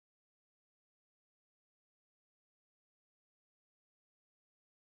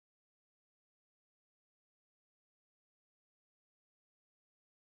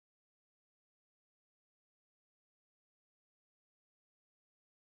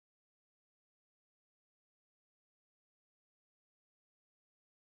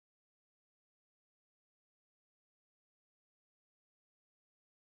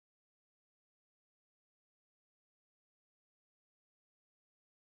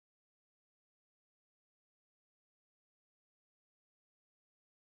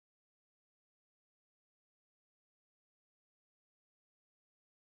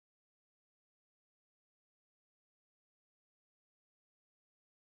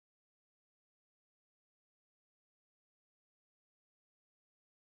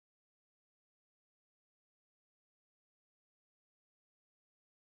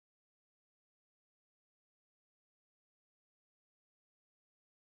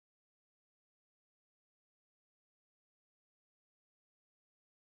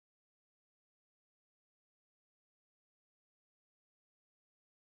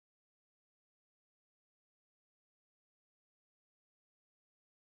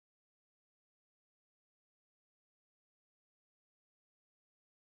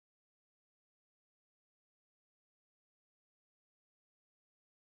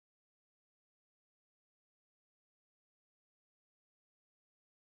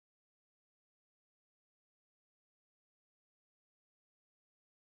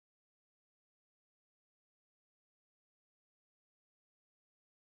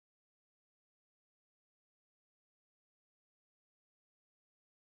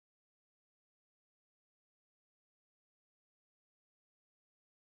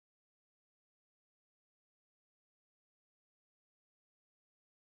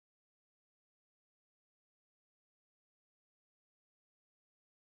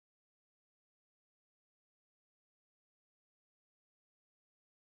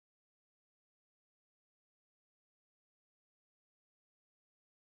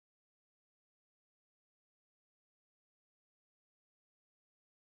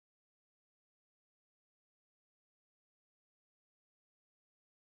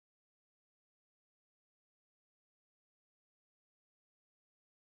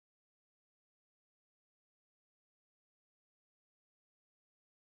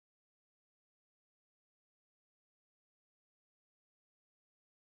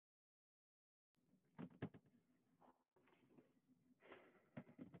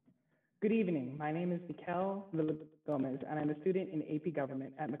Good evening. My name is Mikel Gomez, and I'm a student in AP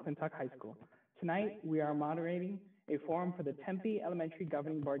Government at McClintock High School. Tonight, we are moderating a forum for the Tempe Elementary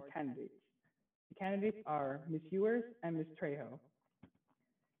Governing Board candidates. The candidates are Ms. Ewers and Ms. Trejo.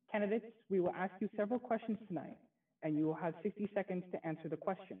 Candidates, we will ask you several questions tonight, and you will have 60 seconds to answer the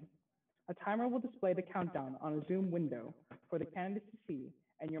question. A timer will display the countdown on a Zoom window for the candidates to see,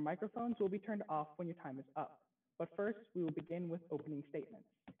 and your microphones will be turned off when your time is up. But first, we will begin with opening statements.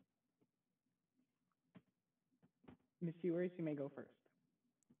 Ms. Ewers, you may go first.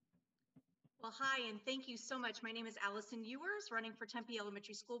 Well, hi, and thank you so much. My name is Allison Ewers, running for Tempe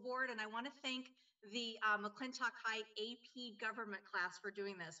Elementary School Board, and I want to thank the McClintock High AP Government class for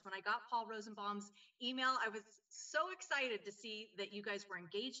doing this. When I got Paul Rosenbaum's email, I was so excited to see that you guys were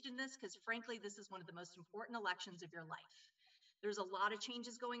engaged in this, because frankly, this is one of the most important elections of your life. There's a lot of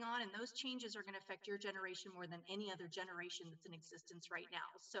changes going on, and those changes are going to affect your generation more than any other generation that's in existence right now.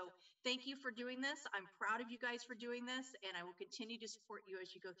 So thank you for doing this. I'm proud of you guys for doing this, and I will continue to support you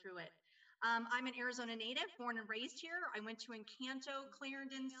as you go through it. I'm an Arizona native, born and raised here. I went to Encanto,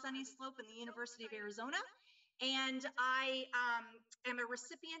 Clarendon, Sunny Slope, and the University of Arizona. And I am a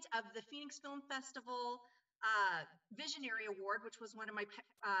recipient of the Phoenix Film Festival Visionary Award, which was one of my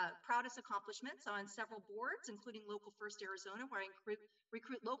proudest accomplishments on several boards, including Local First Arizona, where I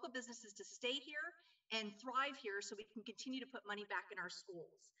recruit local businesses to stay here and thrive here so we can continue to put money back in our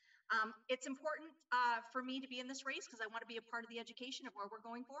schools. It's important for me to be in this race because I want to be a part of the education of where we're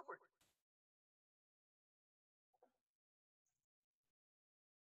going forward.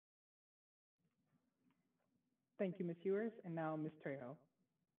 Thank you, Ms. Ewers, and now Ms. Trejo.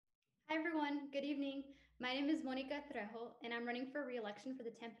 Hi, everyone. Good evening. My name is Monica Trejo, and I'm running for re-election for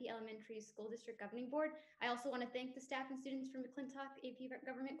the Tempe Elementary School District Governing Board. I also want to thank the staff and students from the McClintock AP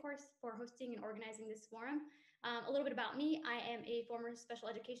Government course for hosting and organizing this forum. A little bit about me. I am a former special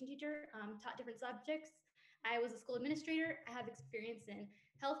education teacher, taught different subjects. I was a school administrator. I have experience in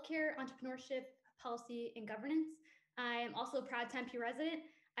healthcare, entrepreneurship, policy, and governance. I am also a proud Tempe resident.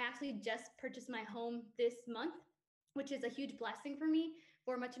 I actually just purchased my home this month, which is a huge blessing for me.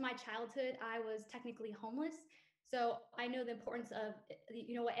 For much of my childhood, I was technically homeless. So I know the importance of,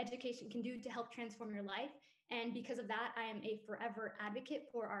 what education can do to help transform your life. And because of that, I am a forever advocate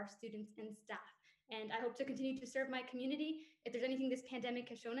for our students and staff. And I hope to continue to serve my community. If there's anything this pandemic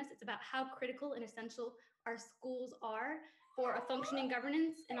has shown us, it's about how critical and essential our schools are for a functioning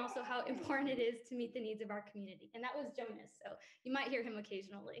governance, and also how important it is to meet the needs of our community. And that was Jonas, so you might hear him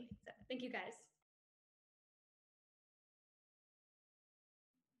occasionally. So thank you, guys.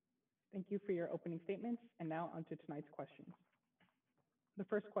 Thank you for your opening statements, and now on to tonight's questions. The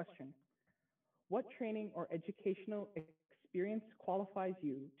first question: what training or educational experience qualifies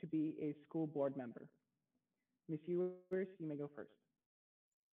you to be a school board member? Ms. Ewers, you may go first.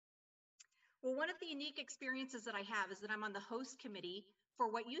 Well, one of the unique experiences that I have is that I'm on the host committee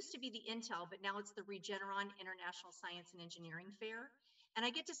for what used to be the Intel, but now it's the Regeneron International Science and Engineering Fair. And I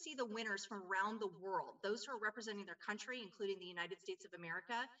get to see the winners from around the world, those who are representing their country, including the United States of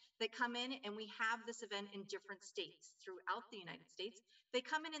America, that come in, and we have this event in different states throughout the United States. They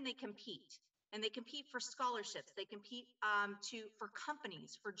come in and they compete. And they compete for scholarships. They compete for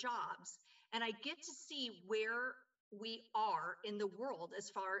companies, for jobs. And I get to see where we are in the world as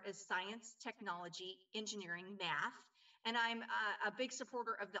far as science, technology, engineering, math. And I'm a big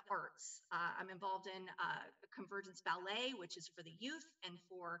supporter of the arts. I'm involved in Convergence Ballet, which is for the youth, and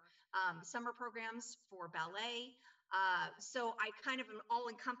for summer programs for ballet. So I kind of am all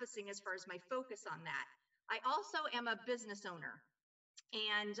encompassing as far as my focus on that. I also am a business owner,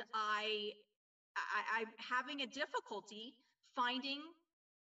 and I'm having a difficulty finding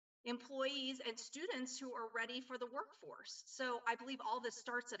employees and students who are ready for the workforce. So I believe all this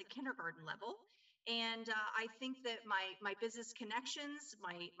starts at a kindergarten level. And I think that my business connections,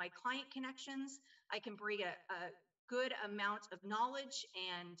 my client connections, I can bring a good amount of knowledge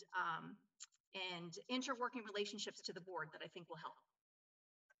and interworking relationships to the board that I think will help.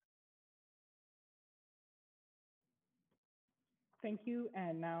 Thank you.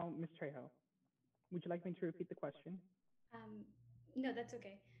 And now, Ms. Trejo, would you like me to repeat the question? No, that's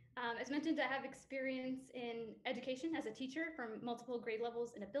okay. As mentioned, I have experience in education as a teacher from multiple grade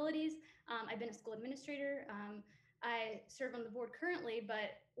levels and abilities. I've been a school administrator. I serve on the board currently,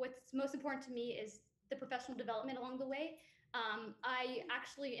 but what's most important to me is the professional development along the way. I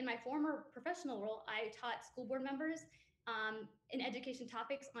actually, in my former professional role, I taught school board members in education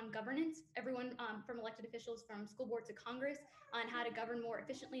topics on governance, everyone from elected officials from school board to Congress, on how to govern more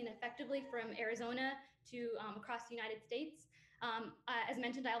efficiently and effectively from Arizona to across the United States. As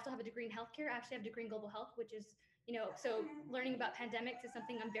mentioned, I also have a degree in healthcare. I actually have a degree in global health, which is So learning about pandemics is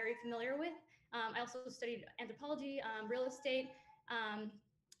something I'm very familiar with. I also studied anthropology, real estate.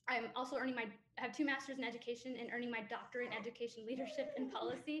 I'm also I have 2 masters in education and earning my doctorate in education leadership and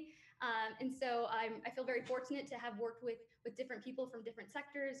policy. And so I feel very fortunate to have worked with different people from different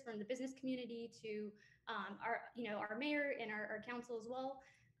sectors, from the business community to our mayor and our council as well.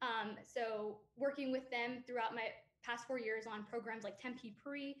 So working with them throughout my past 4 years on programs like Tempe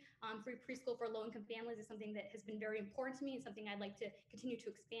free preschool for low-income families is something that has been very important to me and something I'd like to continue to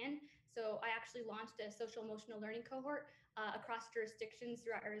expand. So I actually launched a social emotional learning cohort across jurisdictions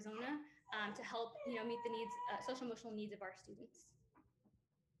throughout Arizona to help meet the needs, social emotional needs of our students.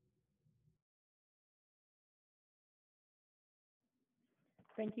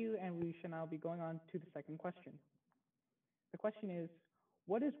 Thank you, and we shall now be going on to the second question. The question is,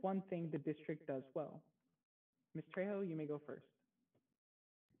 what is one thing the district does well? Ms. Trejo, you may go first.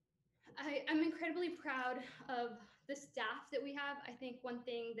 I'm incredibly proud of the staff that we have. I think one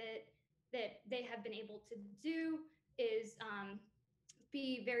thing that they have been able to do is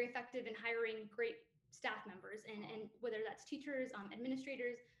be very effective in hiring great staff members, and whether that's teachers,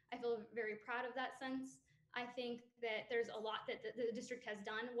 administrators, I feel very proud of that sense. I think that there's a lot that the district has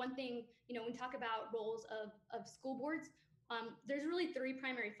done. One thing, when we talk about roles of school boards, there's really 3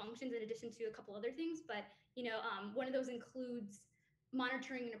 primary functions in addition to a couple other things, but one of those includes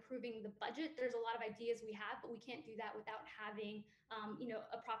monitoring and approving the budget. There's a lot of ideas we have, but we can't do that without having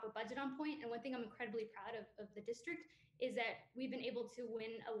a proper budget on point. And one thing I'm incredibly proud of the district is that we've been able to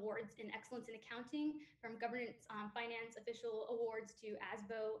win awards in excellence in accounting, from governance finance official awards to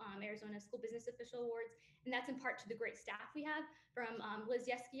ASBO, Arizona School Business Official Awards. And that's in part to the great staff we have, from Liz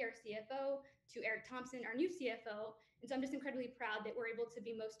Yeske, our CFO, to Eric Thompson, our new CFO. And so I'm just incredibly proud that we're able to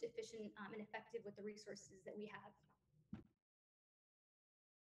be most efficient and effective with the resources that we have.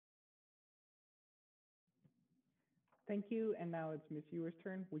 Thank you, and now it's Ms. Ewer's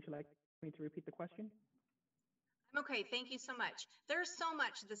turn. Would you like me to repeat the question? Okay, thank you so much. There's so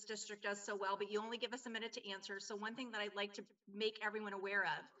much this district does so well, but you only give us a minute to answer. So one thing that I'd like to make everyone aware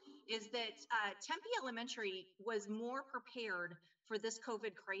of is that Tempe Elementary was more prepared for this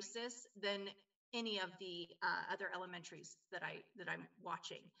COVID crisis than any of the other elementaries that I'm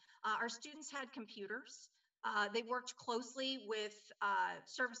watching. Our students had computers. They worked closely with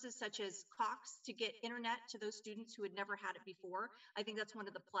services such as Cox to get internet to those students who had never had it before. I think that's one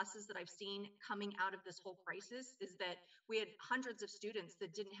of the pluses that I've seen coming out of this whole crisis, is that we had hundreds of students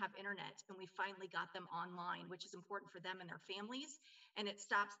that didn't have internet, and we finally got them online, which is important for them and their families. And it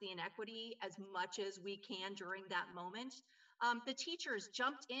stops the inequity as much as we can during that moment. The teachers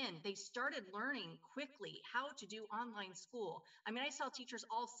jumped in. They started learning quickly how to do online school. I mean, I saw teachers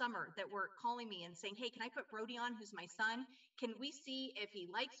all summer that were calling me and saying, hey, can I put Brody on, who's my son? Can we see if he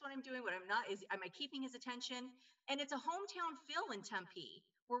likes what I'm doing, what I'm not? Am I keeping his attention? And it's a hometown feel in Tempe.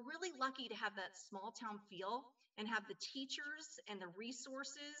 We're really lucky to have that small town feel and have the teachers and the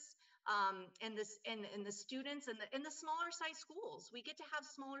resources and the students and the smaller size schools. We get to have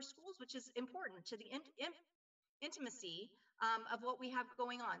smaller schools, which is important to the intimacy of what we have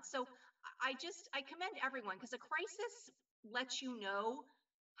going on. So I commend everyone, because a crisis lets you know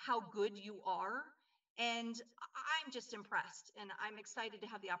how good you are. And I'm just impressed, and I'm excited to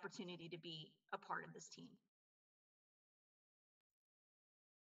have the opportunity to be a part of this team.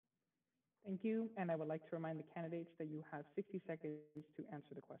 Thank you, and I would like to remind the candidates that you have 60 seconds to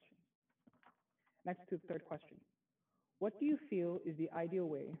answer the question. Next to the third question. What do you feel is the ideal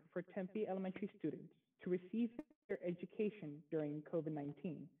way for Tempe elementary students to receive their education during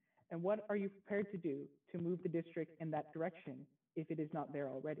COVID-19? And what are you prepared to do to move the district in that direction if it is not there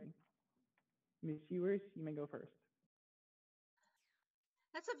already? Ms. Ewers, you may go first.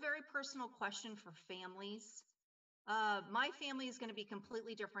 That's a very personal question for families. My family is going to be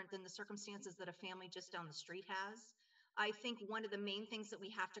completely different than the circumstances that a family just down the street has. I think one of the main things that we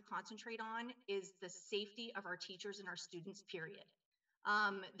have to concentrate on is the safety of our teachers and our students, period.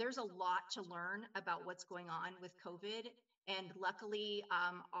 There's a lot to learn about what's going on with COVID. And luckily,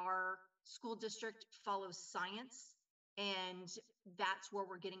 our school district follows science, and that's where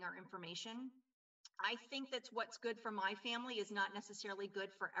we're getting our information. I think that's what's good for my family is not necessarily good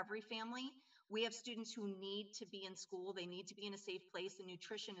for every family. We have students who need to be in school. They need to be in a safe place, and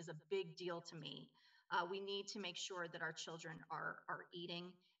nutrition is a big deal to me. We need to make sure that our children are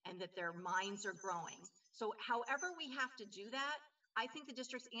eating and that their minds are growing. So however we have to do that, I think the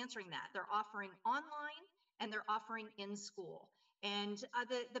district's answering that. They're offering online and they're offering in school. And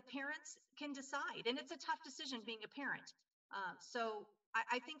the parents can decide. And it's a tough decision being a parent. So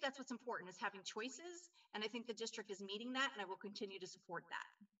I think that's what's important, is having choices. And I think the district is meeting that, and I will continue to support that.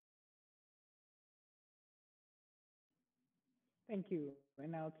 Thank you.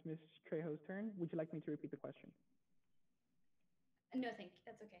 And now it's Ms. Trejo's turn. Would you like me to repeat the question? No,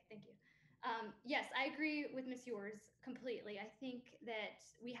 that's okay. Thank you. Yes, I agree with Miss Yours completely. I think that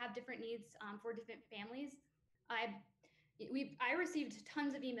we have different needs for different families. I I received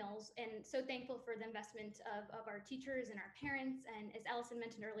tons of emails and so thankful for the investment of our teachers and our parents. And as Allison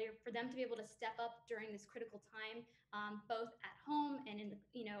mentioned earlier, for them to be able to step up during this critical time, both at home and in the,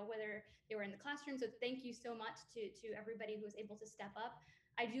 whether they were in the classroom. So thank you so much to everybody who was able to step up.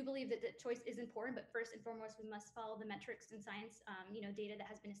 I do believe that the choice is important, but first and foremost, we must follow the metrics and science, data that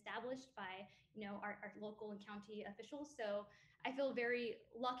has been established by, our local and county officials. So I feel very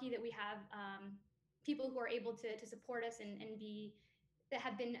lucky that we have people who are able to support us and be that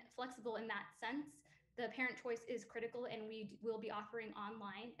have been flexible in that sense. The parent choice is critical, and we will be offering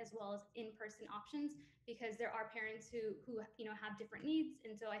online as well as in-person options because there are parents who have different needs.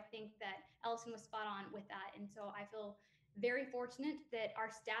 And so I think that Ellison was spot on with that. And so I feel very fortunate that our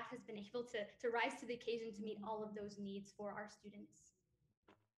staff has been able to rise to the occasion to meet all of those needs for our students.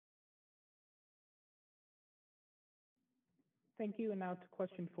 Thank you. And now to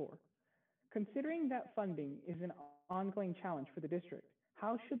question 4. Considering that funding is an ongoing challenge for the district,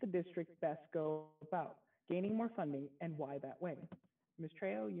 how should the district best go about gaining more funding and why that way? Ms.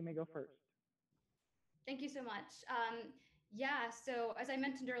 Trejo, you may go first. Thank you so much. Yeah, so as I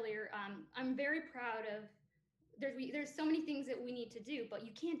mentioned earlier, I'm very proud of there's so many things that we need to do, but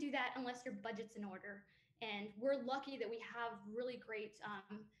you can't do that unless your budget's in order. And we're lucky that we have really great,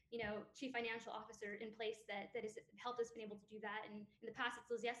 chief financial officer in place that has helped us been able to do that. And in the past, it's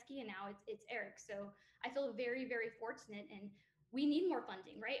Lizieski, and now it's Eric. So I feel very, very fortunate. And we need more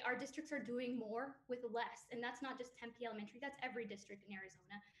funding, right? Our districts are doing more with less, and that's not just Tempe Elementary. That's every district in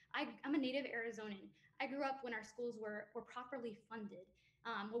Arizona. I'm a native Arizonan. I grew up when our schools were properly funded.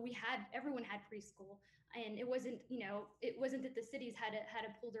 Well, everyone had preschool, and it wasn't that the cities had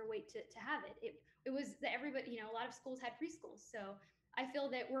to pull their weight to have it. It was that everybody, a lot of schools had preschools. So I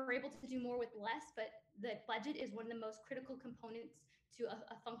feel that we're able to do more with less, but the budget is one of the most critical components to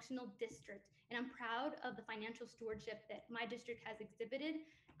a functional district. And I'm proud of the financial stewardship that my district has exhibited.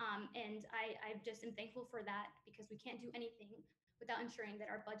 And I just am thankful for that because we can't do anything without ensuring that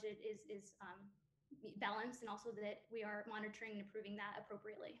our budget is balanced and also that we are monitoring and approving that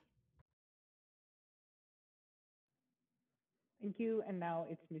appropriately. Thank you. And now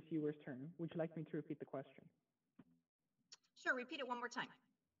it's Ms. Ewer's turn. Would you like me to repeat the question? Sure, repeat it one more time.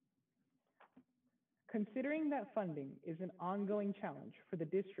 Considering that funding is an ongoing challenge for the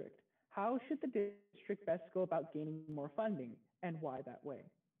district, how should the district best go about gaining more funding and why that way?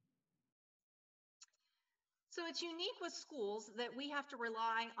 So it's unique with schools that we have to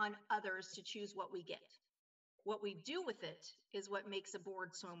rely on others to choose what we get. What we do with it is what makes a board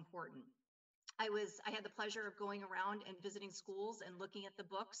so important. I had the pleasure of going around and visiting schools and looking at the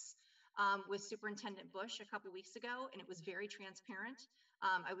books with Superintendent Bush a couple weeks ago, and it was very transparent.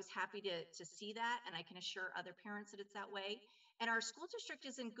 I was happy to see that, and I can assure other parents that it's that way. And our school district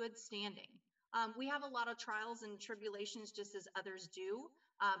is in good standing. We have a lot of trials and tribulations just as others do,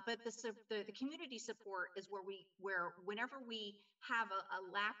 but the community support is where whenever we have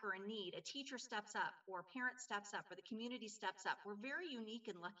a lack or a need, a teacher steps up or a parent steps up or the community steps up. We're very unique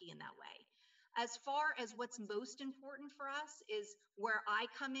and lucky in that way. As far as what's most important for us is where I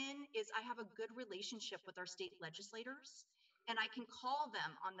come in is I have a good relationship with our state legislators, and I can call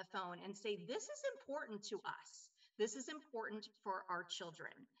them on the phone and say, this is important to us. This is important for our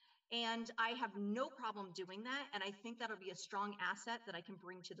children. And I have no problem doing that. And I think that'll be a strong asset that I can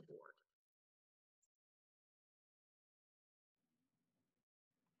bring to the board.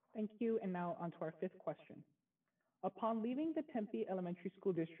 Thank you. And now on to our 5th question. Upon leaving the Tempe Elementary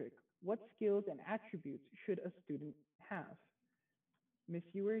School District, what skills and attributes should a student have? Ms.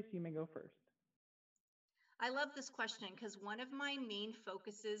 Ewers, you may go first. I love this question because one of my main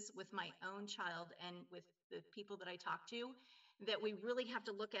focuses with my own child and with the people that I talk to that we really have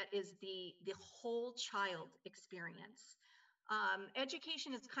to look at is the whole child experience.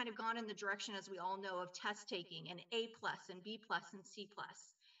 Education has kind of gone in the direction, as we all know, of test taking and A+ and B+ and C+.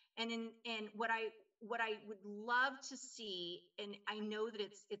 And what I would love to see, and I know that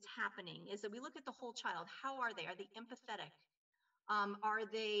it's happening, is that we look at the whole child. How are they? Are they empathetic? Are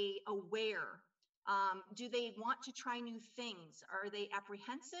they aware? Do they want to try new things? Are they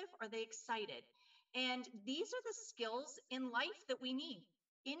apprehensive? Are they excited? And these are the skills in life that we need.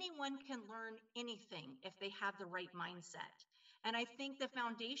 Anyone can learn anything if they have the right mindset. And I think the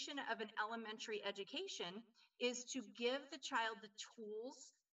foundation of an elementary education is to give the child the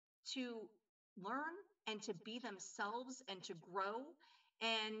tools to learn and to be themselves and to grow.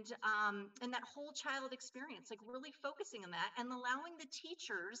 and that whole child experience, like really focusing on that and allowing the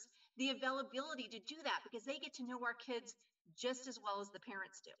teachers the availability to do that because they get to know our kids just as well as the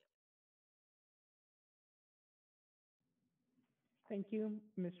parents do. Thank you.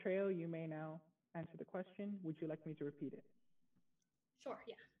 Ms. Trejo, you may now answer the question. Would you like me to repeat it? Sure,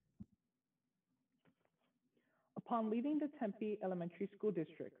 yeah. Upon leaving the Tempe Elementary School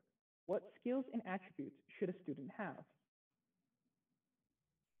District, what skills and attributes should a student have?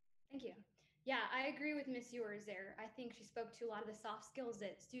 Thank you. Yeah, I agree with Ms. Ewers there. I think she spoke to a lot of the soft skills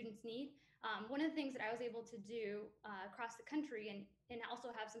that students need. One of the things that I was able to do across the country and also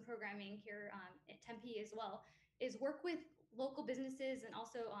have some programming here at Tempe as well is work with local businesses and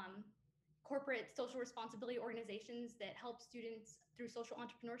also corporate social responsibility organizations that help students through social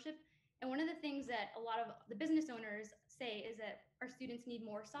entrepreneurship. And one of the things that a lot of the business owners say is that our students need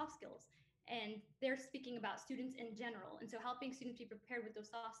more soft skills. And they're speaking about students in general. And so helping students be prepared with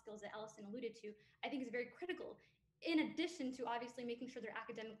those soft skills that Allison alluded to, I think is very critical, in addition to obviously making sure they're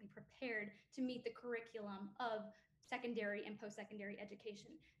academically prepared to meet the curriculum of secondary and post-secondary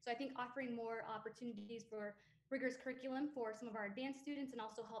education. So I think offering more opportunities for rigorous curriculum for some of our advanced students and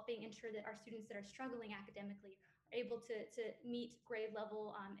also helping ensure that our students that are struggling academically are able to meet grade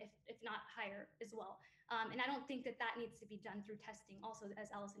level, if not higher as well. And I don't think that that needs to be done through testing. Also,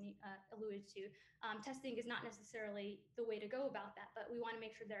 as Allison alluded to, testing is not necessarily the way to go about that, but we want to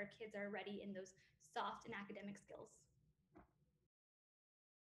make sure that our kids are ready in those soft and academic skills.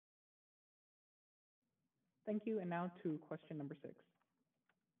 Thank you. And now to question number 6.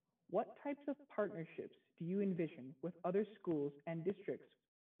 What types of partnerships do you envision with other schools and districts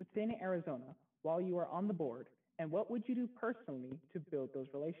within Arizona while you are on the board? And what would you do personally to build those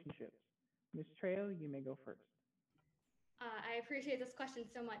relationships? Ms. Trejo, you may go first. I appreciate this question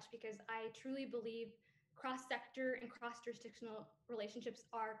so much because I truly believe cross-sector and cross-jurisdictional relationships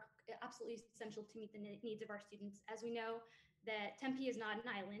are absolutely essential to meet the needs of our students. As we know, that Tempe is not an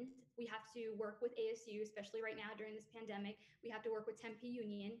island. We have to work with ASU, especially right now during this pandemic. We have to work with Tempe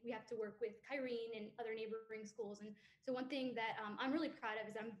Union. We have to work with Kyrene and other neighboring schools. And so one thing that I'm really proud of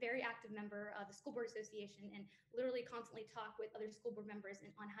is I'm a very active member of the School Board Association and literally constantly talk with other school board members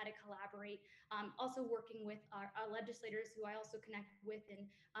on how to collaborate. Also working with our legislators who I also connect with and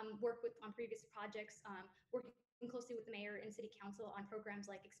work with on previous projects, working closely with the mayor and city council on programs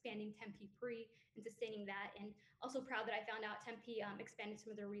like expanding Tempe Pre and sustaining that. And also proud that I found out Tempe expanded some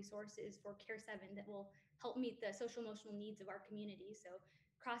of their resources for Care 7 that will help meet the social emotional needs of our community. So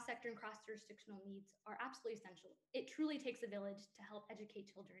cross-sector and cross-jurisdictional needs are absolutely essential. It truly takes a village to help educate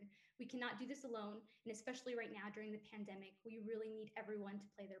children. We cannot do this alone, and especially right now during the pandemic, we really need everyone to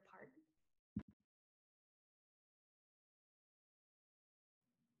play their part.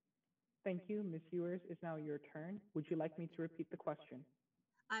 Thank you. Ms. Ewers, it's now your turn. Would you like me to repeat the question?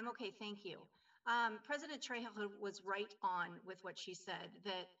 I'm okay, thank you. President Trejo was right on with what she said,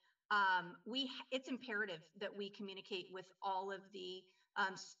 that it's imperative that we communicate with all of the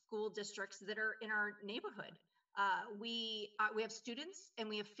school districts that are in our neighborhood. We have students and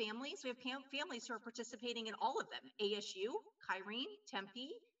we have families. We have families who are participating in all of them: ASU, Kyrene,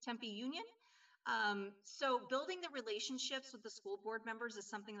 Tempe Union. So building the relationships with the school board members is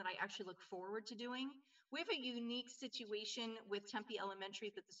something that I actually look forward to doing. We have a unique situation with Tempe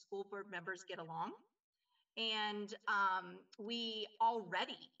Elementary that the school board members get along. And we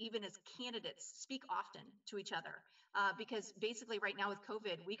already, even as candidates, speak often to each other because basically right now with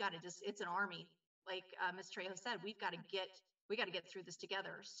COVID, we got to it's an army. Like Ms. Trejo said, we got to get through this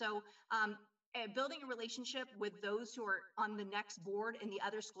together. So building a relationship with those who are on the next board in the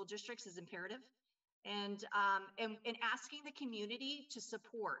other school districts is imperative. And asking the community to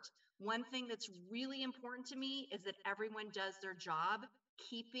support. One thing that's really important to me is that everyone does their job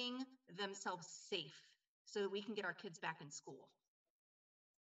keeping themselves safe so that we can get our kids back in school.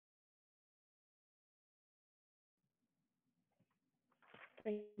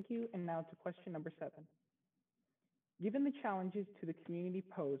 Thank you. And now to question number 7. Given the challenges to the community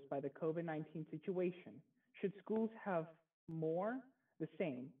posed by the COVID-19 situation, should schools have more, the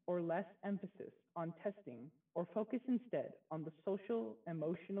same, or less emphasis on testing or focus instead on the social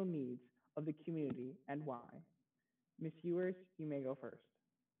emotional needs of the community and why? Ms. Ewers, you may go first.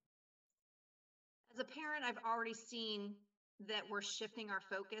 As a parent, I've already seen that we're shifting our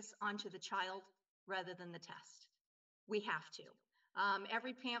focus onto the child rather than the test. We have to.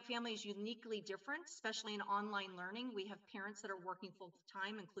 Every family is uniquely different, especially in online learning. We have parents that are working full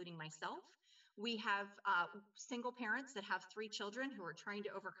time, including myself. We have single parents that have 3 children who are trying to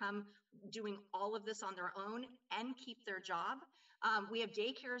overcome doing all of this on their own and keep their job. We have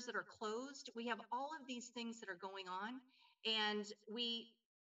daycares that are closed. We have all of these things that are going on. And we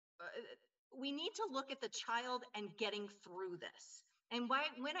need to look at the child and getting through this. And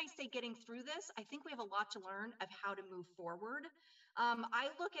when I say getting through this, I think we have a lot to learn of how to move forward. I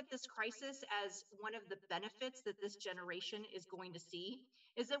look at this crisis as one of the benefits that this generation is going to see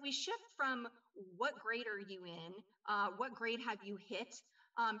is that we shift from what grade are you in, what grade have you hit,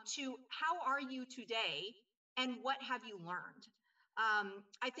 to how are you today and what have you learned.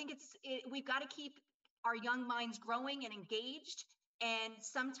 I think we've got to keep our young minds growing and engaged. And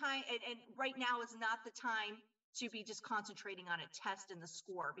and right now is not the time to be just concentrating on a test and the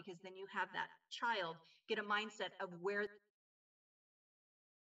score, because then you have that child get a mindset of where.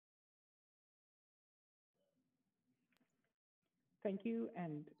 Thank you.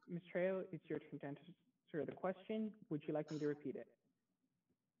 And Ms. Trejo, it's your turn to answer the question. Would you like me to repeat it?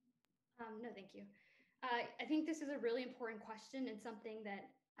 No, thank you. I think this is a really important question and something that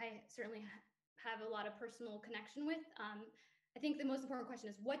I certainly have a lot of personal connection with. I think the most important question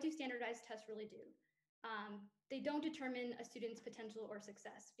is, what do standardized tests really do? They don't determine a student's potential or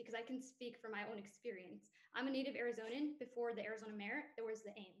success, because I can speak from my own experience. I'm a native Arizonan. Before the Arizona Merit, there was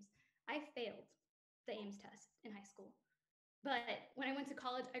the Ames. I failed the Ames test in high school. But when I went to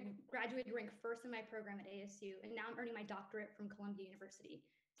college, I graduated ranked first in my program at ASU, and now I'm earning my doctorate from Columbia University.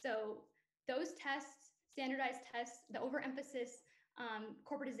 So those tests, standardized tests, the overemphasis,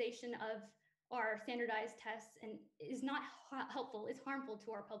 corporatization of our standardized tests and is not helpful. It's harmful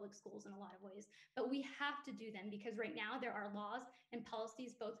to our public schools in a lot of ways, but we have to do them because right now there are laws and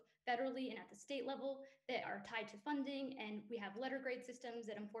policies both federally and at the state level that are tied to funding, and we have letter grade systems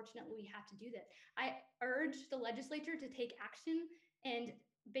that unfortunately we have to do that. I urge the legislature to take action and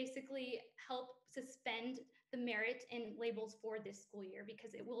basically help suspend the merit and labels for this school year,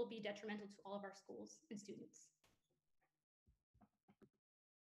 because it will be detrimental to all of our schools and students.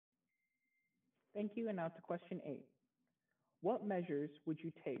 Thank you. And now to question 8. What measures would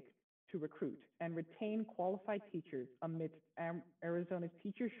you take to recruit and retain qualified teachers amidst Arizona's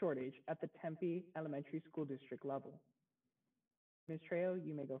teacher shortage at the Tempe Elementary School District level? Ms. Trejo,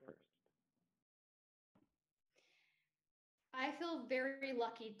 you may go first. I feel very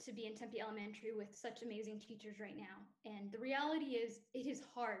lucky to be in Tempe Elementary with such amazing teachers right now. And the reality is, it is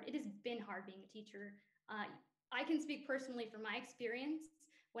hard. It has been hard being a teacher. I can speak personally from my experience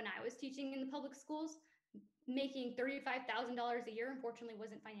when I was teaching in the public schools. Making $35,000 a year, unfortunately,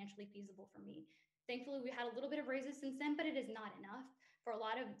 wasn't financially feasible for me. Thankfully, we had a little bit of raises since then, but it is not enough for a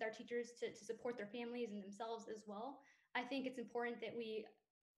lot of our teachers to support their families and themselves as well. I think it's important that we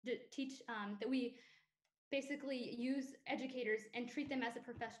teach, that we basically use educators and treat them as the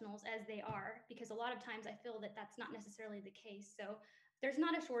professionals as they are, because a lot of times I feel that that's not necessarily the case. So there's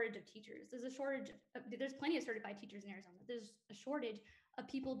not a shortage of teachers. There's plenty of certified teachers in Arizona. There's a shortage of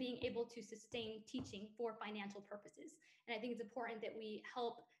people being able to sustain teaching for financial purposes. And I think it's important that we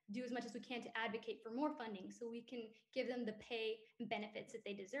help do as much as we can to advocate for more funding so we can give them the pay and benefits that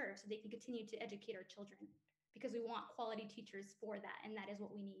they deserve so they can continue to educate our children, because we want quality teachers for that, and that is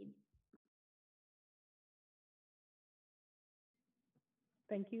what we need.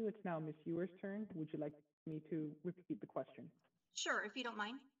 Thank you. It's now Ms. Ewer's turn. Would you like me to repeat the question? Sure, if you don't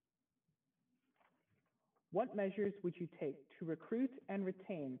mind. What measures would you take to recruit and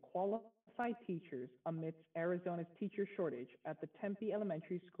retain qualified teachers amidst Arizona's teacher shortage at the Tempe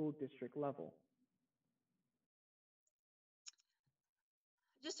Elementary School District level?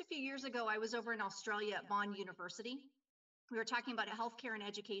 Just a few years ago, I was over in Australia at Bond University. We were talking about healthcare and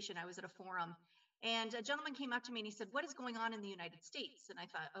education. I was at a forum, and a gentleman came up to me and he said, "What is going on in the United States?" And I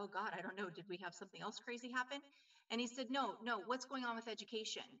thought, oh God, I don't know. Did we have something else crazy happen? And he said, no, what's going on with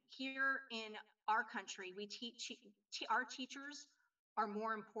education? Here in our country, our teachers are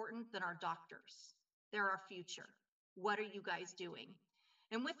more important than our doctors. They're our future. What are you guys doing?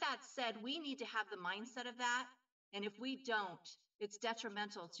 And with that said, we need to have the mindset of that. And if we don't, it's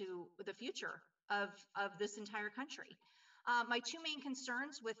detrimental to the future of this entire country. My two main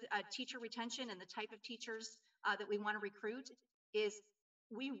concerns with teacher retention and the type of teachers that we want to recruit is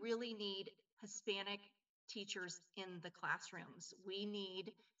we really need Hispanic teachers in the classrooms. We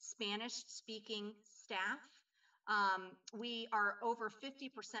need Spanish speaking staff. We are over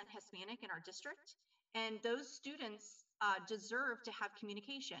 50% Hispanic in our district, and those students deserve to have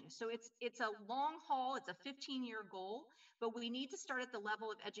communication. So it's a long haul, it's a 15-year goal, but we need to start at the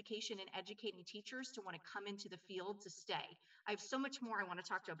level of education and educating teachers to want to come into the field to stay. I have so much more I want to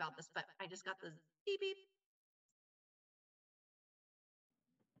talk to you about this, but I just got the beep beep.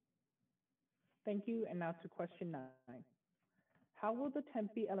 Thank you. And now to question 9. How will the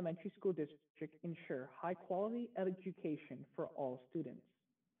Tempe Elementary School District ensure high quality education for all students?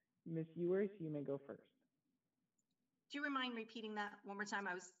 Ms. Ewers, you may go first. Do you remind repeating that one more time?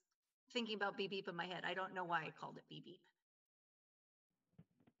 I was thinking about beep beep in my head. I don't know why I called it beep beep.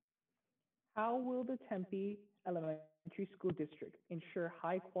 How will the Tempe Elementary School District ensure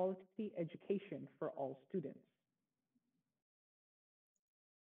high quality education for all students?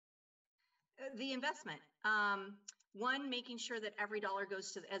 The investment. One, making sure that every dollar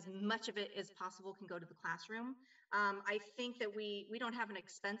goes to as much of it as possible can go to the classroom. I think that we don't have an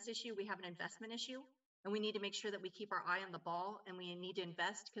expense issue, we have an investment issue. And we need to make sure that we keep our eye on the ball and we need to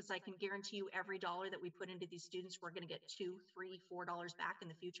invest, because I can guarantee you every dollar that we put into these students, we're going to get $2, $3, $4 back in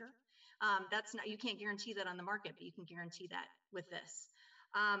the future. That's not, you can't guarantee that on the market, but you can guarantee that with this.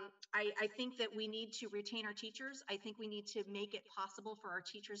 I think that we need to retain our teachers. I think we need to make it possible for our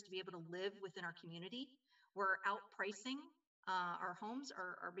teachers to be able to live within our community. We're outpricing. Our homes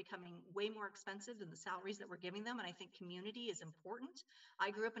are becoming way more expensive than the salaries that we're giving them. And I think community is important.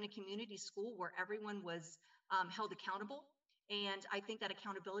 I grew up in a community school where everyone was held accountable. And I think that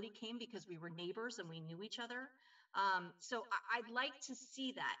accountability came because we were neighbors and we knew each other. So I'd like to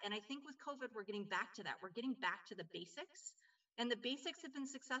see that. And I think with COVID, we're getting back to that. We're getting back to the basics. And the basics have been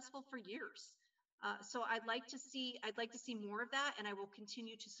successful for years. So I'd like to see more of that, and I will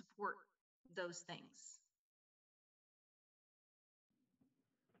continue to support those things.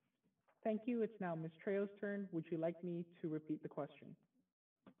 Thank you. It's now Ms. Trejo's turn. Would you like me to repeat the question?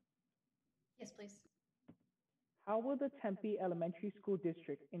 Yes, please. How will the Tempe Elementary School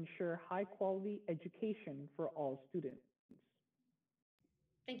District ensure high quality education for all students?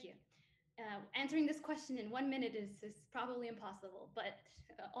 Thank you. Answering this question in 1 minute is probably impossible, but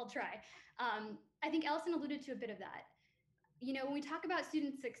I'll try. I think Allison alluded to a bit of that. You know, when we talk about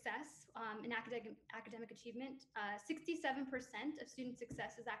student success and academic achievement, 67% of student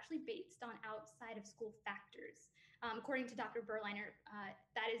success is actually based on outside of school factors. According to Dr. Berliner,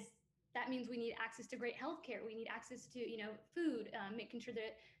 that means we need access to great healthcare. We need access to, food, making sure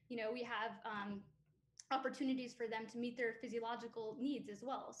that, we have opportunities for them to meet their physiological needs as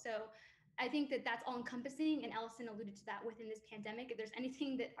well. So I think that that's all encompassing, and Allison alluded to that within this pandemic. If there's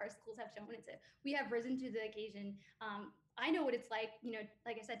anything that our schools have shown, it's we have risen to the occasion. I know what it's like,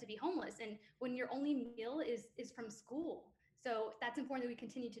 like I said, to be homeless, and when your only meal is from school. So that's important that we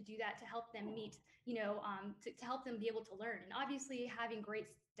continue to do that to help them meet, to help them be able to learn. And obviously having great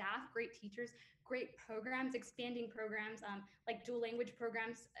staff, great teachers, great programs, expanding programs like dual language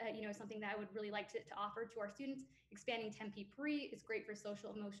programs, something that I would really like to offer to our students. Expanding Tempe Pre is great for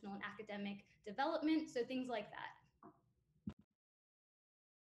social, emotional, and academic development. So things like that.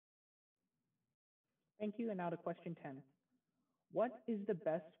 Thank you. And now to question 10. What is the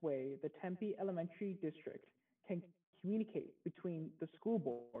best way the Tempe Elementary District can communicate between the school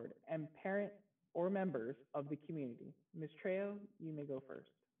board and parent or members of the community? Ms. Trejo, you may go first.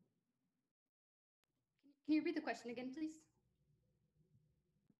 Can you repeat the question again, please?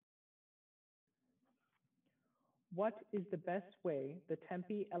 What is the best way the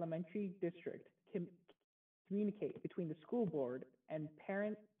Tempe Elementary District can communicate between the school board and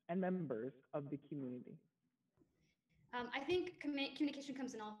parents and members of the community? I think communication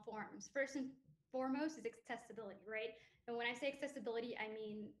comes in all forms. First and foremost is accessibility, right? And when I say accessibility, I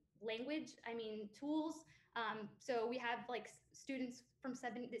mean language, I mean tools. So we have like students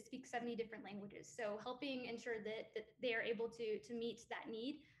that speak 70 different languages. So helping ensure that they are able to meet that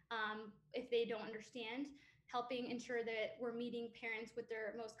need if they don't understand. Helping ensure that we're meeting parents with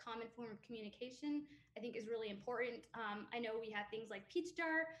their most common form of communication, I think is really important. I know we have things like Peach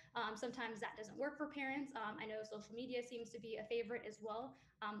Jar. Sometimes that doesn't work for parents. I know social media seems to be a favorite as well.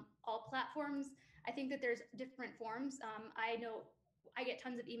 All platforms, I think that there's different forms. I know I get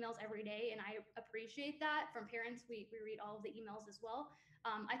tons of emails every day, and I appreciate that from parents. We read all of the emails as well.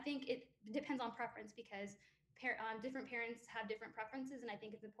 I think it depends on preference, because different parents have different preferences, and I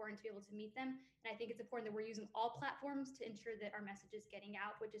think it's important to be able to meet them. And I think it's important that we're using all platforms to ensure that our message is getting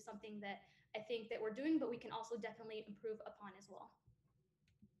out, which is something that I think that we're doing, but we can also definitely improve upon as well.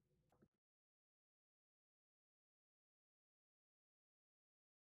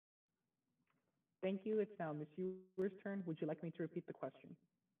 Thank you. It's now Ms. Ewer's turn. Would you like me to repeat the question?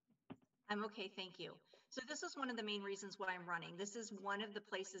 I'm okay, thank you. So this is one of the main reasons why I'm running. This is one of the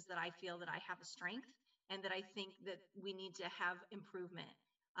places that I feel that I have a strength and that I think that we need to have improvement.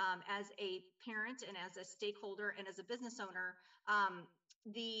 As a parent and as a stakeholder and as a business owner,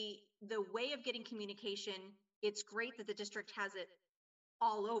 the way of getting communication, it's great that the district has it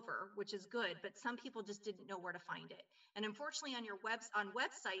all over, which is good, but some people just didn't know where to find it. And unfortunately on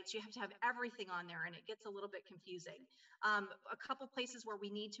websites, you have to have everything on there, and it gets a little bit confusing. A couple places where we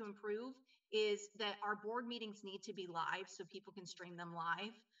need to improve is that our board meetings need to be live so people can stream them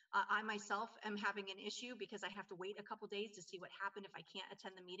live. I myself am having an issue because I have to wait a couple days to see what happened if I can't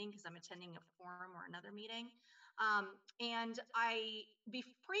attend the meeting because I'm attending a forum or another meeting. And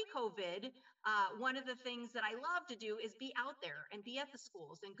pre-COVID, one of the things that I love to do is be out there and be at the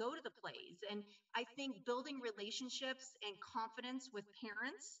schools and go to the plays. And I think building relationships and confidence with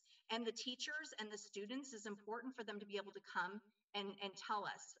parents and the teachers and the students is important for them to be able to come and tell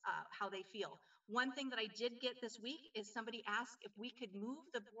us how they feel. One thing that I did get this week is somebody asked if we could move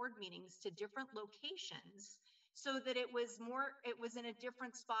the board meetings to different locations so that it was in a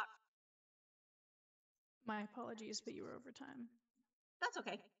different spot. My apologies, but you were over time. That's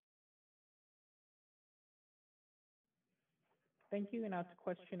okay. Thank you. And now to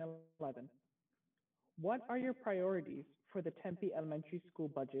question 11. What are your priorities for the Tempe Elementary School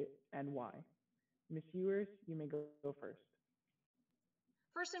budget and why? Ms. Ewers, you may go first.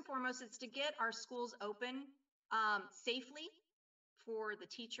 First and foremost, it's to get our schools open safely for the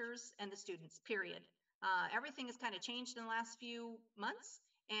teachers and the students, period. Everything has kind of changed in the last few months,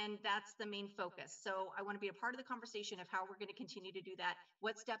 and that's the main focus. So I want to be a part of the conversation of how we're going to continue to do that.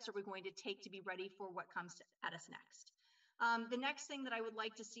 What steps are we going to take to be ready for what comes at us next? The next thing that I would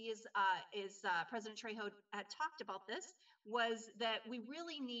like to see is President Trejo had talked about this, was that we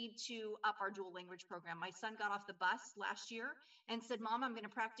really need to up our dual language program. My son got off the bus last year and said, Mom, I'm going to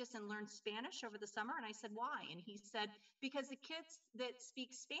practice and learn Spanish over the summer. And I said, why? And he said, because the kids that speak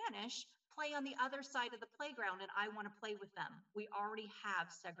Spanish play on the other side of the playground and I want to play with them. We already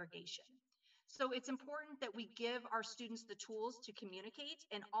have segregation. So it's important that we give our students the tools to communicate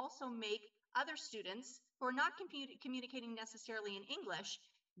and also make other students who are not communicating necessarily in English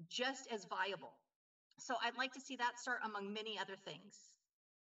just as viable. So I'd like to see that start among many other things.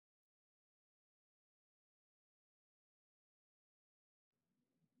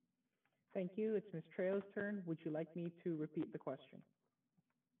 Thank you. It's Ms. Trejo's turn. Would you like me to repeat the question?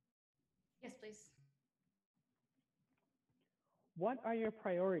 Yes, please. What are your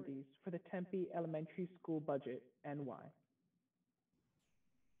priorities for the Tempe Elementary School budget and why?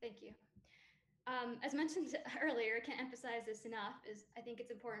 Thank you. As mentioned earlier, I can't emphasize this enough, is I think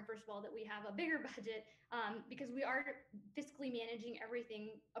it's important, first of all, that we have a bigger budget because we are fiscally managing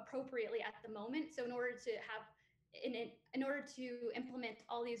everything appropriately at the moment. So in order to have, in order to implement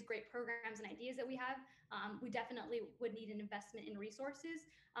all these great programs and ideas that we have, we definitely would need an investment in resources.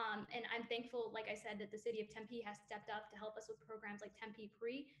 And I'm thankful, like I said, that the city of Tempe has stepped up to help us with programs like Tempe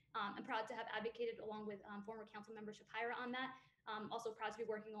Pre. I'm proud to have advocated along with former council member Shapira on that. Also proud to be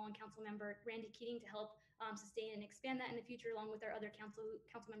working along Council Member Randy Keating to help sustain and expand that in the future, along with our other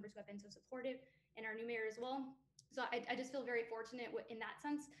council members who have been so supportive, and our new mayor as well. So I just feel very fortunate in that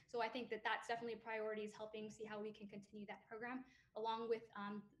sense. So I think that that's definitely a priority, is helping see how we can continue that program, along with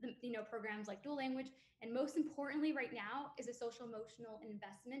programs like dual language, and most importantly right now is a social emotional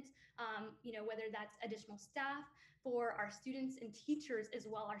investment. Whether that's additional staff for our students and teachers as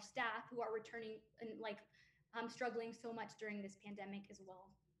well, our staff who are returning and struggling so much during this pandemic as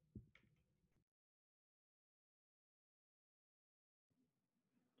well.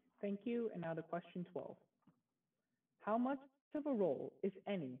 Thank you. And now to question 12. How much of a role, if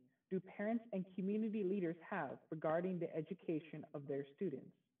any, do parents and community leaders have regarding the education of their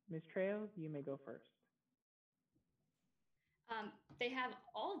students? Ms. Trejo, you may go first. They have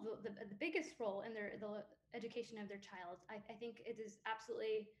all the biggest role in the education of their child. I think it is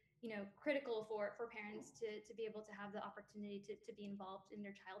absolutely critical for parents to be able to have the opportunity to be involved in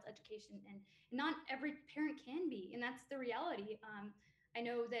their child's education, and not every parent can be, and that's the reality. I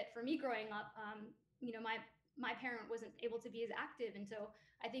know that for me growing up, my parent wasn't able to be as active, and so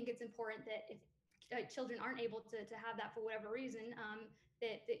I think it's important that if children aren't able to have that for whatever reason,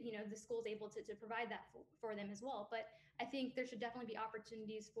 that the school's able to provide that for them as well. But I think there should definitely be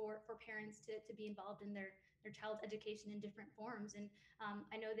opportunities for parents to be involved in their child's education in different forms. And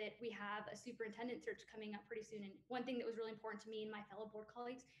I know that we have a superintendent search coming up pretty soon. And one thing that was really important to me and my fellow board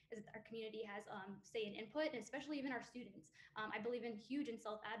colleagues is that our community has say and input, and especially even our students. I believe in huge in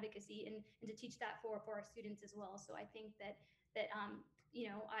self-advocacy and to teach that for our students as well. So I think that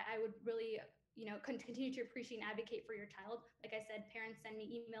I would really continue to appreciate and advocate for your child. Like I said, parents send me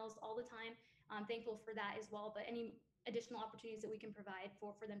emails all the time. I'm thankful for that as well. But any additional opportunities that we can provide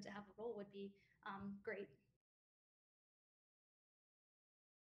for them to have a role would be great.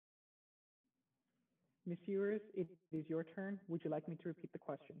 Ms. Ewers, it is your turn. Would you like me to repeat the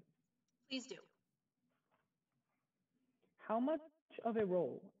question? Please do. How much of a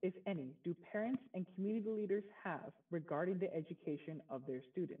role, if any, do parents and community leaders have regarding the education of their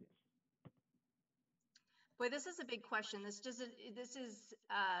students? Boy, this is a big question. This is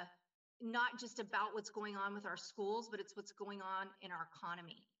not just about what's going on with our schools, but it's what's going on in our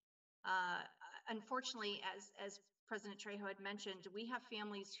economy. Unfortunately, as President Trejo had mentioned, we have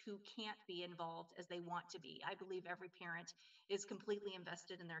families who can't be involved as they want to be. I believe every parent is completely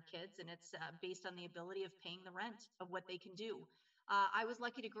invested in their kids, and it's based on the ability of paying the rent of what they can do. I was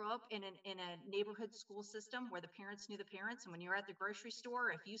lucky to grow up in a neighborhood school system where the parents knew the parents, and when you're at the grocery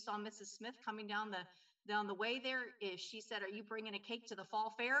store, if you saw Mrs. Smith coming down the way there, if she said, "Are you bringing a cake to the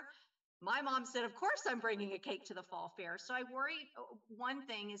fall fair?" My mom said, "Of course I'm bringing a cake to the fall fair." So I worry. One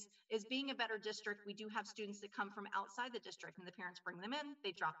thing is being a better district. We do have students that come from outside the district, and the parents bring them in,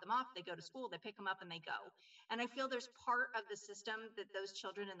 they drop them off, they go to school, they pick them up, and they go. And I feel there's part of the system that those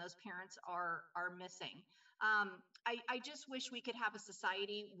children and those parents are missing. I just wish we could have a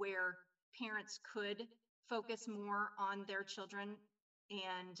society where parents could focus more on their children,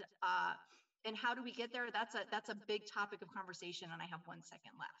 and how do we get there? That's a big topic of conversation, and I have 1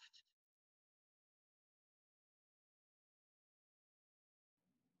 second left.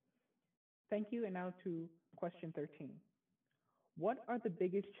 Thank you. And now to question 13. What are the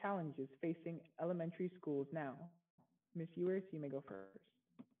biggest challenges facing elementary schools now? Ms. Ewers, you may go first.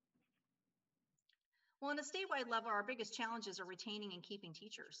 Well, on a statewide level, our biggest challenges are retaining and keeping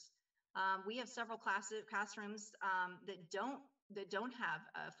teachers. We have several classrooms that don't have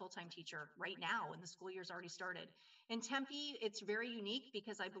a full-time teacher right now, and the school year's already started. In Tempe, it's very unique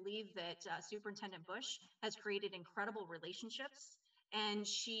because I believe that Superintendent Bush has created incredible relationships, and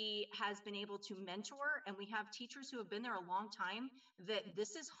she has been able to mentor, and we have teachers who have been there a long time that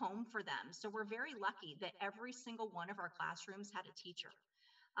this is home for them. So we're very lucky that every single one of our classrooms had a teacher.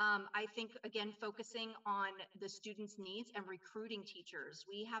 I think, again, focusing on the students' needs and recruiting teachers.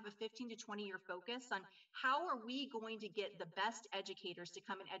 We have a 15 to 20-year focus on how are we going to get the best educators to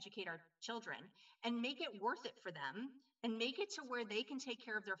come and educate our children and make it worth it for them and make it to where they can take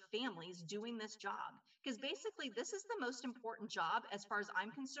care of their families doing this job. Because basically, this is the most important job, as far as I'm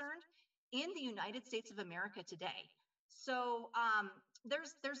concerned, in the United States of America today. So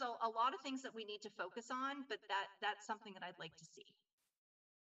there's a lot of things that we need to focus on, but that's something that I'd like to see.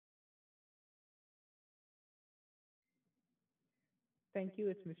 Thank you.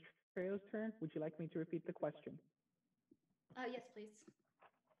 It's Ms. Trejo's turn. Would you like me to repeat the question? Yes, please.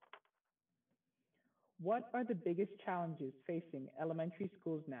 What are the biggest challenges facing elementary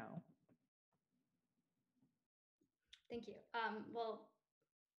schools now? Thank you. Well,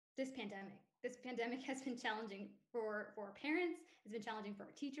 this pandemic has been challenging for parents, it's been challenging for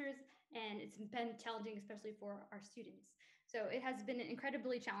our teachers, and it's been challenging especially for our students. So it has been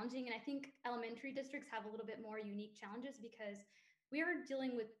incredibly challenging, and I think elementary districts have a little bit more unique challenges because we are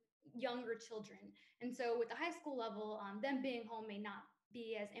dealing with younger children. And so with the high school level, them being home may not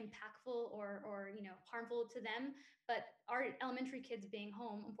be as impactful or harmful to them, but our elementary kids being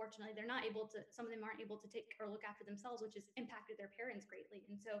home, unfortunately, some of them aren't able to take or look after themselves, which has impacted their parents greatly.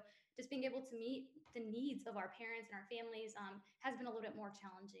 And so just being able to meet the needs of our parents and our families has been a little bit more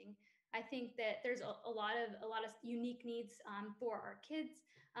challenging. I think that there's a lot of unique needs for our kids.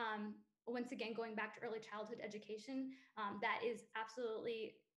 Once again, going back to early childhood education, that is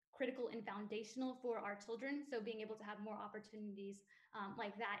absolutely critical and foundational for our children. So being able to have more opportunities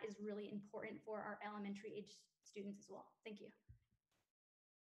like that is really important for our elementary age students as well. Thank you.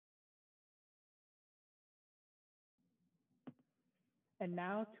 And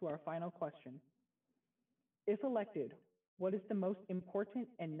now to our final question. If elected, what is the most important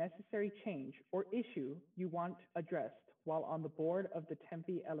and necessary change or issue you want addressed while on the board of the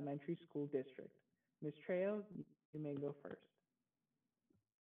Tempe Elementary School District? Ms. Trejo, you may go first.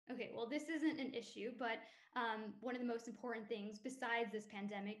 Okay, well, this isn't an issue, but one of the most important things besides this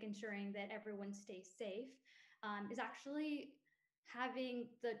pandemic, ensuring that everyone stays safe, is actually having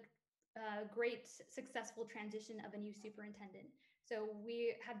the great successful transition of a new superintendent. So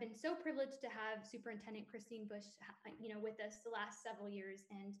we have been so privileged to have Superintendent Christine Bush, with us the last several years.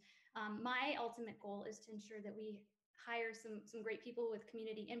 And my ultimate goal is to ensure that we hire some great people with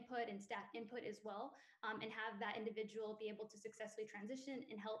community input and staff input as well, and have that individual be able to successfully transition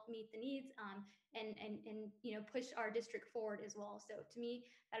and help meet the needs and push our district forward as well. So to me,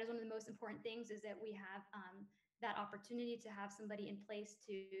 that is one of the most important things, is that we have that opportunity to have somebody in place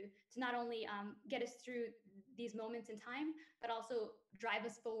to not only get us through these moments in time, but also drive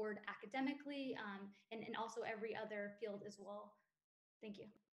us forward academically and also every other field as well. Thank you.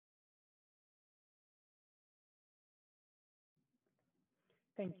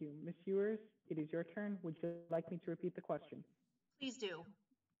 Thank you. Ms. Ewers, it is your turn. Would you like me to repeat the question? Please do.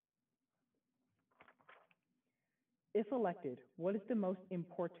 If elected, what is the most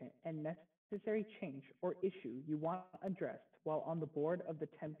important and necessary change or issue you want addressed while on the board of the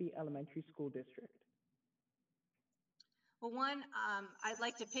Tempe Elementary School District? Well, one, I'd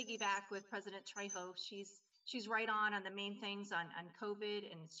like to piggyback with President Trejo. She's right on the main things on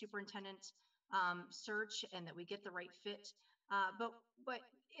COVID and superintendent search, and that we get the right fit. But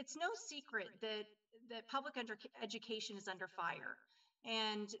it's no secret that public education is under fire,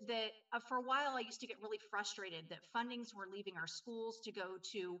 and that for a while I used to get really frustrated that fundings were leaving our schools to go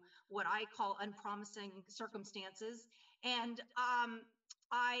to what I call unpromising circumstances, and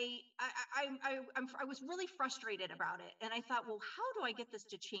I was really frustrated about it, and I thought, well, how do I get this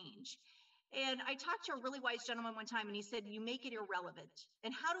to change? And I talked to a really wise gentleman one time, and he said, "You make it irrelevant."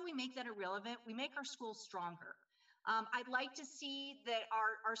 And how do we make that irrelevant? We make our schools stronger. I'd like to see that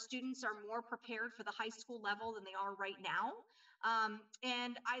our students are more prepared for the high school level than they are right now.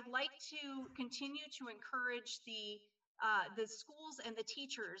 And I'd like to continue to encourage the schools and the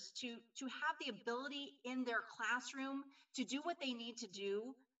teachers to have the ability in their classroom to do what they need to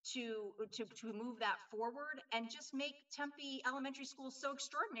do to move that forward, and just make Tempe Elementary School so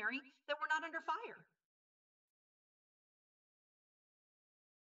extraordinary that we're not under fire.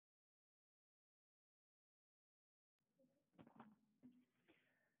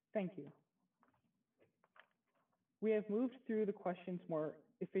 Thank you. We have moved through the questions more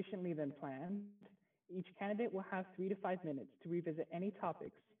efficiently than planned. Each candidate will have 3 to 5 minutes to revisit any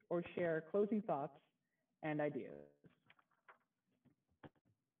topics or share closing thoughts and ideas.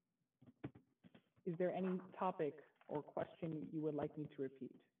 Is there any topic or question you would like me to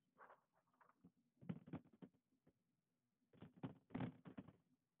repeat?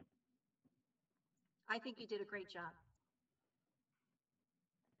 I think you did a great job.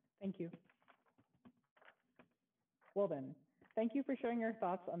 Thank you. Well then, thank you for sharing your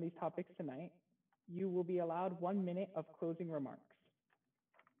thoughts on these topics tonight. You will be allowed 1 minute of closing remarks.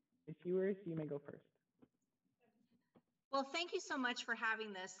 Ms. Ewers, you may go first. Well, thank you so much for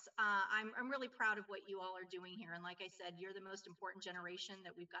having this. I'm really proud of what you all are doing here. And like I said, you're the most important generation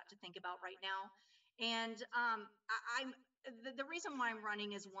that we've got to think about right now. And the reason why I'm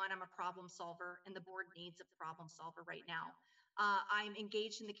running is, one, I'm a problem solver, and the board needs a problem solver right now. I'm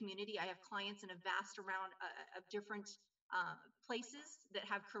engaged in the community. I have clients in a vast amount of different places that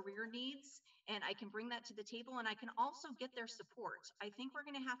have career needs, and I can bring that to the table, and I can also get their support. I think we're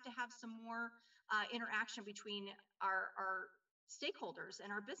going to have some more interaction between our stakeholders and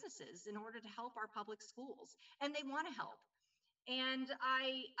our businesses in order to help our public schools, and they want to help. And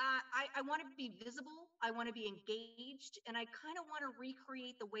I want to be visible. I want to be engaged, and I kind of want to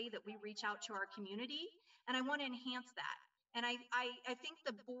recreate the way that we reach out to our community, and I want to enhance that. And I think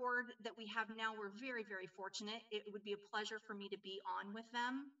the board that we have now, we're very, very fortunate. It would be a pleasure for me to be on with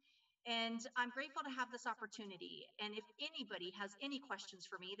them. And I'm grateful to have this opportunity. And if anybody has any questions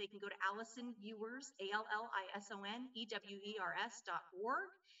for me, they can go to Allison Ewers, ALLISONEWERS.org.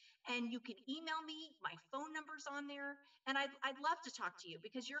 And you can email me. My phone number's on there. And I'd love to talk to you,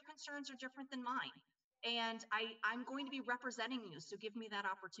 because your concerns are different than mine. And I'm going to be representing you. So give me that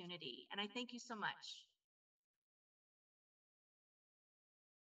opportunity. And I thank you so much.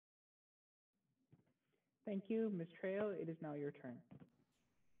 Thank you, Ms. Trejo. It is now your turn.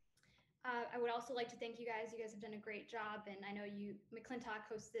 I would also like to thank you guys. You guys have done a great job, and I know McClintock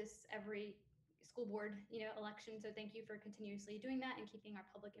hosts this every school board, election. So thank you for continuously doing that and keeping our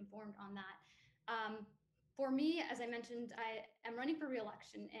public informed on that. For me, as I mentioned, I am running for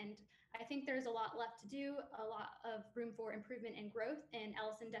re-election, and I think there's a lot left to do, a lot of room for improvement and growth. And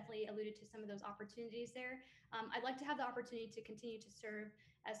Allison definitely alluded to some of those opportunities there. I'd like to have the opportunity to continue to serve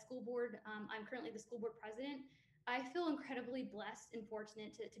as school board. I'm currently the school board president. I feel incredibly blessed and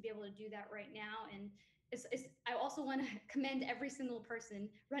fortunate to be able to do that right now. And I also want to commend every single person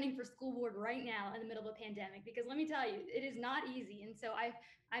running for school board right now in the middle of a pandemic, because let me tell you, it is not easy. And so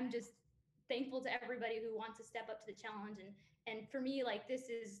I'm just thankful to everybody who wants to step up to the challenge. And for me, like, this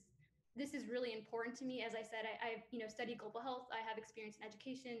is really important to me. As I said, I've studied global health. I have experience in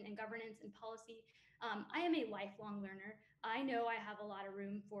education and governance and policy. I am a lifelong learner. I know I have a lot of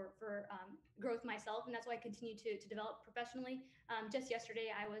room for growth myself, and that's why I continue to develop professionally. Just yesterday,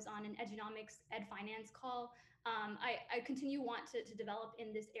 I was on an Edunomics Ed Finance call. I continue want to develop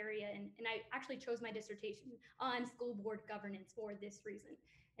in this area, and I actually chose my dissertation on school board governance for this reason.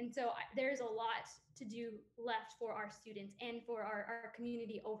 And so there's a lot to do left for our students and for our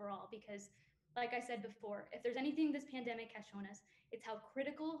community overall, because like I said before, if there's anything this pandemic has shown us, it's how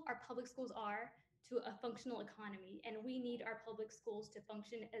critical our public schools are to a functional economy. And we need our public schools to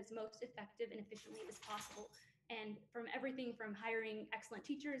function as most effective and efficiently as possible. And from everything from hiring excellent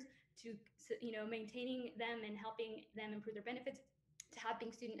teachers to maintaining them and helping them improve their benefits, to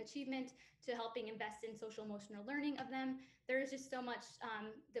helping student achievement, to helping invest in social emotional learning of them. There is just so much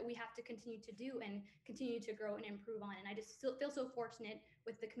that we have to continue to do and continue to grow and improve on. And I just feel so fortunate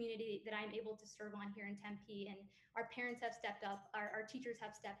with the community that I'm able to serve on here in Tempe. And our parents have stepped up, our teachers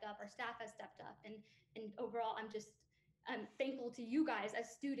have stepped up, our staff has stepped up. And overall, I'm thankful to you guys as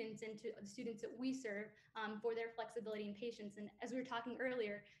students and to the students that we serve for their flexibility and patience. And as we were talking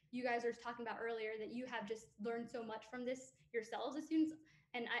earlier, you guys were talking about earlier that you have just learned so much from this yourselves as students.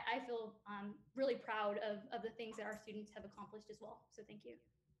 And I feel really proud of the things that our students have accomplished as well. So thank you.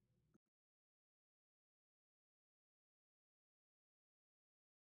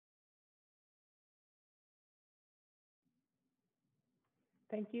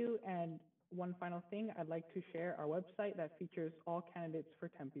 Thank you. And one final thing, I'd like to share our website that features all candidates for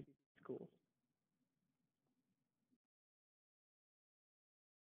Tempe schools.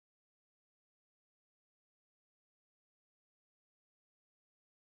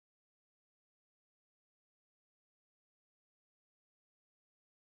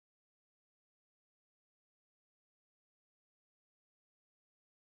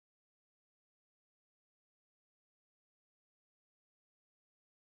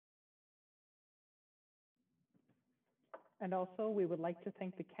 And also, we would like to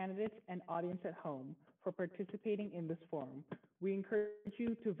thank the candidates and audience at home for participating in this forum. We encourage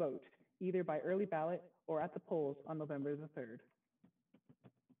you to vote, either by early ballot or at the polls on November the 3rd.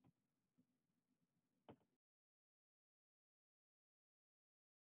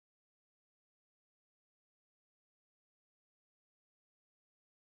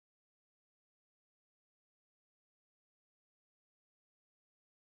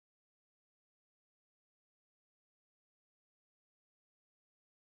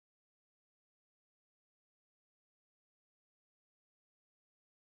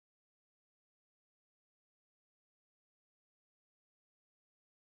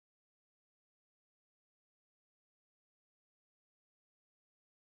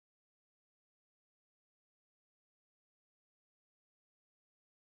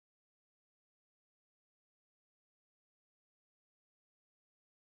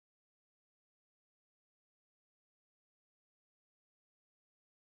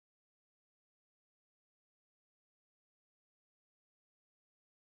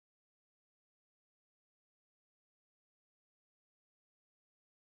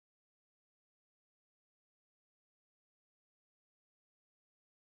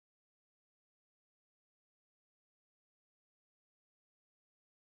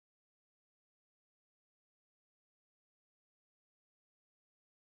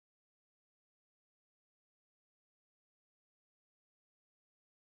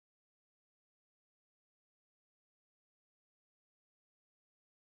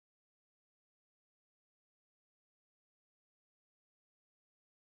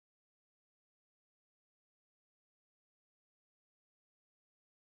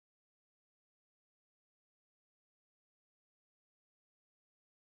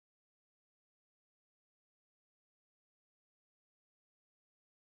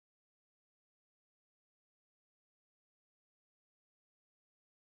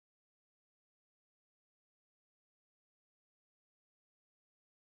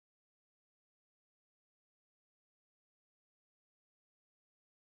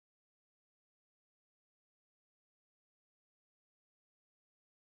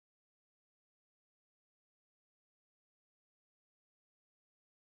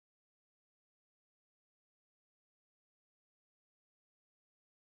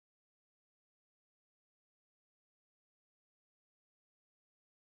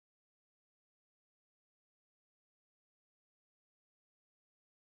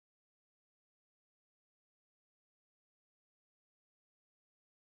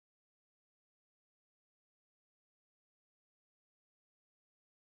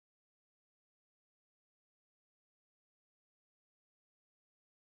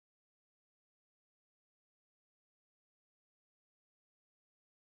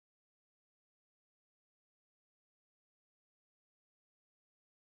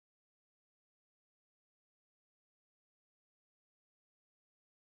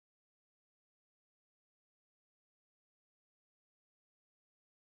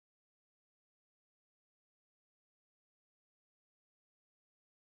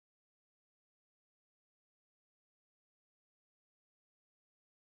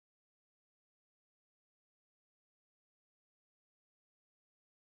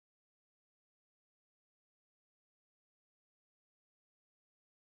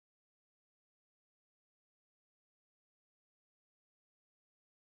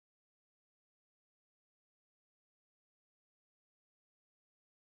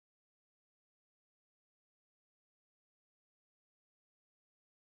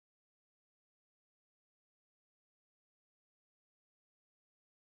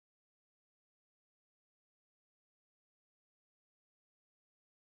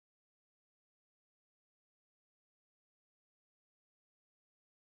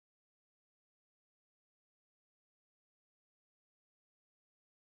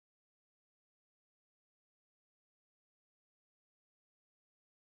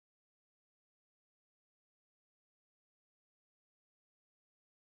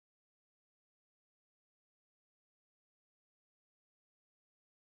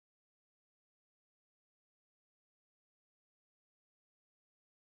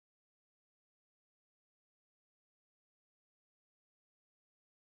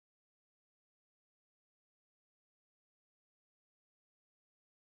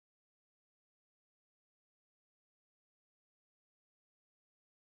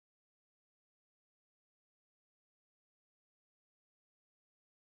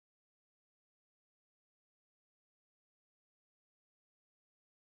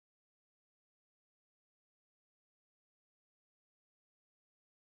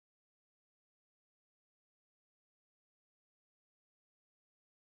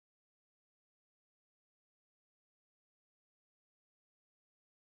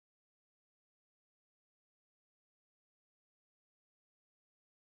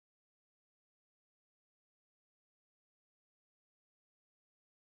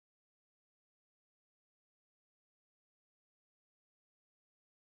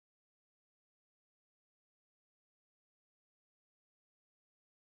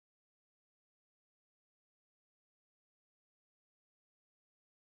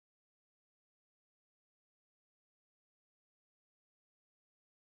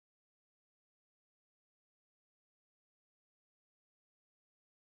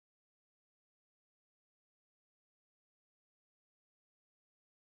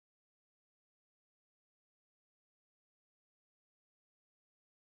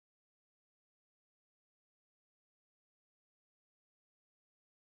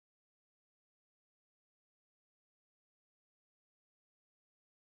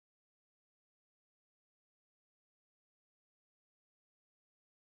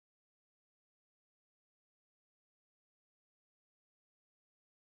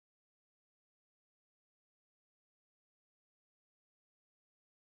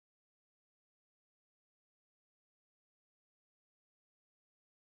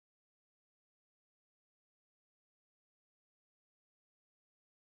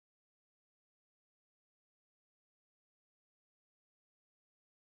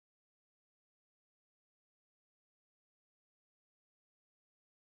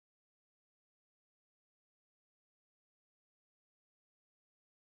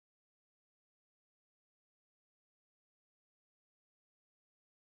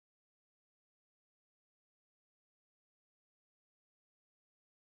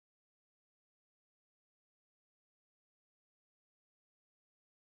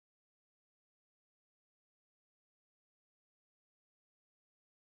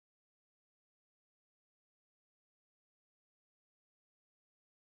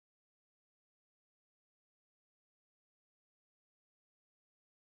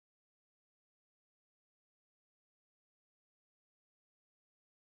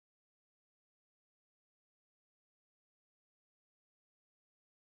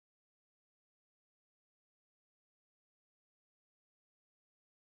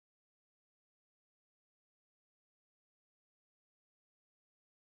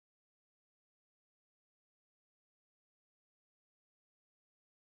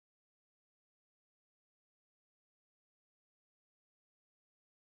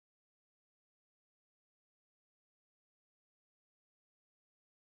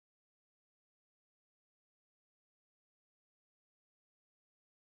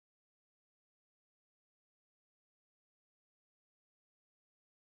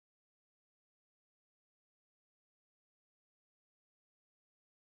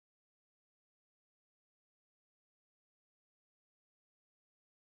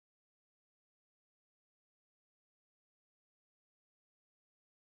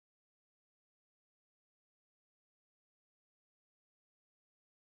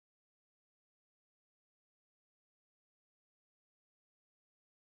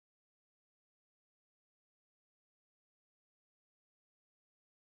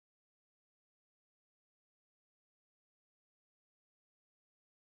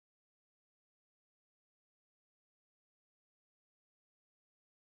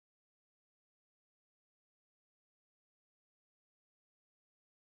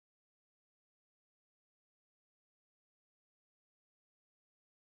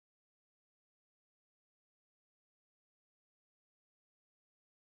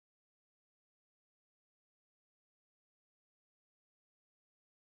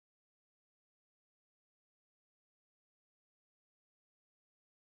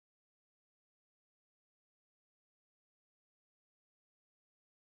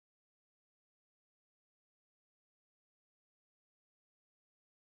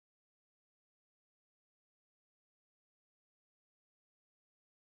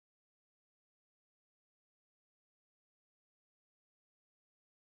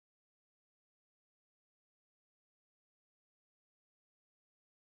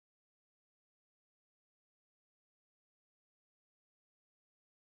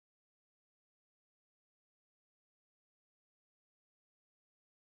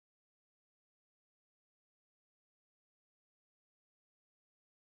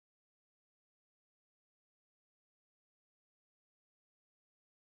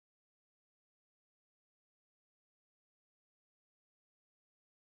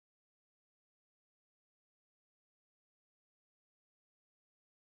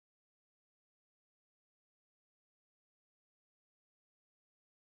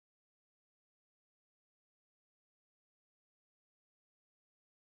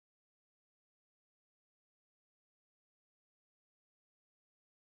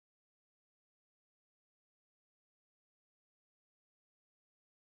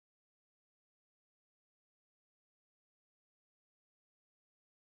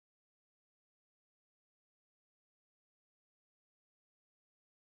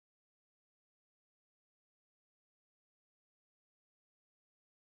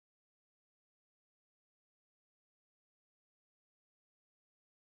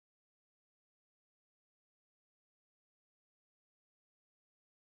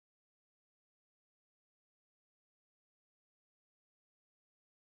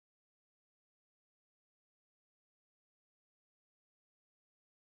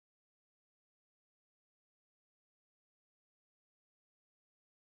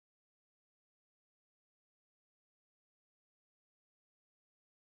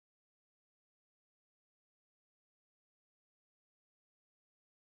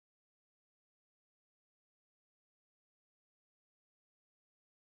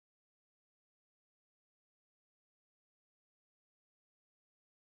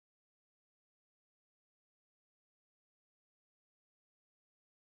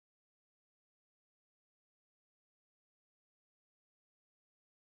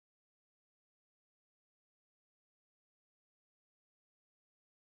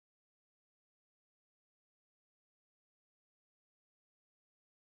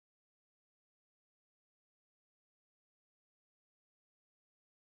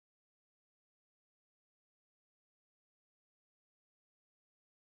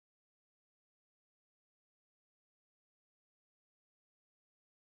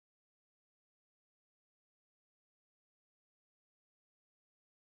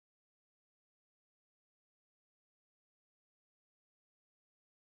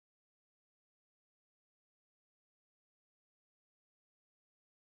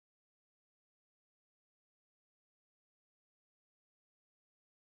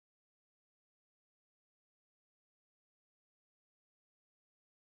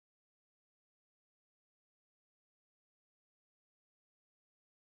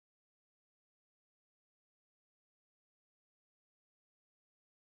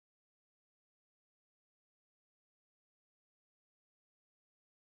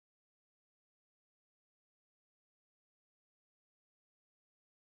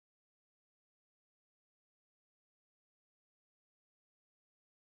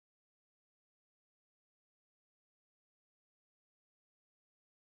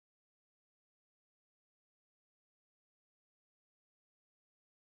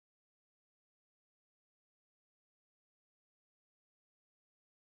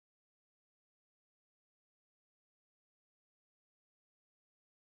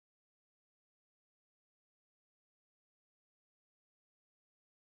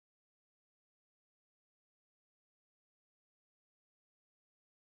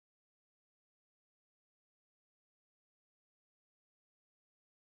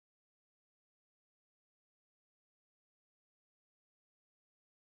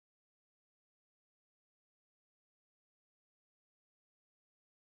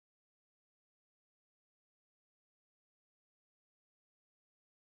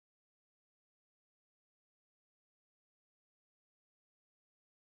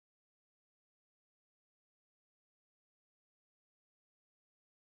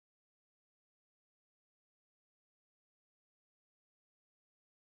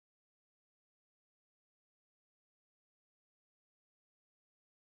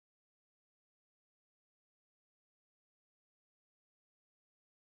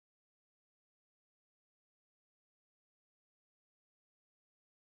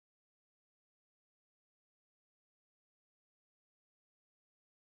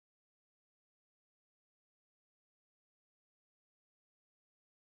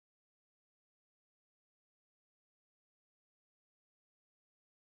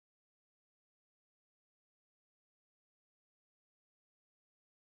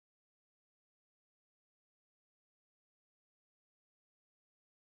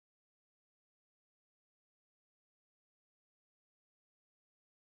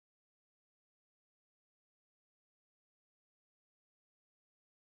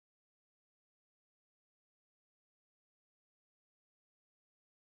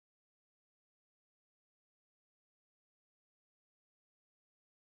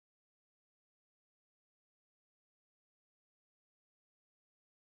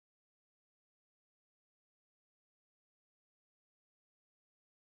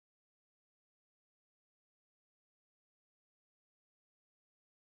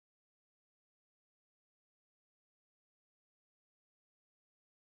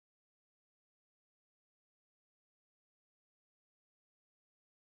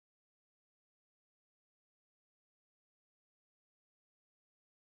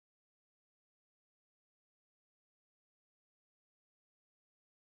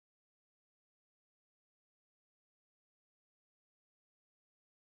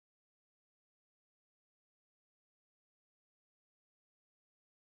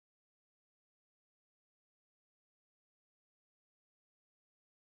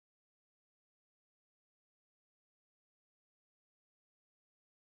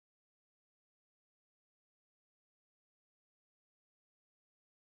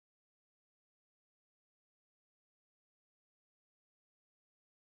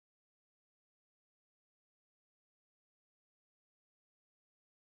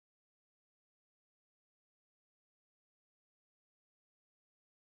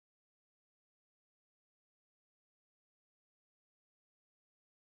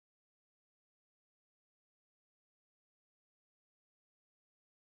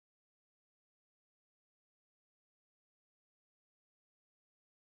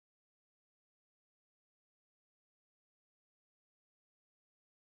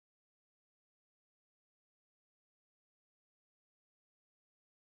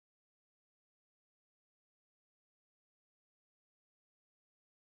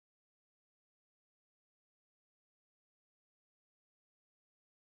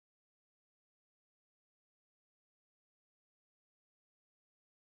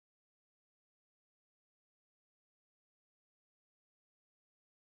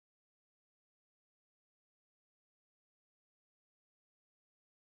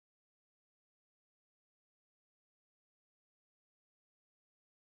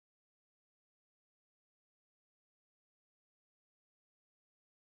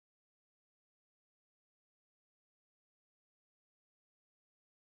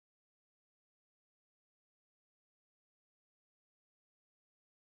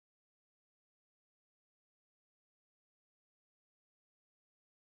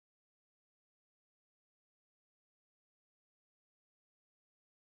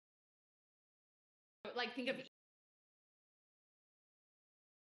 like think of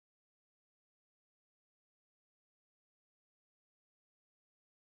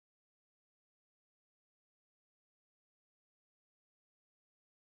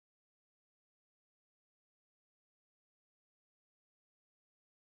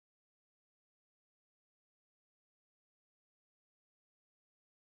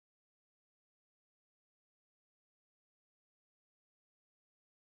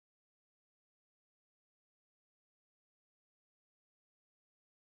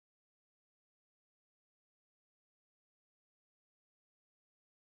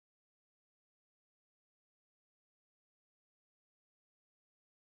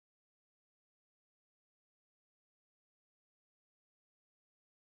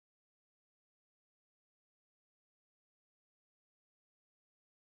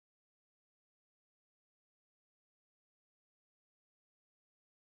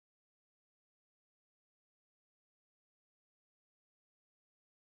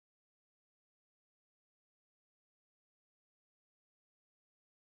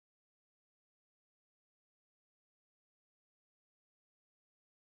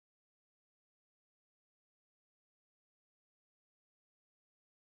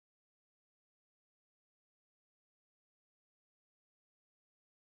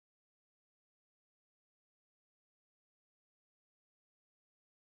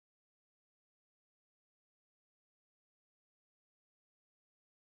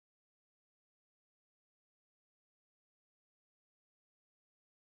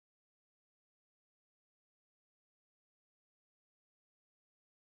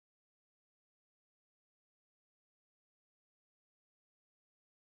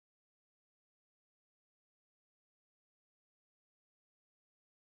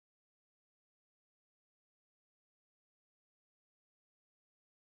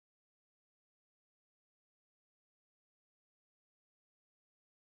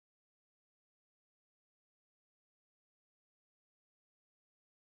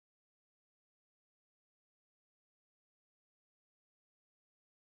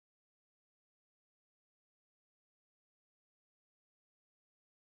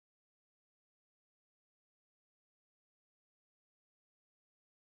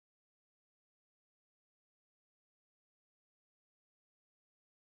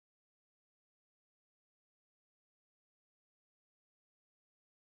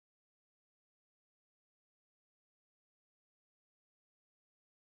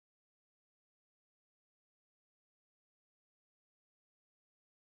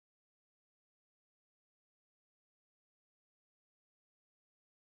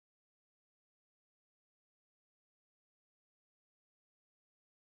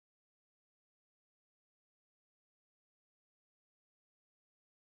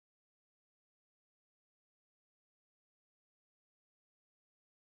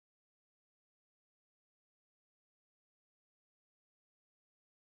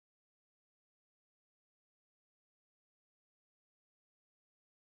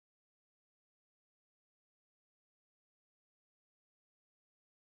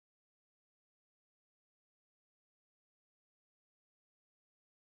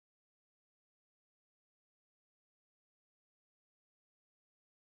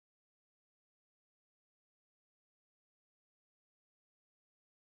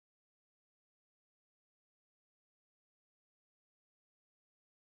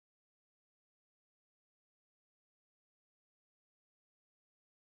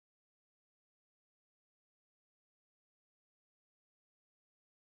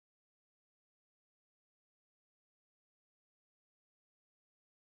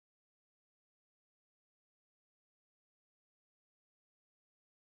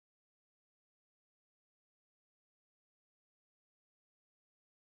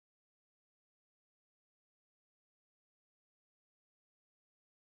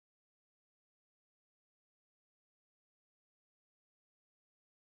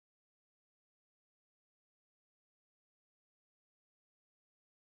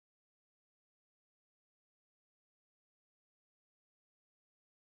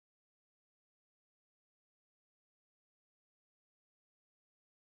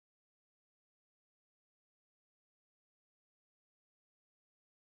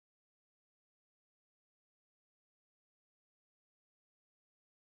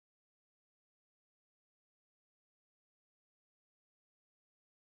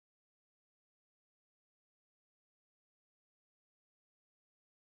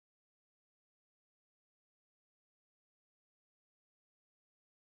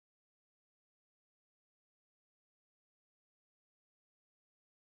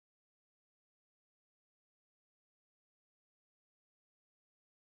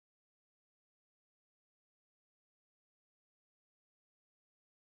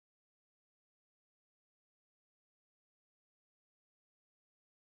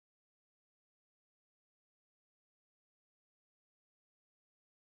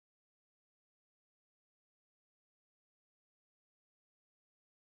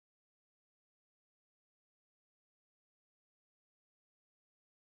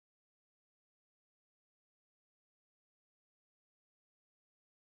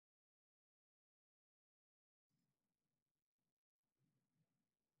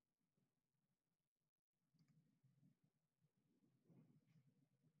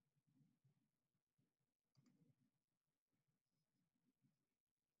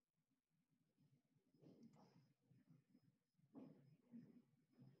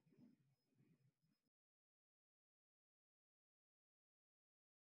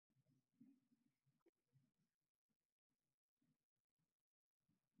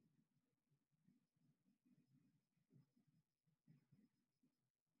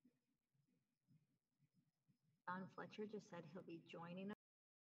John Fletcher just said he'll be joining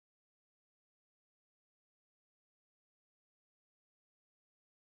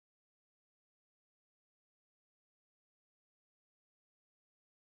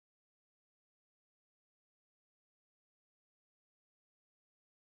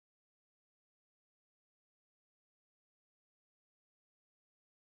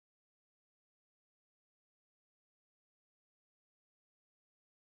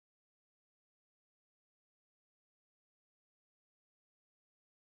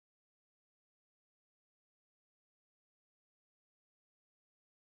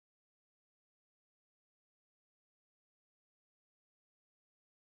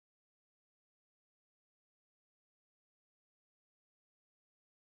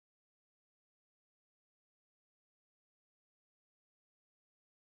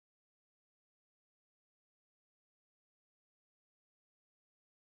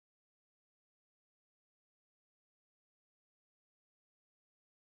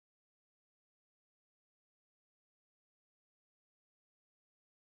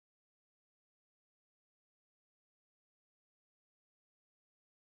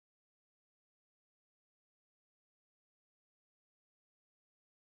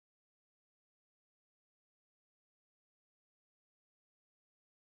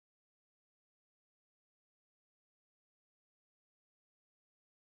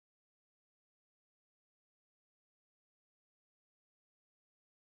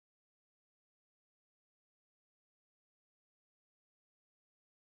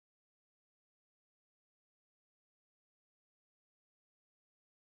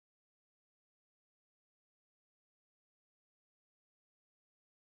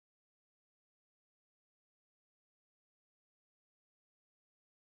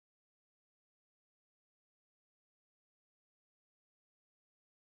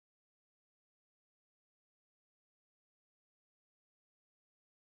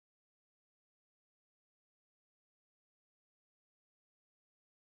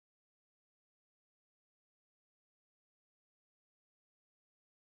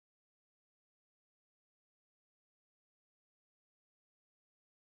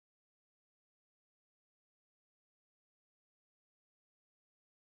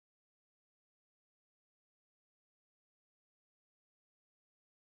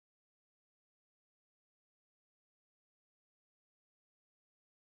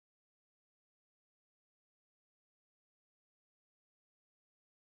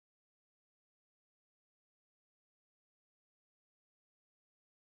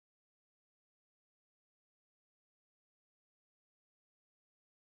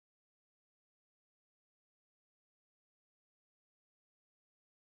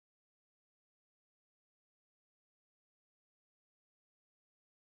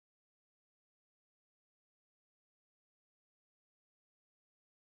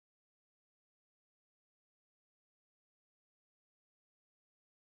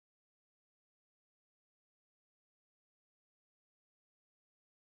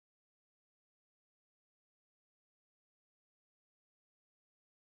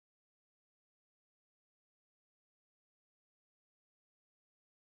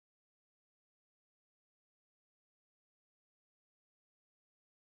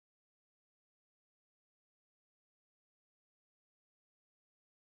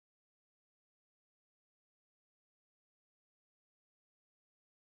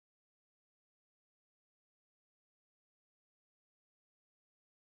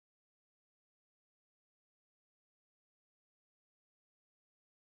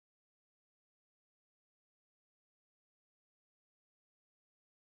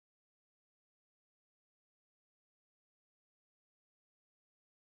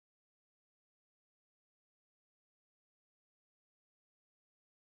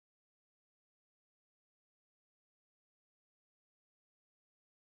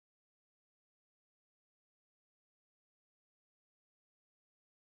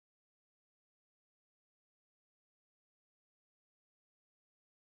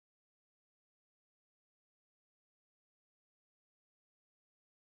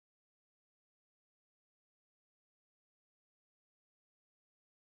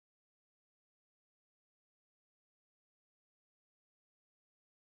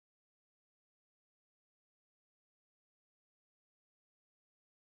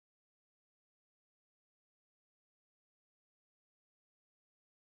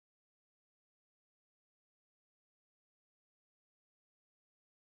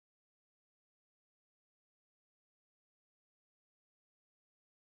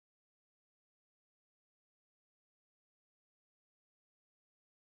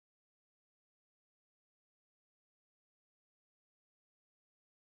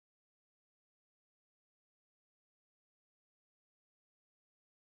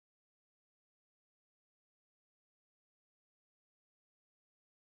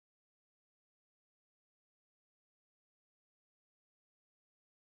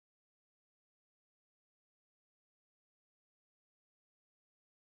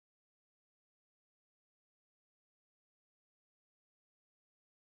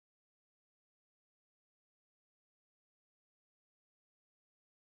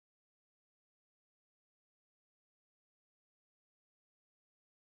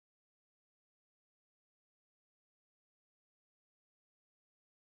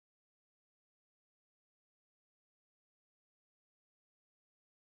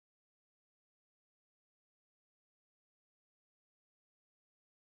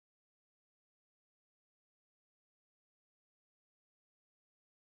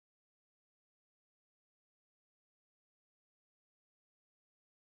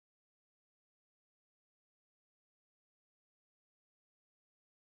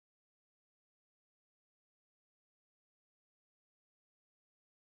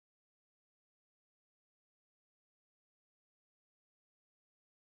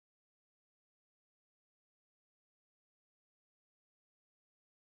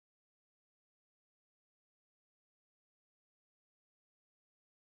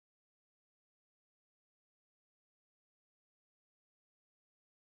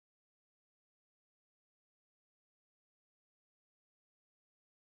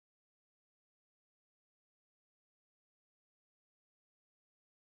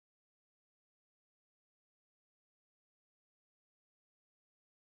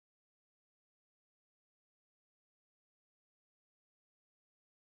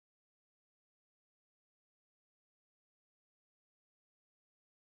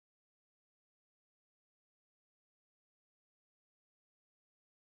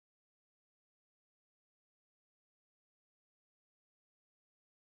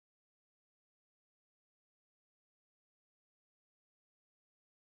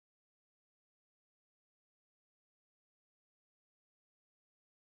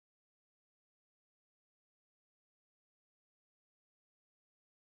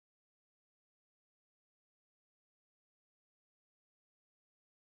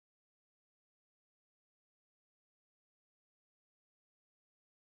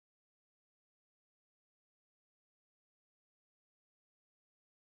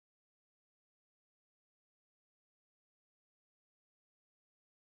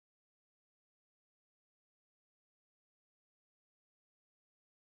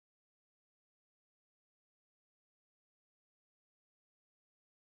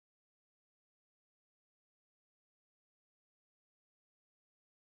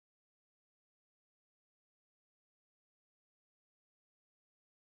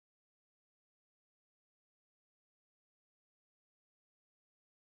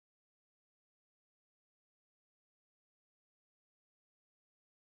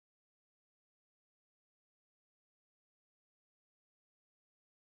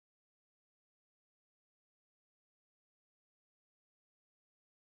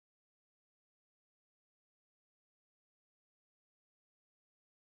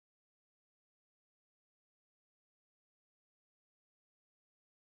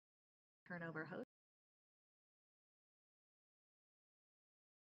turn over host.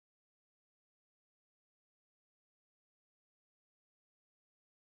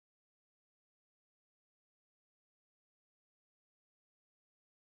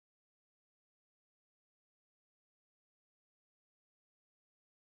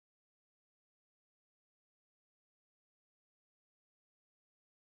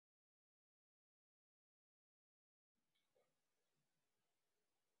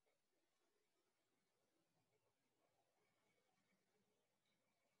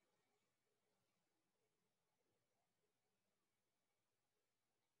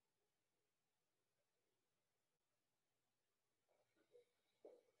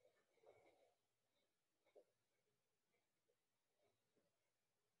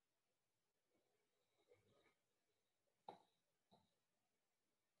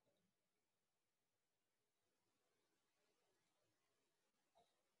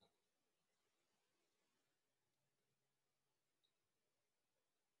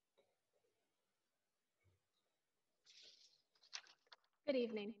 Good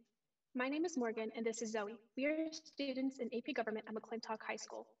evening. My name is Morgan, and this is Zoe. We are students in AP Government at McClintock High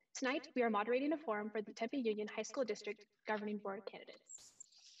School. Tonight, we are moderating a forum for the Tempe Union High School District Governing Board candidates.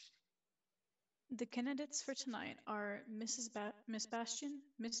 The candidates for tonight are Miss Bastian,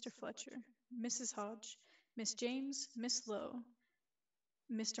 Mr. Fletcher, Mrs. Hodge, Miss James, Miss Lowe,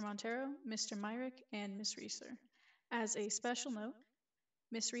 Mr. Montero, Mr. Myrick, and Miss Reeser. As a special note,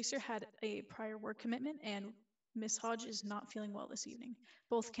 Miss Reeser had a prior work commitment and Miss Hodge is not feeling well this evening.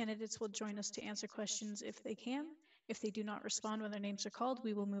 Both candidates will join us to answer questions if they can. If they do not respond when their names are called,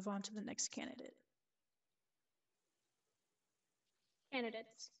 we will move on to the next candidate.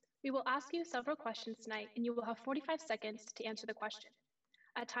 Candidates, we will ask you several questions tonight, and you will have 45 seconds to answer the question.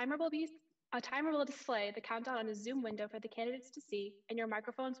 A timer will display the countdown on a Zoom window for the candidates to see, and your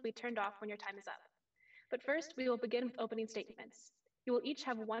microphones will be turned off when your time is up. But first, we will begin with opening statements. You will each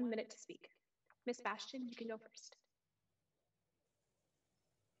have 1 minute to speak. Miss Bastian, you can go first.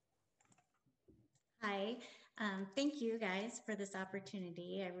 Hi, thank you guys for this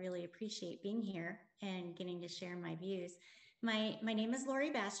opportunity. I really appreciate being here and getting to share my views. My name is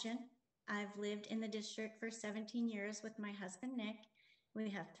Lori Bastian. I've lived in the district for 17 years with my husband, Nick. We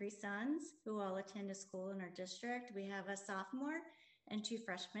have 3 sons who all attend a school in our district. We have a sophomore and 2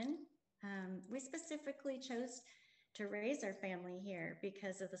 freshmen. We specifically chose to raise our family here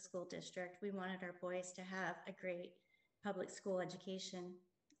because of the school district. We wanted our boys to have a great public school education.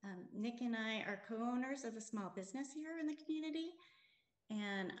 Nick and I are co-owners of a small business here in the community,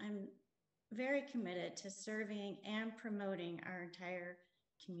 and I'm very committed to serving and promoting our entire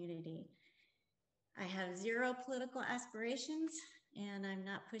community. I have 0 political aspirations, and I'm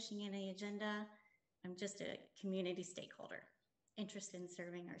not pushing any agenda. I'm just a community stakeholder interested in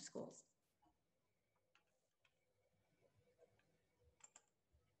serving our schools.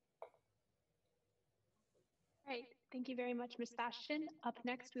 Right, thank you very much, Ms. Bastian. Up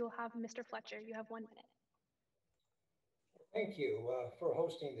next, we will have Mr. Fletcher. You have 1 minute. Thank you for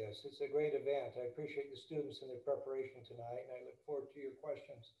hosting this. It's a great event. I appreciate the students and their preparation tonight, and I look forward to your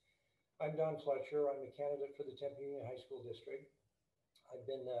questions. I'm Don Fletcher. I'm a candidate for the Tempe Union High School District. I've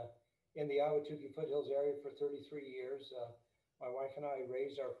been in the Ahwatukee Foothills area for 33 years. My wife and I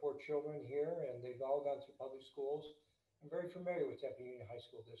raised our 4 children here, and they've all gone through public schools. I'm very familiar with Tempe Union High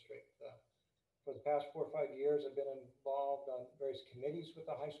School District. For the past 4 or 5 years, I've been involved on various committees with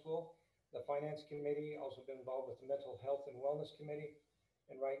the high school. The Finance Committee, also been involved with the Mental Health and Wellness Committee.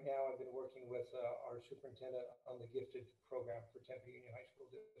 And right now I've been working with our superintendent on the gifted program for Tempe Union High School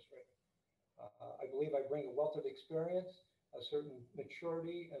District. I believe I bring a wealth of experience, a certain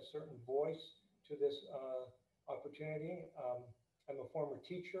maturity, a certain voice to this opportunity. I'm a former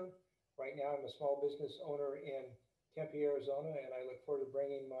teacher. Right now I'm a small business owner in Tempe, Arizona, and I look forward to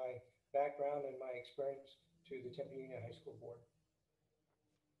bringing my background and my experience to the Tempe Union High School Board.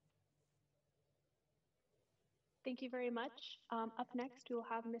 Thank you very much. Up next, we will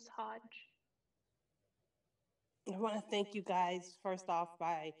have Ms. Hodge. I want to thank you guys first off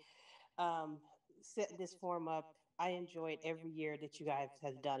by setting this forum up. I enjoy it every year that you guys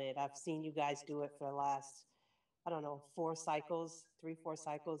have done it. I've seen you guys do it for the last, I don't know, 4 cycles, 3, 4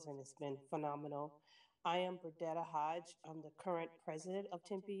 cycles, and it's been phenomenal. I am Burdetta Hodge. I'm the current president of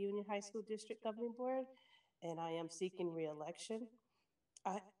Tempe Union High School District Governing Board, and I am seeking re-election.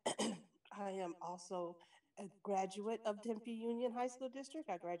 I, I am also a graduate of Tempe Union High School District.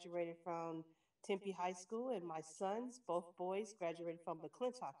 I graduated from Tempe High School, and my sons, both boys, graduated from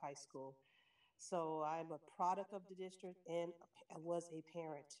McClintock High School. So I'm a product of the district, and I was a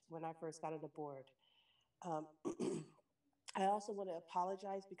parent when I first got on the board. I also want to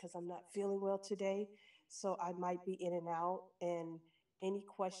apologize because I'm not feeling well today. So I might be in and out. And any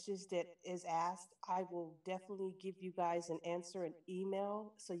questions that is asked, I will definitely give you guys an answer in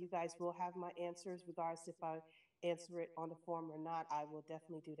email. So you guys will have my answers, regardless if I answer it on the form or not. I will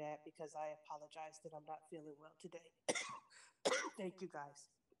definitely do that because I apologize that I'm not feeling well today. Thank you guys.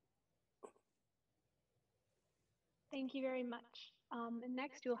 Thank you very much. And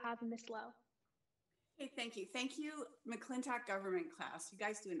next we'll have Miss Lowe. Hey, thank you. Thank you, McClintock government class. You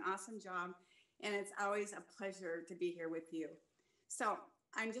guys do an awesome job, and it's always a pleasure to be here with you. So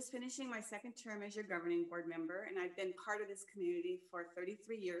I'm just finishing my second term as your governing board member, and I've been part of this community for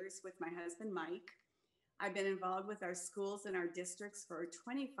 33 years with my husband, Mike. I've been involved with our schools and our districts for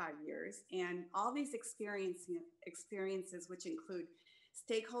 25 years, and all these experiences, which include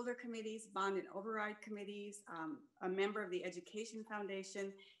stakeholder committees, bond and override committees, a member of the Education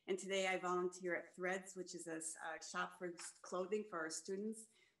Foundation, and today I volunteer at Threads, which is a shop for clothing for our students.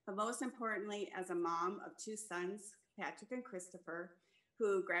 But most importantly, as a mom of two sons, Patrick and Christopher,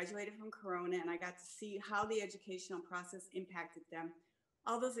 who graduated from Corona, and I got to see how the educational process impacted them.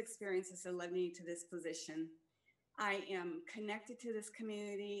 All those experiences have led me to this position. I am connected to this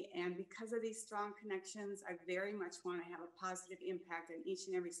community, and because of these strong connections, I very much want to have a positive impact on each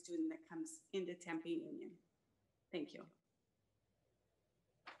and every student that comes into Tempe Union. Thank you.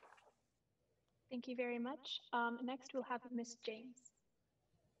 Thank you very much. Next we'll have Miss James.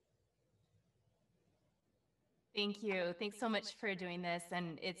 Thank you. Thanks so much for doing this.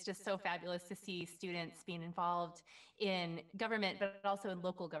 And it's just so fabulous to see students being involved in government, but also in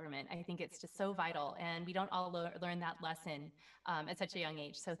local government. I think it's just so vital. And we don't all learn that lesson at such a young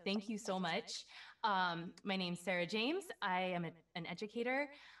age. So thank you so much. My name's Sarah James. I am an educator.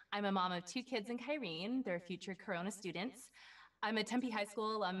 I'm a mom of two kids in Kyrene. They're future Corona students. I'm a Tempe High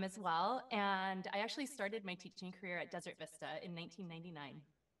School alum as well. And I actually started my teaching career at Desert Vista in 1999.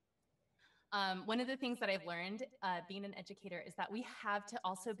 One of the things that I've learned being an educator is that we have to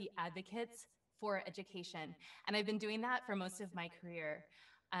also be advocates for education. And I've been doing that for most of my career.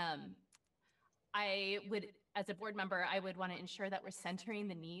 I would, as a board member, I would want to ensure that we're centering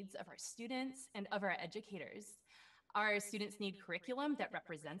the needs of our students and of our educators. Our students need curriculum that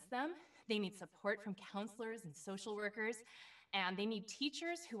represents them. They need support from counselors and social workers. And they need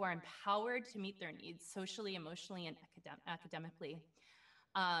teachers who are empowered to meet their needs socially, emotionally, and academically.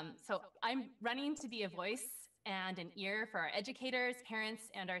 So I'm running to be a voice and an ear for our educators, parents,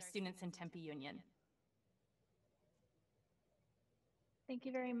 and our students in Tempe Union. Thank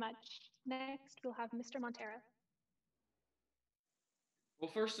you very much. Next, we'll have Mr. Montero.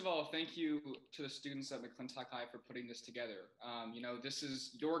 Well, first of all, thank you to the students at McClintock High for putting this together. You know, this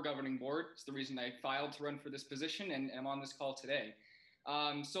is your governing board. It's the reason I filed to run for this position and am on this call today.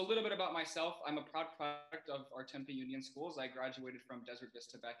 So a little bit about myself. I'm a proud product of our Tempe Union schools. I graduated from Desert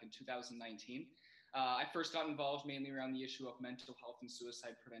Vista back in 2019. I first got involved mainly around the issue of mental health and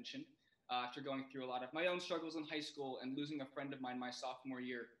suicide prevention. After going through a lot of my own struggles in high school and losing a friend of mine my sophomore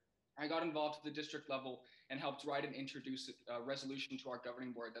year, I got involved at the district level and helped write and introduce a resolution to our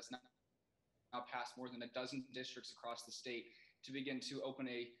governing board that's now passed more than a dozen districts across the state to begin to open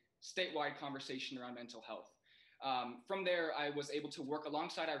a statewide conversation around mental health. From there, I was able to work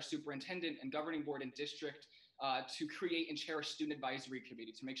alongside our superintendent and governing board and district to create and chair a student advisory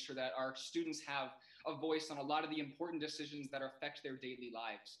committee to make sure that our students have a voice on a lot of the important decisions that affect their daily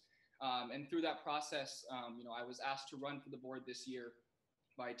lives. And through that process, you know, I was asked to run for the board this year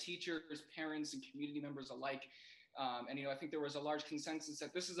by teachers, parents, and community members alike. And, you know, I think there was a large consensus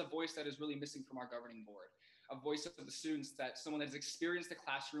that this is a voice that is really missing from our governing board. A voice of the students, that someone that has experienced the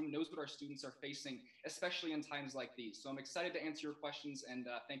classroom, knows what our students are facing, especially in times like these. So I'm excited to answer your questions, and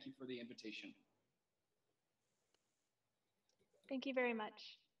thank you for the invitation. Thank you very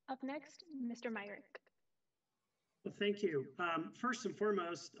much. Up next, Mr. Myrick. Well, thank you. First and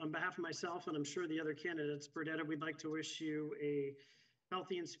foremost, on behalf of myself, and I'm sure the other candidates, Bernetta, we'd like to wish you a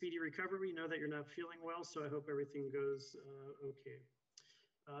healthy and speedy recovery. We know that you're not feeling well, so I hope everything goes okay.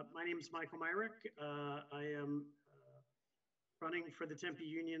 My name is Michael Myrick. I am running for the Tempe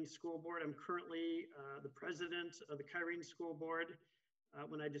Union School Board. I'm currently the president of the Kyrene School Board.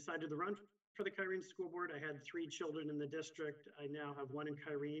 When I decided to run for the Kyrene School Board, I had 3 children in the district. I now have 1 in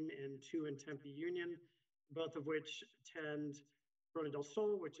Kyrene and 2 in Tempe Union, both of which attend Corona del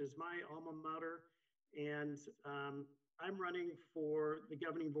Sol, which is my alma mater. And I'm running for the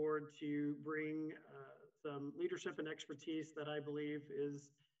governing board to bring some leadership and expertise that I believe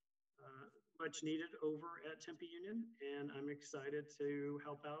is much needed over at Tempe Union, and I'm excited to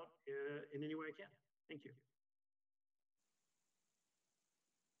help out in any way I can. Thank you.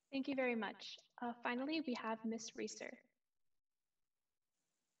 Thank you very much. Finally, we have Ms. Reeser.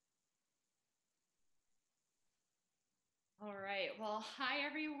 All right. Well, hi,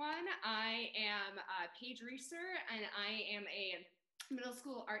 everyone. I am Paige Reeser, and I am a middle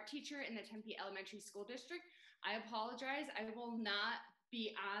school art teacher in the Tempe Elementary School District. I apologize. I will not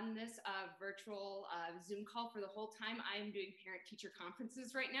be on this virtual Zoom call for the whole time. I am doing parent-teacher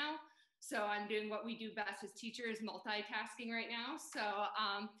conferences right now. So I'm doing what we do best as teachers, multitasking right now. So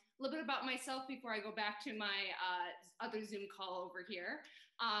a little bit about myself before I go back to my other Zoom call over here.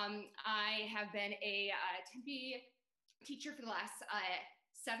 I have been a Tempe teacher for the last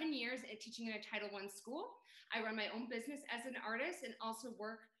 7 years at teaching in a Title I school. I run my own business as an artist and also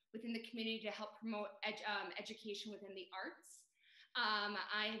work within the community to help promote education within the arts.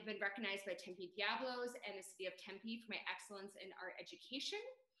 I have been recognized by Tempe Diablos and the city of Tempe for my excellence in art education.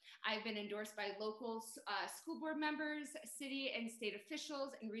 I've been endorsed by local school board members, city and state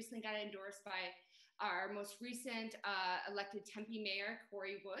officials, and recently got endorsed by our most recent elected Tempe mayor,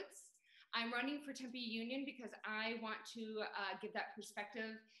 Corey Woods. I'm running for Tempe Union because I want to give that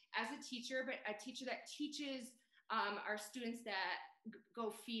perspective as a teacher, but a teacher that teaches our students that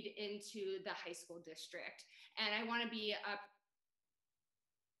go feed into the high school district. And I want to be a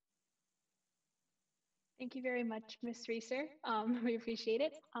Thank you very much, Ms. Reeser. We appreciate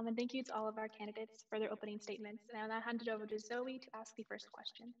it. And thank you to all of our candidates for their opening statements. And I'll now hand it over to Zoe to ask the first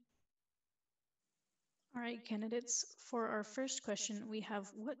question. All right, candidates, for our first question, we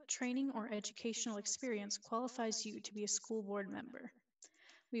have what training or educational experience qualifies you to be a school board member?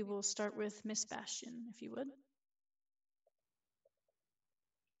 We will start with Ms. Bastian, if you would.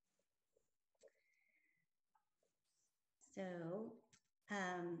 So,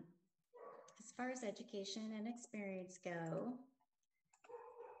 as far as education and experience go,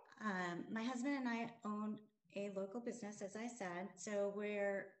 my husband and I own a local business, as I said. So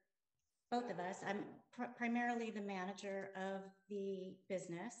we're both of us. I'm primarily the manager of the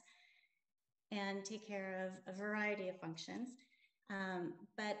business and take care of a variety of functions.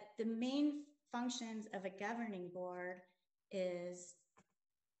 But the main functions of a governing board is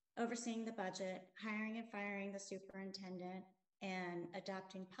overseeing the budget, hiring and firing the superintendent, and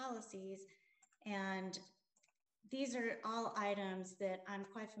adopting policies. And these are all items that I'm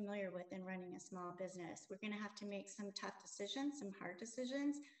quite familiar with in running a small business. We're going to have to make some tough decisions, some hard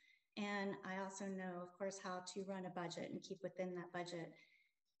decisions. And I also know, of course, how to run a budget and keep within that budget.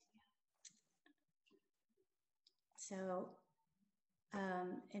 So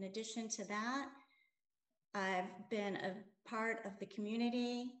in addition to that, I've been a part of the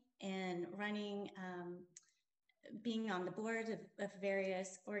community and running, being on the board of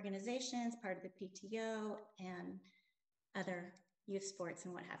various organizations, part of the PTO and other youth sports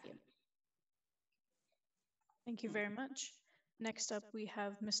and what have you. Thank you very much. Next up, we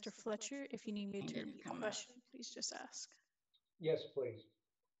have Mr. Fletcher. If you need me to repeat the question, please just ask. Yes, please.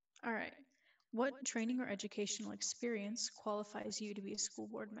 All right. What training or educational experience qualifies you to be a school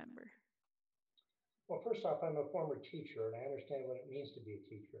board member? Well, first off, I'm a former teacher and I understand what it means to be a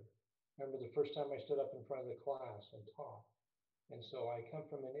teacher. I remember the first time I stood up in front of the class and taught. And so I come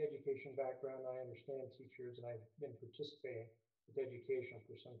from an education background. I understand teachers and I've been participating with education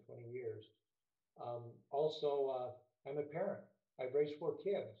for some 20 years. Also, I'm a parent. I've raised 4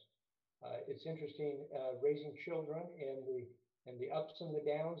 kids. It's interesting raising children and the ups and the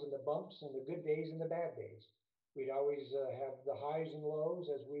downs and the bumps and the good days and the bad days. We'd always have the highs and lows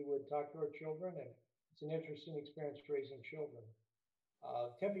as we would talk to our children, and it's an interesting experience raising children.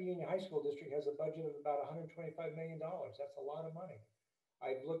 Tempe Union High School District has a budget of about $125 million. That's a lot of money.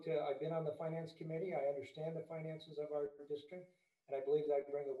 I've been on the finance committee. I understand the finances of our district, and I believe that I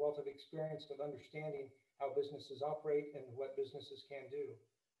bring a wealth of experience of understanding how businesses operate and what businesses can do.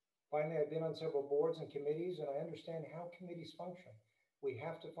 Finally, I've been on several boards and committees, and I understand how committees function. We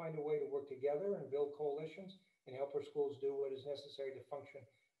have to find a way to work together and build coalitions and help our schools do what is necessary to function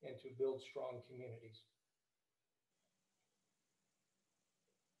and to build strong communities.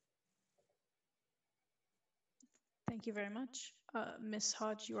 Thank you very much. Ms.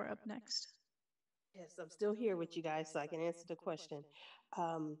 Hodge, you are up next. Yes, I'm still here with you guys so I can answer the question.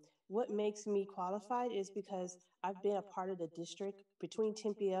 What makes me qualified is because I've been a part of the district between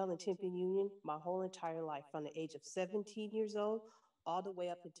Tempe L and Tempe Union my whole entire life, from the age of 17 years old all the way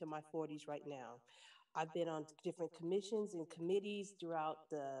up into my 40s right now. I've been on different commissions and committees throughout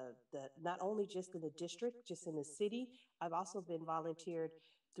the not only just in the district, just in the city. I've also been volunteered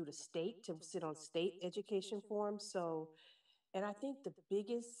through the state to sit on state education forums. So, and I think the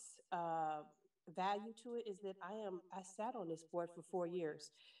biggest value to it is that I sat on this board for 4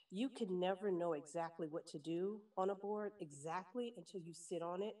 years. You can never know exactly what to do on a board exactly until you sit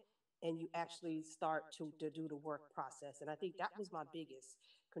on it and you actually start to do the work process. And I think that was my biggest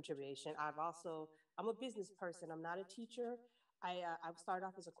contribution. I'm a business person. I'm not a teacher. I started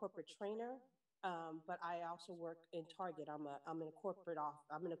off as a corporate trainer, but I also work in Target. I'm in a corporate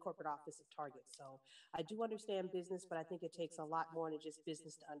office of Target. So I do understand business, but I think it takes a lot more than just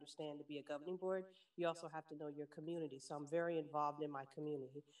business to understand to be a governing board. You also have to know your community. So I'm very involved in my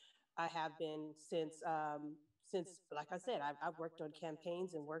community. I have been since, like I said, I've worked on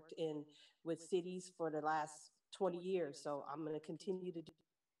campaigns and worked with cities for the last 20 years. So I'm going to continue to do.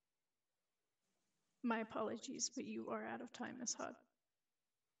 My apologies, but you are out of time, Ms. Hod.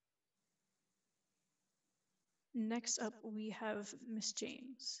 Next up, we have Ms.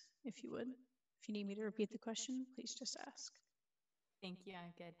 James, if you would. If you need me to repeat the question, please just ask. Thank you.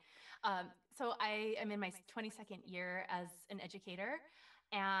 I'm good. So I am in my 22nd year as an educator,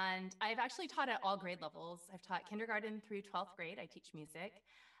 and I've actually taught at all grade levels. I've taught kindergarten through 12th grade. I teach music.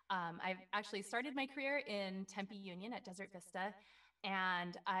 I've actually started my career in Tempe Union at Desert Vista,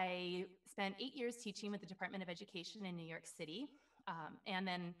 and I spent 8 years teaching with the Department of Education in New York City. And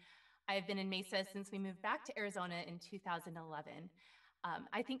then I've been in Mesa since we moved back to Arizona in 2011.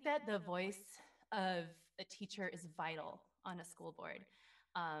 I think that the voice of a teacher is vital on a school board.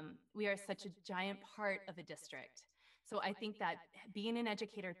 We are such a giant part of a district. So I think that being an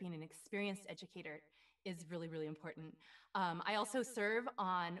educator, being an experienced educator is really, really important. I also serve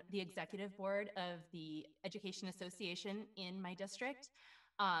on the executive board of the Education Association in my district,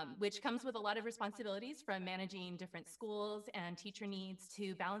 which comes with a lot of responsibilities, from managing different schools and teacher needs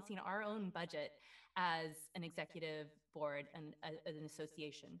to balancing our own budget as an executive board and an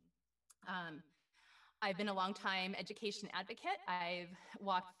association. I've been a longtime education advocate. I've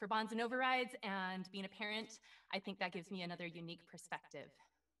walked for bonds and overrides, and being a parent, I think that gives me another unique perspective.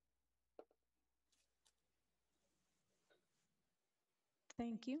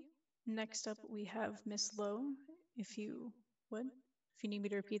 Thank you. Next up, we have Ms. Lowe. If you would, if you need me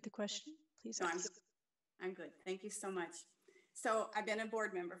to repeat the question, please ask. I'm good. Thank you so much. So I've been a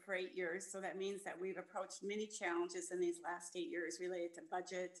board member for 8 years. So that means that we've approached many challenges in these last 8 years related to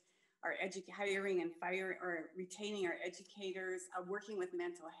budget, our hiring and firing or retaining our educators, working with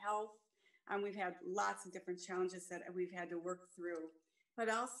mental health. We've had lots of different challenges that we've had to work through. But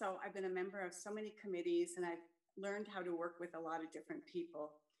also, I've been a member of so many committees, and I've learned how to work with a lot of different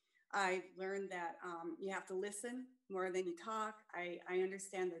people. I've learned that you have to listen more than you talk. I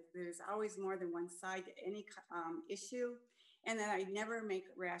understand that there's always more than one side to any issue, and that I never make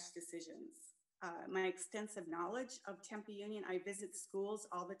rash decisions. My extensive knowledge of Tempe Union, I visit schools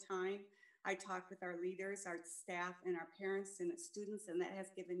all the time. I talk with our leaders, our staff, and our parents and students, and that has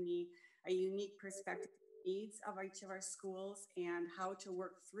given me a unique perspective of the needs of each of our schools and how to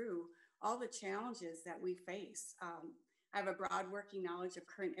work through all the challenges that we face. I have a broad working knowledge of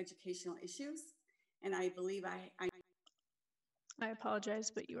current educational issues, and I believe I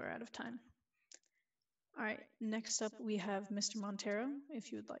apologize, but you are out of time. All right, next up we have Mr. Montero,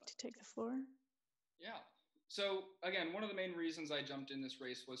 if you would like to take the floor. Yeah. So again, one of the main reasons I jumped in this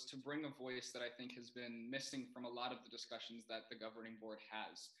race was to bring a voice that I think has been missing from a lot of the discussions that the governing board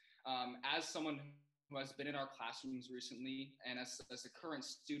has. As someone who has been in our classrooms recently, and as a current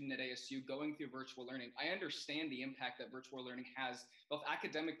student at ASU going through virtual learning, I understand the impact that virtual learning has both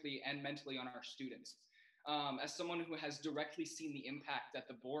academically and mentally on our students. As someone who has directly seen the impact that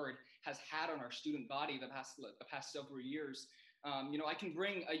the board has had on our student body the past several years, I can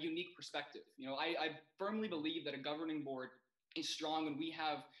bring a unique perspective. I firmly believe that a governing board is strong when we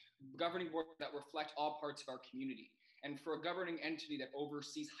have governing boards that reflect all parts of our community. And for a governing entity that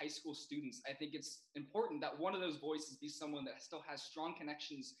oversees high school students, I think it's important that one of those voices be someone that still has strong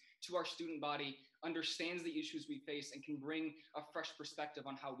connections to our student body, understands the issues we face, and can bring a fresh perspective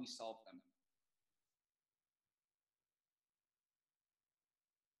on how we solve them.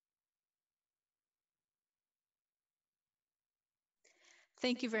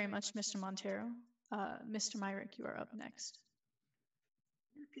 Thank you very much, Mr. Montero. Mr. Myrick, you are up next.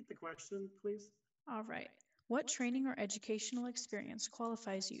 Can you repeat the question, please? All right. What training or educational experience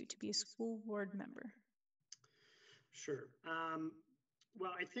qualifies you to be a school board member? Sure.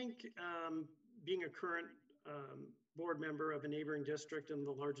 Well, I think being a current board member of a neighboring district and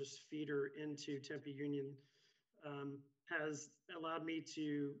the largest feeder into Tempe Union has allowed me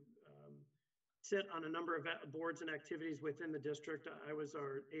to sit on a number of boards and activities within the district. I was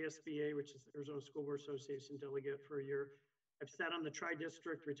our ASBA, which is Arizona School Board Association delegate, for a year. I've sat on the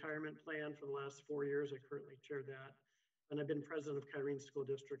Tri-District Retirement Plan for the last 4 years. I currently chair that. And I've been president of Kyrene School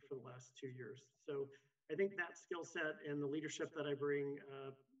District for the last 2 years. So I think that skill set and the leadership that I bring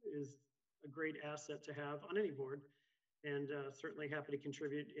is a great asset to have on any board, and certainly happy to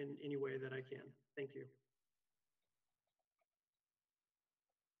contribute in any way that I can. Thank you.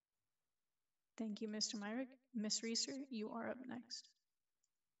 Thank you, Mr. Myrick. Ms. Reeser, you are up next.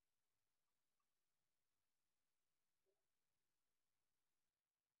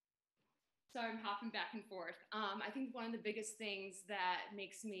 So I'm hopping back and forth. I think one of the biggest things that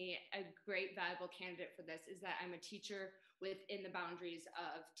makes me a great, valuable candidate for this is that I'm a teacher within the boundaries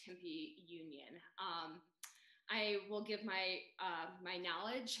of Tempe Union. I will give my my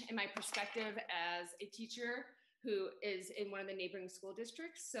knowledge and my perspective as a teacher who is in one of the neighboring school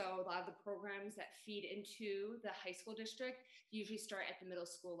districts. So a lot of the programs that feed into the high school district usually start at the middle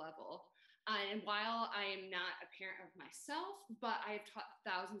school level. And while I am not a parent of myself, but I have taught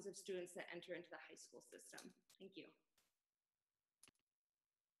thousands of students that enter into the high school system. Thank you.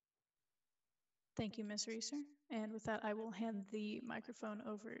 Thank you, Ms. Reeser. And with that, I will hand the microphone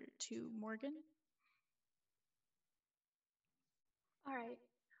over to Morgan. All right.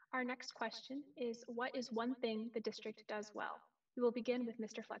 Our next question is, what is one thing the district does well? We will begin with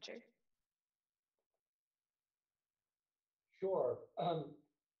Mr. Fletcher. Sure.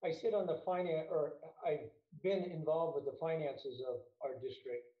 I sit on the finance, or I've been involved with the finances of our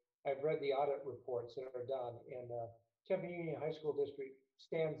district. I've read the audit reports that are done, and Tempe Union High School District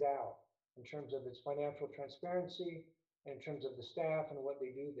stands out in terms of its financial transparency, and in terms of the staff and what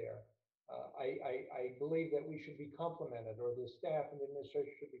they do there. I believe that we should be complimented, or the staff and the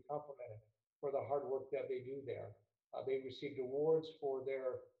administration should be complimented for the hard work that they do there. They received awards for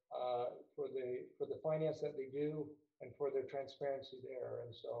their for the finance that they do and for their transparency there. And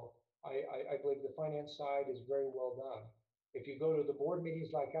so I believe the finance side is very well done. If you go to the board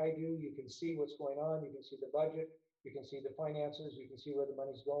meetings like I do, you can see what's going on. You can see the budget. You can see the finances. You can see where the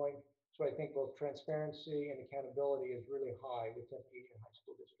money's going. So I think both transparency and accountability is really high with Tempe Union High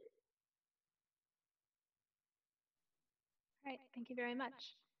School District. All right, thank you very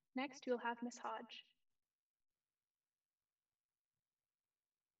much. Next, we'll have Ms. Hodge.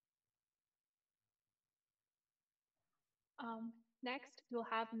 Next, we'll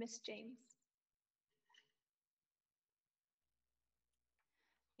have Ms. James.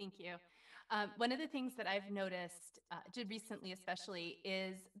 Thank you. One of the things that I've noticed recently especially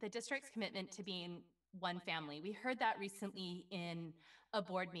is the district's commitment to being one family. We heard that recently in a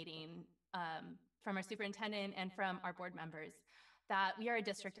board meeting from our superintendent and from our board members, that we are a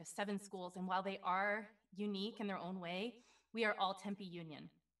district of 7 schools, and while they are unique in their own way, we are all Tempe Union.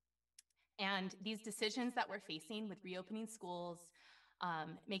 And these decisions that we're facing with reopening schools,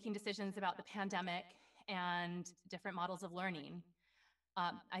 making decisions about the pandemic and different models of learning,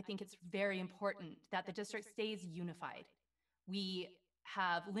 I think it's very important that the district stays unified. We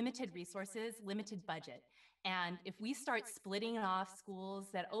have limited resources, limited budget. And if we start splitting off schools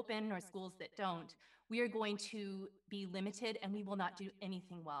that open or schools that don't, we are going to be limited and we will not do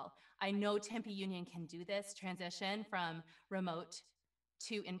anything well. I know Tempe Union can do this transition from remote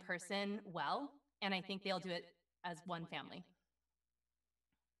to in-person well, and I think they'll do it as one family.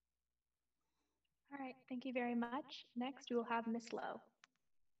 All right, thank you very much. Next, we will have Ms. Lowe.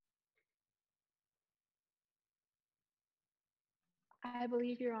 I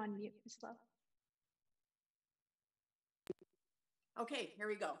believe you're on mute, Ms. Lowe. Okay, here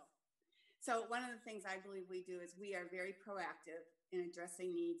we go. So one of the things I believe we do is we are very proactive in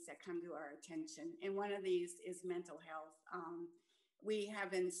addressing needs that come to our attention. And one of these is mental health. We have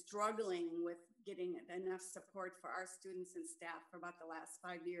been struggling with getting enough support for our students and staff for about the last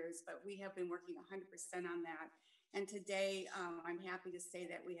 5 years, but we have been working 100% on that. And today, I'm happy to say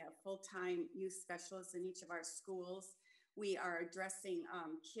that we have full-time youth specialists in each of our schools. We are addressing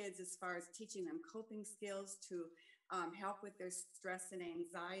kids as far as teaching them coping skills to help with their stress and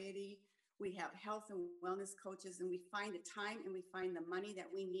anxiety. We have health and wellness coaches, and we find the time and we find the money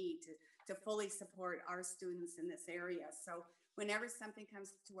that we need to fully support our students in this area. So whenever something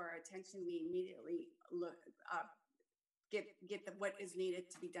comes to our attention, we immediately look get what is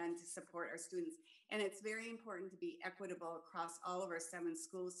needed to be done to support our students. And it's very important to be equitable across all of our 7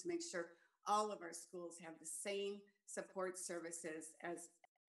 schools to make sure all of our schools have the same support services as.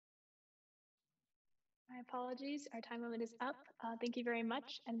 My apologies, our time limit is up. Thank you very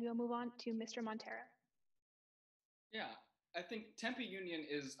much, and we will move on to Mr. Montero. Yeah, I think Tempe Union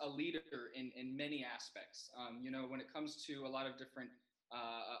is a leader in many aspects. You know, when it comes to a lot of different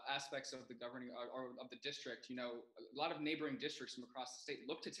aspects of the governing or of the district, you know, a lot of neighboring districts from across the state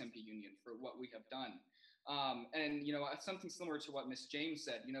look to Tempe Union for what we have done. And, you know, something similar to what Ms. James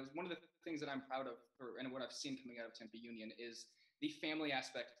said, you know, one of the things that I'm proud of and what I've seen coming out of Tempe Union is the family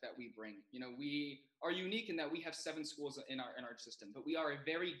aspect that we bring. You know, we are unique in that we have 7 schools in our system, but we are a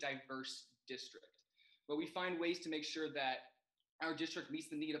very diverse district. But we find ways to make sure that our district meets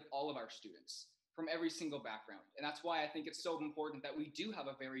the need of all of our students. from every single background. And that's why I think it's so important that we do have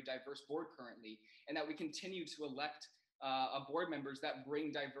a very diverse board currently, and that we continue to elect board members that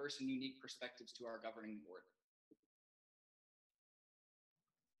bring diverse and unique perspectives to our governing board.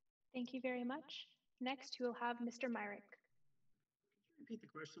 Thank you very much. Next, we will have Mr. Myrick. Could you repeat the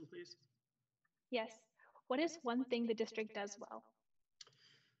question, please? Yes. What is one thing the district does well?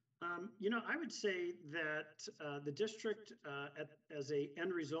 I would say that the district, as a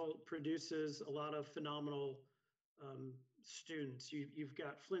end result, produces a lot of phenomenal students. You've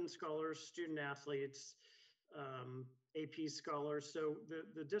got Flynn scholars, student athletes, AP scholars. So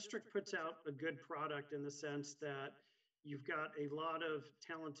the district puts out a good product in the sense that you've got a lot of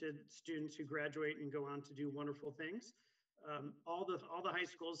talented students who graduate and go on to do wonderful things. All the high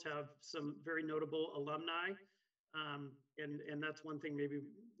schools have some very notable alumni. And that's one thing maybe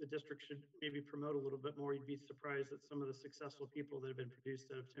the district should maybe promote a little bit more. You'd be surprised at some of the successful people that have been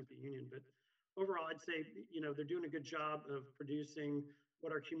produced out of Tempe Union. But overall, I'd say, they're doing a good job of producing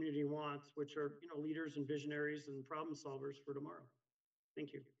what our community wants, which are, leaders and visionaries and problem solvers for tomorrow.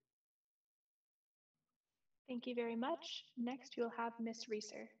 Thank you. Thank you very much. Next, we'll have Ms.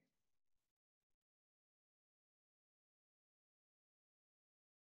 Reeser.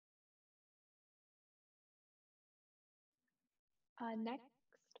 Next,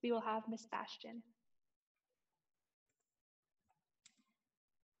 we will have Ms. Bastian.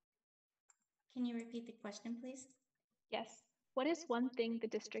 Can you repeat the question, please? Yes. What is one thing the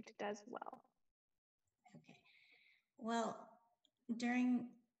district does well? Okay. Well, during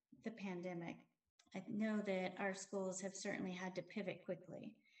the pandemic, I know that our schools have certainly had to pivot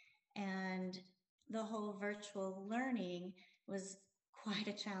quickly. And the whole virtual learning was quite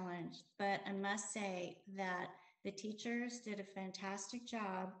a challenge. But I must say that the teachers did a fantastic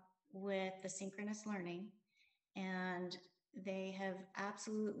job with the synchronous learning, and they have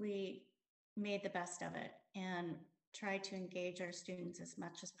absolutely made the best of it and tried to engage our students as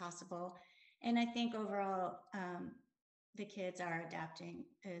much as possible. And I think overall, the kids are adapting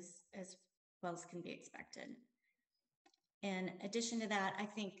as well as can be expected. In addition to that, I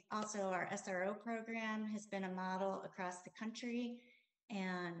think also our SRO program has been a model across the country,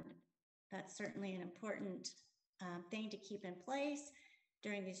 and that's certainly an important thing to keep in place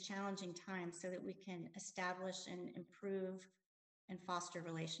during these challenging times so that we can establish and improve and foster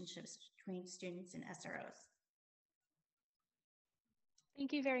relationships between students and SROs.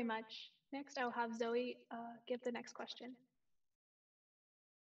 Thank you very much. Next, I'll have Zoe give the next question.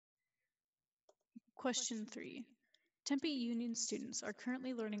 Question 3. Tempe Union students are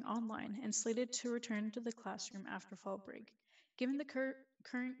currently learning online and slated to return to the classroom after fall break. Given the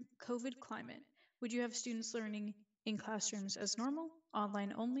current COVID climate, would you have students learning in classrooms as normal,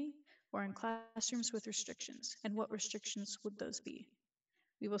 online only, or in classrooms with restrictions? And what restrictions would those be?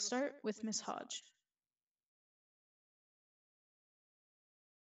 We will start with Ms. Hodge.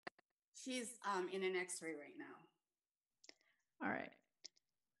 She's in an x-ray right now. All right.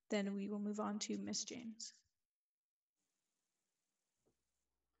 Then we will move on to Ms. James.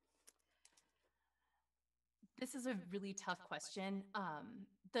 This is a really tough question.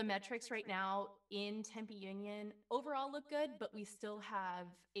 The metrics right now in Tempe Union overall look good, but we still have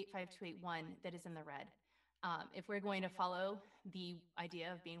 85281 that is in the red. If we're going to follow the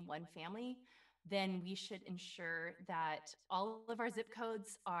idea of being one family, then we should ensure that all of our zip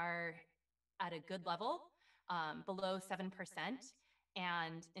codes are at a good level, below 7%.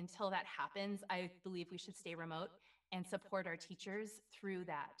 And until that happens, I believe we should stay remote and support our teachers through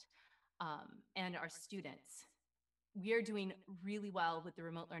that, and our students. We are doing really well with the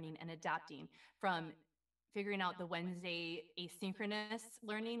remote learning and adapting from figuring out the Wednesday asynchronous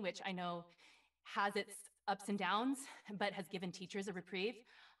learning, which I know has its ups and downs, but has given teachers a reprieve,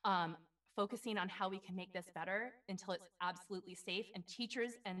 focusing on how we can make this better until it's absolutely safe and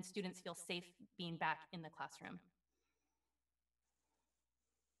teachers and students feel safe being back in the classroom.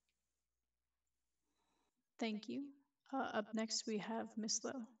 Thank you. Up next, we have Ms.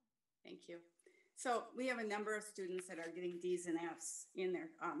 Lowe. Thank you. So we have a number of students that are getting D's and F's in their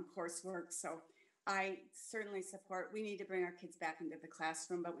coursework. So I certainly support, we need to bring our kids back into the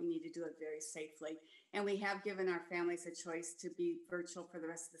classroom, but we need to do it very safely. And we have given our families a choice to be virtual for the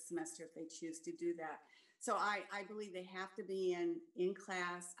rest of the semester if they choose to do that. So I believe they have to be in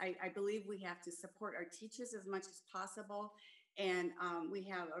class. I believe we have to support our teachers as much as possible. And we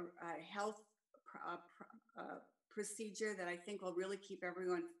have a health procedure that I think will really keep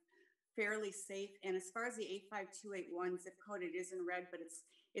everyone fairly safe. And as far as the 85281 zip code, it is in red, but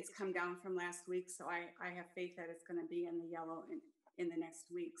it's come down from last week. So I have faith that it's going to be in the yellow in the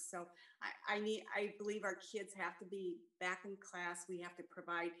next week. So I believe our kids have to be back in class. We have to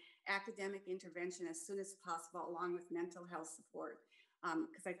provide academic intervention as soon as possible, along with mental health support,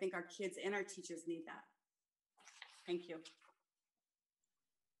 because I think our kids and our teachers need that. Thank you.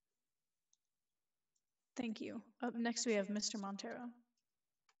 Thank you. Up next, we have Mr. Montero.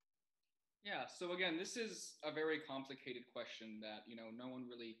 Yeah, so again, this is a very complicated question that, no one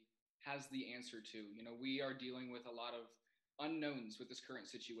really has the answer to. We are dealing with a lot of unknowns with this current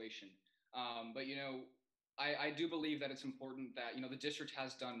situation. But, I do believe that it's important that, the district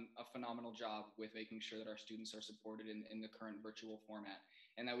has done a phenomenal job with making sure that our students are supported in the current virtual format,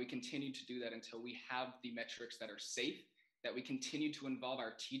 and that we continue to do that until we have the metrics that are safe, that we continue to involve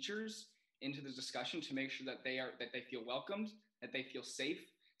our teachers into the discussion to make sure that they feel welcomed, that they feel safe,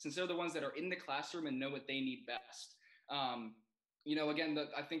 since they're the ones that are in the classroom and know what they need best. Again,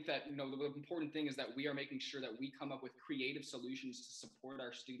 I think that, the important thing is that we are making sure that we come up with creative solutions to support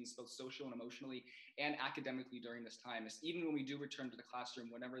our students, both social and emotionally and academically during this time. Even when we do return to the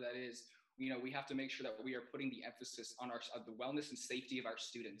classroom, whenever that is, we have to make sure that we are putting the emphasis on the wellness and safety of our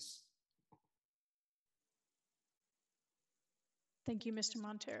students. Thank you, Mr.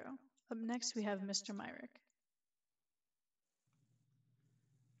 Montero. Up next, we have Mr. Myrick.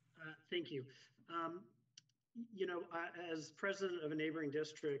 Thank you. As president of a neighboring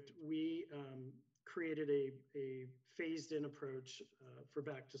district, we created a phased-in approach for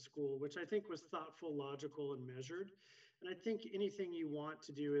back to school, which I think was thoughtful, logical, and measured. And I think anything you want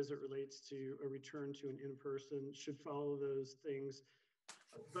to do as it relates to a return to an in-person should follow those things.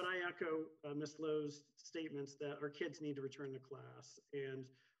 But I echo Ms. Lowe's statements that our kids need to return to class. And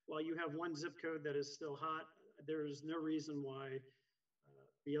while you have one zip code that is still hot, there's no reason why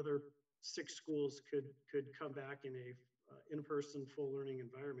the other 6 schools could come back in a in-person full learning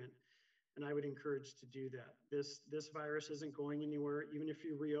environment. And I would encourage to do that. This virus isn't going anywhere. Even if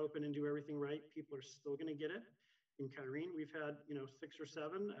you reopen and do everything right, people are still going to get it. In Kyrene, we've had 6 or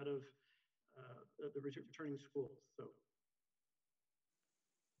 7 out of the returning schools. So.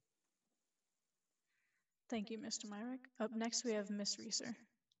 Thank you, Mr. Myrick. Up next, we have Ms. Reeser.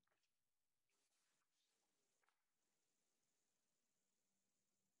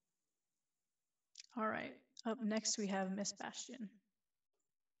 All right, up next we have Ms. Bastian.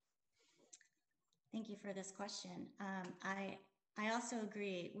 Thank you for this question. I also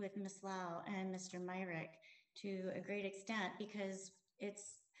agree with Ms. Lau and Mr. Myrick to a great extent, because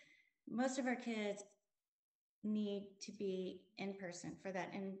most of our kids need to be in person for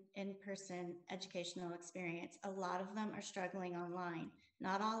that in-person educational experience. A lot of them are struggling online,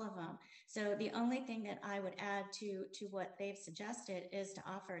 not all of them. So the only thing that I would add to what they've suggested is to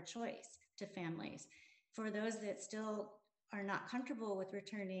offer a choice to families. For those that still are not comfortable with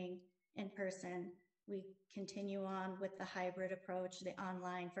returning in person, we continue on with the hybrid approach, the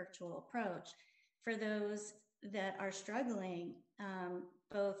online virtual approach. For those that are struggling,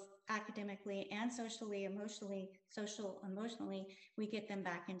 both academically and emotionally, we get them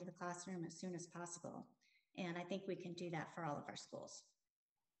back into the classroom as soon as possible. And I think we can do that for all of our schools.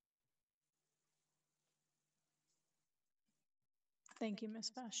 Thank you,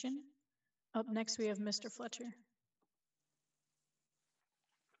 Ms. Bastian. Up next, we have Mr. Fletcher.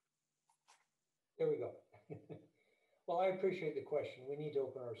 There we go. Well, I appreciate the question. We need to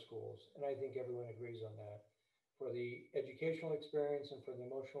open our schools, and I think everyone agrees on that. For the educational experience and for the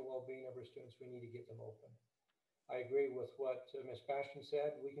emotional well-being of our students, we need to get them open. I agree with what Ms. Bastian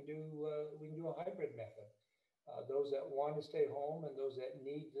said. We can do a hybrid method. Those that want to stay home and those that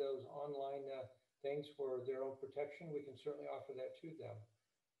need those online things for their own protection, we can certainly offer that to them.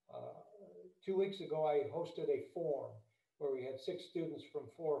 2 weeks ago, I hosted a forum where we had 6 students from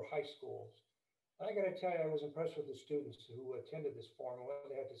 4 high schools. And I got to tell you, I was impressed with the students who attended this forum and what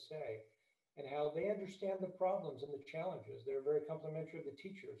they had to say and how they understand the problems and the challenges. They're very complimentary of the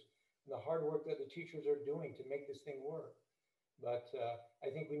teachers and the hard work that the teachers are doing to make this thing work. But I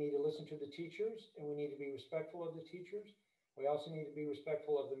think we need to listen to the teachers, and we need to be respectful of the teachers. We also need to be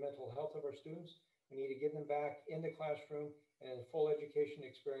respectful of the mental health of our students. We need to get them back in the classroom and in full education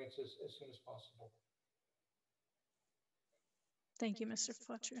experiences as soon as possible. Thank you, Mr.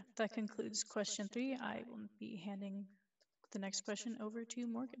 Fletcher. That concludes question 3. I will be handing the next question over to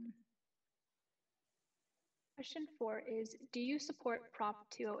Morgan. Question 4 is, do you support Prop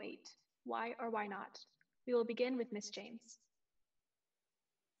 208? Why or why not? We will begin with Ms. James.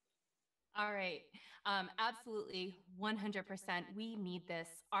 All right. Absolutely, 100%. We need this.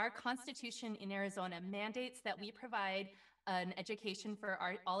 Our Constitution in Arizona mandates that we provide an education for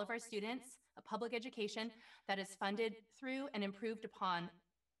all of our students, a public education that is funded through and improved upon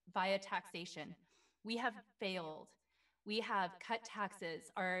via taxation. We have failed. We have cut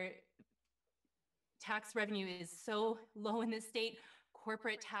taxes. Our tax revenue is so low in this state.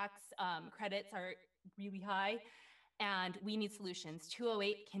 corporate tax credits are really high, and we need solutions.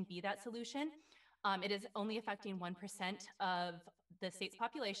 208 can be that solution. It is only affecting 1% of the state's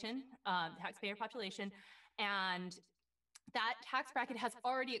population, taxpayer population, and that tax bracket has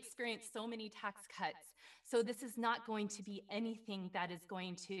already experienced so many tax cuts. So this is not going to be anything that is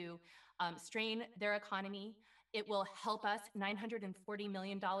going to strain their economy. It will help us $940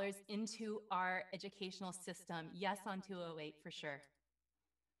 million into our educational system. Yes, on 208 for sure.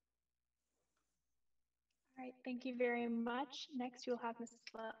 All right, thank you very much. Next, we'll have Ms.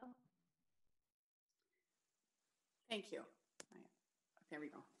 Lowe. Thank you. There we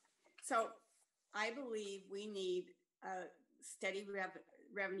go. So I believe we need a steady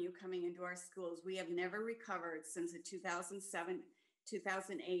revenue coming into our schools. We have never recovered since the 2007,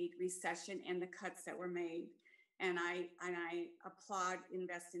 2008 recession and the cuts that were made. And I applaud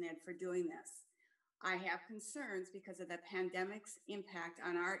InvestInEd for doing this. I have concerns because of the pandemic's impact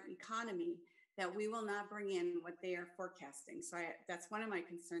on our economy that we will not bring in what they are forecasting. So that's one of my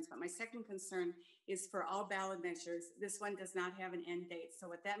concerns. But my second concern is for all ballot measures. This one does not have an end date. So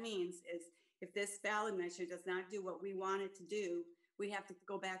what that means is if this ballot measure does not do what we want it to do, we have to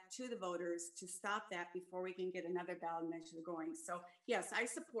go back to the voters to stop that before we can get another ballot measure going. So yes, I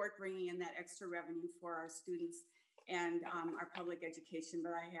support bringing in that extra revenue for our students and our public education,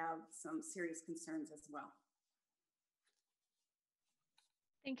 but I have some serious concerns as well.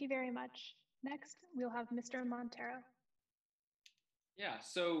 Thank you very much. Next, we'll have Mr. Montero. Yeah,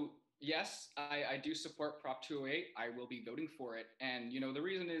 so yes, I do support Prop 208. I will be voting for it. And, you know, the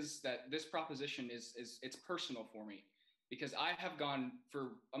reason is that this proposition it's personal for me because I have gone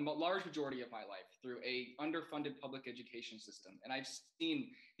for a large majority of my life through a underfunded public education system. And I've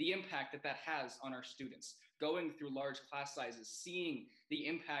seen the impact that has on our students, going through large class sizes, seeing the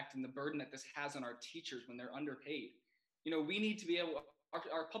impact and the burden that this has on our teachers when they're underpaid. You know, we need to be able,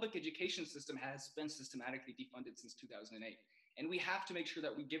 our public education system has been systematically defunded since 2008. And we have to make sure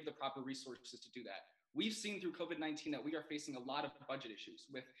that we give the proper resources to do that. We've seen through COVID-19 that we are facing a lot of budget issues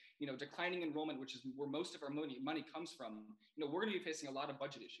with, you know, declining enrollment, which is where most of our money comes from. You know, we're going to be facing a lot of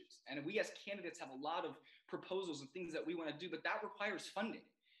budget issues. And we as candidates have a lot of proposals and things that we want to do, but that requires funding.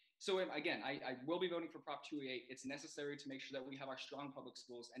 So again, I will be voting for Prop 208. It's necessary to make sure that we have our strong public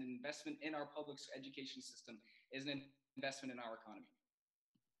schools, and an investment in our public education system is an investment in our economy.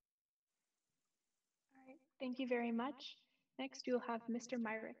 All right, thank you very much. Next, you'll have Mr.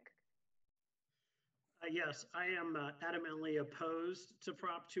 Myrick. Yes, I am adamantly opposed to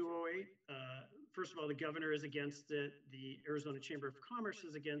Prop 208. First of all, the governor is against it. The Arizona Chamber of Commerce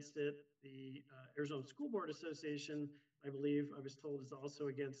is against it. The Arizona School Board Association, I believe I was told, is also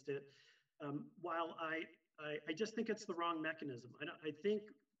against it. While I just think it's the wrong mechanism. I think,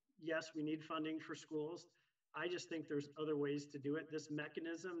 yes, we need funding for schools. I just think there's other ways to do it. This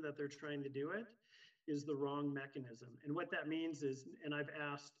mechanism that they're trying to do it is the wrong mechanism. And what that means is, and I've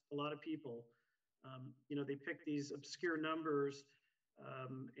asked a lot of people, you know, they pick these obscure numbers,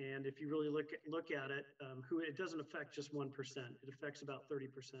 and if you really look at it, it doesn't affect just 1%. It affects about 30%.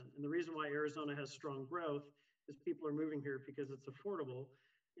 And the reason why Arizona has strong growth is people are moving here because it's affordable,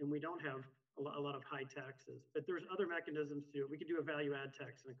 and we don't have a lot of high taxes. But there's other mechanisms to do it. We could do a value add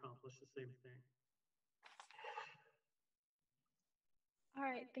tax and accomplish the same thing. All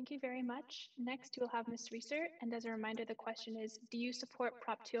right, thank you very much. Next, you'll have Ms. Reeser. And as a reminder, the question is, do you support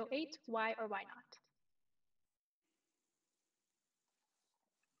Prop 208? Why or why not?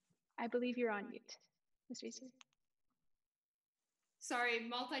 I believe you're on mute, Ms. Reeser. Sorry,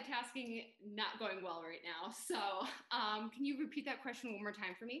 multitasking not going well right now. So can you repeat that question one more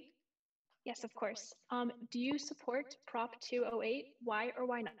time for me? Yes, of course. Do you support Prop 208? Why or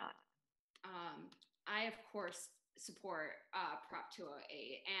why not? I, of course, support Prop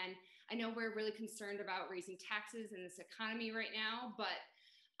 208. And I know we're really concerned about raising taxes in this economy right now, but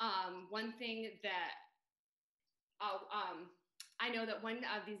one thing that I know that one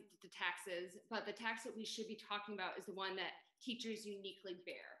of the taxes, but the tax that we should be talking about is the one that teachers uniquely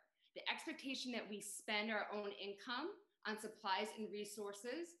bear. The expectation that we spend our own income on supplies and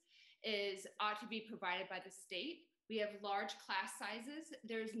resources ought to be provided by the state. We have large class sizes.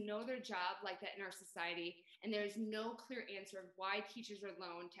 There's no other job like that in our society. And there's no clear answer of why teachers are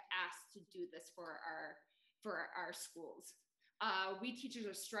loaned to ask to do this for our schools. We teachers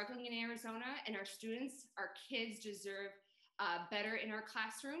are struggling in Arizona, and our students, our kids deserve better in our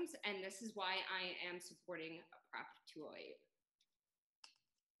classrooms. And this is why I am supporting Prop 208.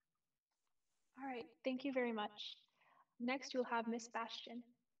 All right, thank you very much. Next, we'll have Ms. Bastian.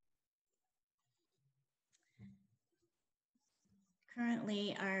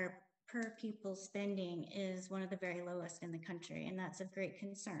 Currently, our per pupil spending is one of the very lowest in the country, and that's of great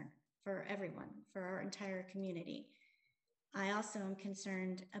concern for everyone, for our entire community. I also am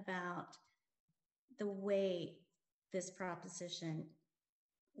concerned about the way this proposition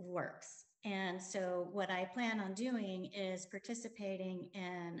works. And so what I plan on doing is participating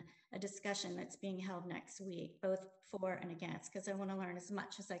in a discussion that's being held next week, both for and against, because I want to learn as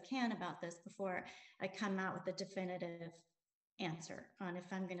much as I can about this before I come out with a definitive answer on if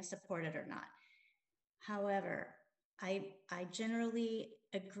I'm going to support it or not. However, I generally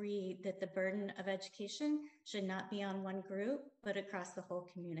agree that the burden of education should not be on one group, but across the whole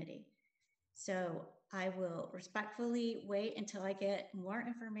community. So I will respectfully wait until I get more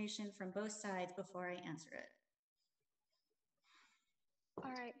information from both sides before I answer it.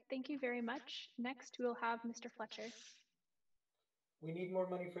 All right, thank you very much. Next, we'll have Mr. Fletcher. We need more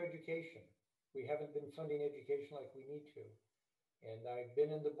money for education. We haven't been funding education like we need to. And I've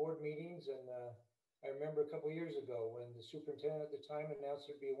been in the board meetings, and I remember a couple of years ago when the superintendent at the time announced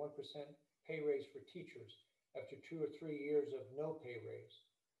there'd be a 1% pay raise for teachers after 2 or 3 years of no pay raise.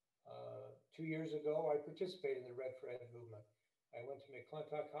 2 years ago, I participated in the Red for Ed movement. I went to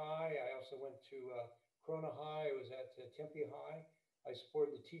McClintock High. I also went to Corona High. I was at Tempe High. I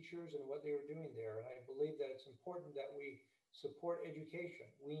supported the teachers and what they were doing there. And I believe that it's important that we support education.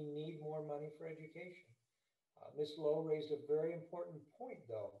 We need more money for education. Ms. Lowe raised a very important point,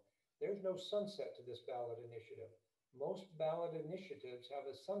 though. There's no sunset to this ballot initiative. Most ballot initiatives have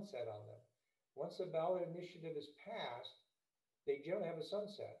a sunset on them. Once a ballot initiative is passed, they generally have a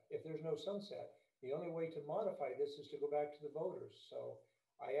sunset. If there's no sunset, the only way to modify this is to go back to the voters. So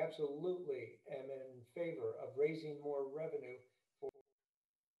I absolutely am in favor of raising more revenue.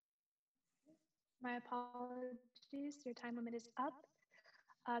 My apologies, your time limit is up.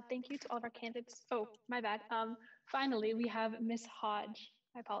 Thank you to all of our candidates. Oh, my bad. Finally, we have Ms. Hodge.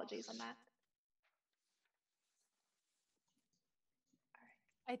 My apologies on that.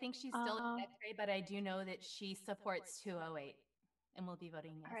 I think she's still in secretary, but I do know that she supports 208 and will be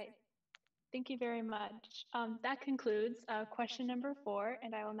voting yes. All right. Thank you very much. That concludes question number 4,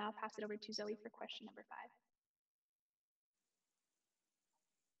 and I will now pass it over to Zoe for question number 5.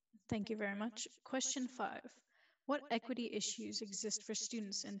 Thank you very much. Question 5. What equity issues exist for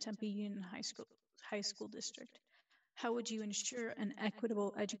students in Tempe Union High School District? How would you ensure an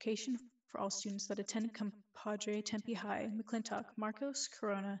equitable education for all students that attend Compadre, Tempe High, McClintock, Marcos,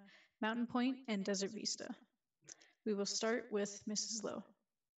 Corona, Mountain Point, and Desert Vista? We will start with Mrs. Lowe.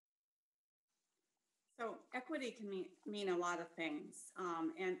 So equity can mean a lot of things.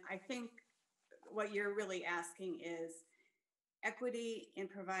 And I think what you're really asking is equity in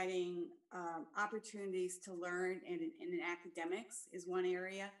providing opportunities to learn in academics is one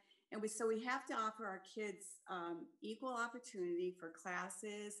area. And so we have to offer our kids equal opportunity for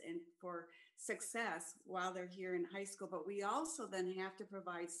classes and for success while they're here in high school. But we also then have to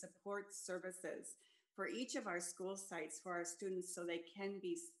provide support services for each of our school sites for our students so they can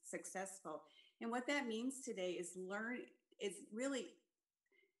be successful. And what that means today is really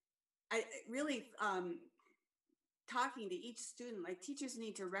talking to each student. Like, teachers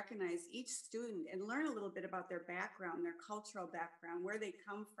need to recognize each student and learn a little bit about their background, their cultural background, where they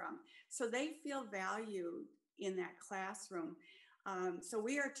come from, so they feel valued in that classroom. So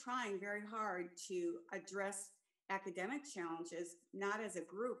we are trying very hard to address academic challenges, not as a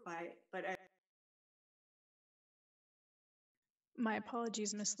group, but as My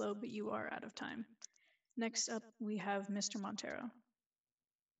apologies, Ms. Lowe, but you are out of time. Next up, we have Mr. Montero.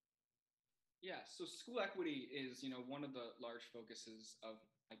 Yeah, so school equity is, one of the large focuses of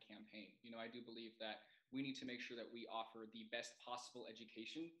my campaign. I do believe that we need to make sure that we offer the best possible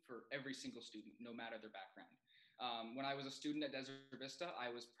education for every single student, no matter their background. When I was a student at Desert Vista,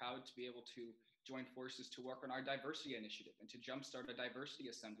 I was proud to be able to join forces to work on our diversity initiative and to jumpstart a diversity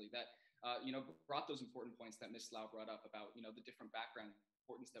assembly that, brought those important points that Ms. Lau brought up about, the different background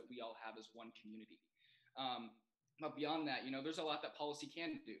importance that we all have as one community. But beyond that, there's a lot that policy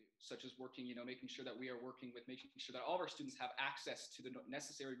can do, such as working, making sure that we are working with making sure that all of our students have access to the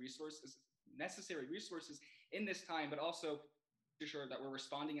necessary resources in this time, but also to ensure that we're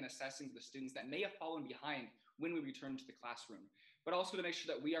responding and assessing the students that may have fallen behind when we return to the classroom, but also to make sure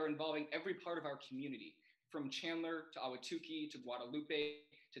that we are involving every part of our community, from Chandler to Ahwatukee to Guadalupe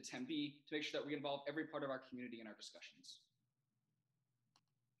to Tempe, to make sure that we involve every part of our community in our discussions.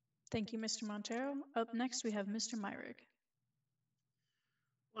 Thank you, Mr. Montero. Up next, we have Mr. Myrick.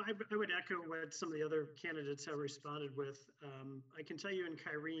 Well, I would echo what some of the other candidates have responded with. I can tell you in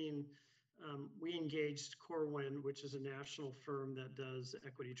Kyrene, we engaged Corwin, which is a national firm that does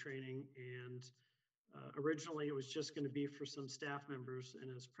equity training, and Originally, it was just going to be for some staff members,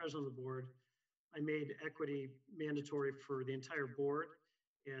 and as president of the board, I made equity mandatory for the entire board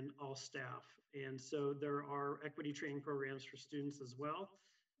and all staff. And so there are equity training programs for students as well.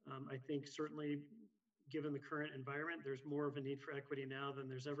 I think certainly given the current environment, there's more of a need for equity now than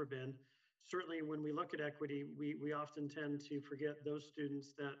there's ever been. Certainly when we look at equity, we often tend to forget those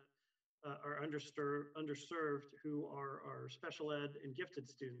students that are underserved who are our special ed and gifted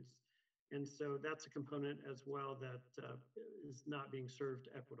students. And so that's a component as well that is not being served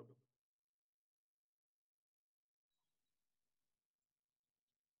equitably.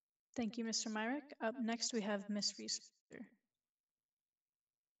 Thank you, Mr. Myrick. Up next, we have Ms. Reeser.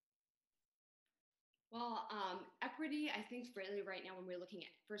 Well, equity, I think really right now when we're looking at,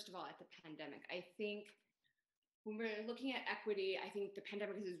 first of all, at the pandemic, I think when we're looking at equity, I think the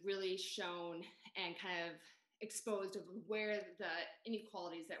pandemic has really shown and kind of exposed of where the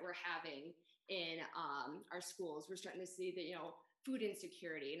inequalities that we're having in our schools. We're starting to see that, food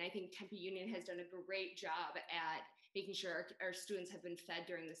insecurity. And I think Tempe Union has done a great job at making sure our students have been fed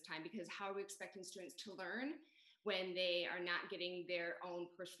during this time, because how are we expecting students to learn when they are not getting their own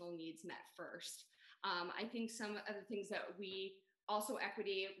personal needs met first? I think some of the things that we also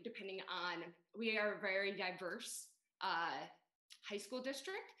equity, depending on, we are a very diverse high school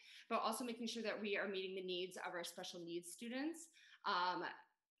district, but also making sure that we are meeting the needs of our special needs students,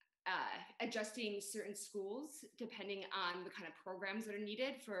 adjusting certain schools depending on the kind of programs that are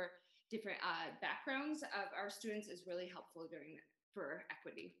needed for different backgrounds of our students is really helpful for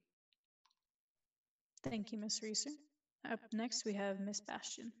equity. Thank you, Ms. Reeser. Up next, we have Ms.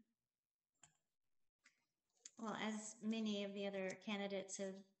 Bastian. Well, as many of the other candidates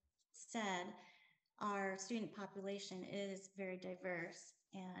have said, our student population is very diverse.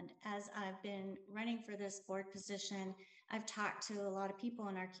 And as I've been running for this board position, I've talked to a lot of people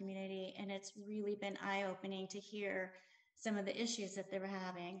in our community, and it's really been eye-opening to hear some of the issues that they're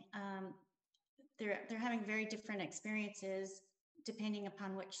having. They're having very different experiences depending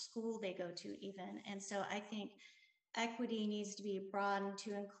upon which school they go to even. And so I think equity needs to be broadened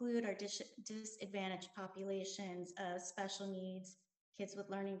to include our disadvantaged populations of special needs, kids with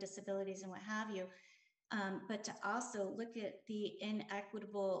learning disabilities and what have you. But to also look at the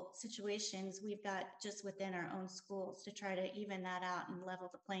inequitable situations we've got just within our own schools to try to even that out and level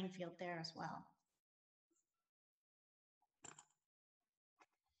the playing field there as well.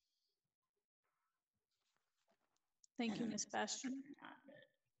 Thank you, Ms. Bastian.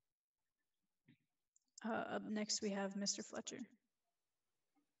 Up next, we have Mr. Fletcher.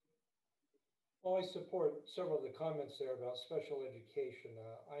 Well, I support several of the comments there about special education.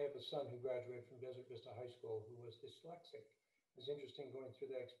 I have a son who graduated from Desert Vista High School who was dyslexic. It was interesting going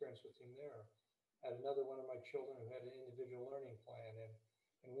through that experience with him there. I had another one of my children who had an individual learning plan,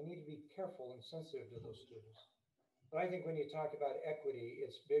 and we need to be careful and sensitive to those students. But I think when you talk about equity,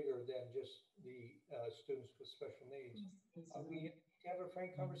 it's bigger than just the students with special needs. We need to have a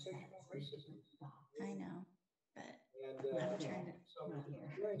frank conversation about racism. I know, but some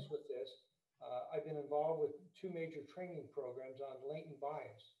experience with this. I've been involved with 2 major training programs on latent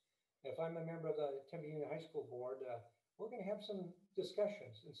bias. If I'm a member of the Tempe Union High School Board, we're going to have some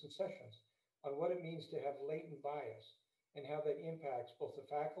discussions and some sessions on what it means to have latent bias and how that impacts both the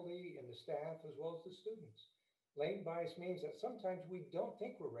faculty and the staff as well as the students. Latent bias means that sometimes we don't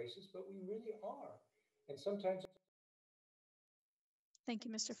think we're racist, but we really are. And sometimes. Thank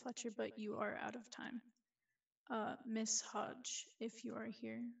you, Mr. Fletcher, but you are out of time. Ms. Hodge, if you are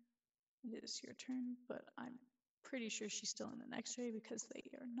here, it is your turn, but I'm pretty sure she's still in the X-ray because they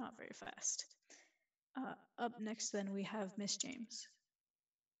are not very fast. Up next, then, we have Ms. James.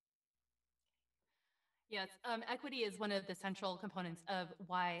 Yes, equity is one of the central components of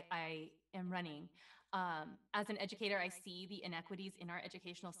why I am running. As an educator, I see the inequities in our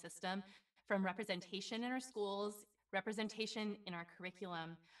educational system, from representation in our schools, representation in our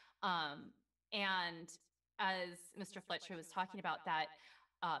curriculum, and as Mr. Fletcher was talking about, that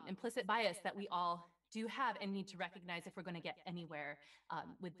implicit bias that we all do have and need to recognize if we're going to get anywhere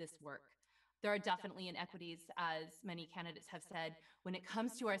with this work. There are definitely inequities, as many candidates have said, when it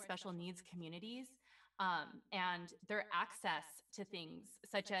comes to our special needs communities and their access to things,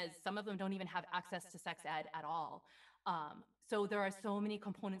 such as some of them don't even have access to sex ed at all. So there are so many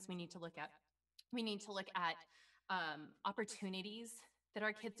components we need to look at. We need to look at opportunities that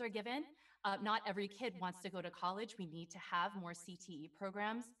our kids are given. Not every kid wants to go to college. We need to have more CTE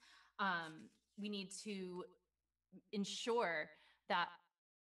programs. We need to ensure that.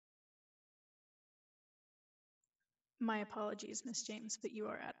 My apologies, Ms. James, but you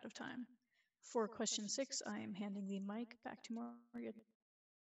are out of time. For question 6, I am handing the mic back to Morgan.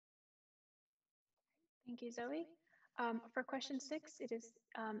 Thank you, Zoe. For question 6, it is,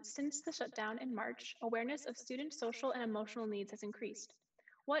 since the shutdown in March, awareness of student social and emotional needs has increased.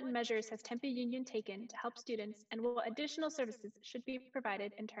 What measures has Tempe Union taken to help students, and what additional services should be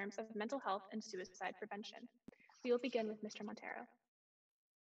provided in terms of mental health and suicide prevention? We will begin with Mr. Montero.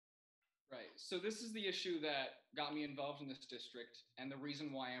 Right. So this is the issue that got me involved in this district and the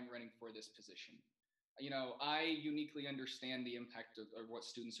reason why I'm running for this position. You know, I uniquely understand the impact of what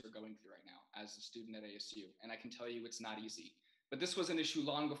students are going through right now as a student at ASU, and I can tell you it's not easy. But this was an issue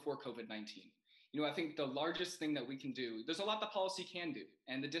long before COVID-19. You know, I think the largest thing that we can do, there's a lot that policy can do,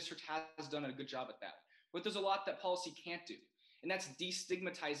 and the district has done a good job at that. But there's a lot that policy can't do, and that's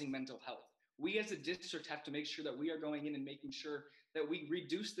destigmatizing mental health. We as a district have to make sure that we are going in and making sure that we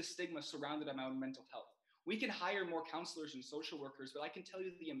reduce the stigma surrounded around mental health. We can hire more counselors and social workers, but I can tell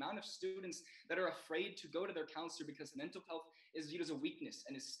you the amount of students that are afraid to go to their counselor because mental health is viewed as a weakness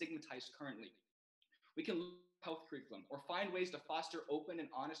and is stigmatized currently. We can look at health curriculum or find ways to foster open and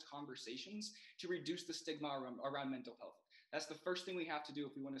honest conversations to reduce the stigma around mental health. That's the first thing we have to do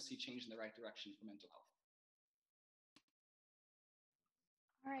if we want to see change in the right direction for mental health.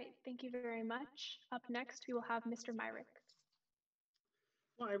 All right, thank you very much. Up next, we will have Mr. Myrick.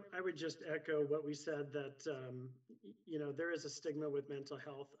 Well, I would just echo what we said that, you know, there is a stigma with mental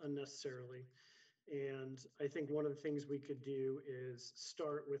health unnecessarily. And I think one of the things we could do is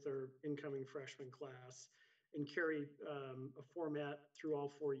start with our incoming freshman class and carry a format through all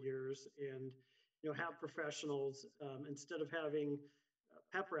 4 years and, you know, have professionals, instead of having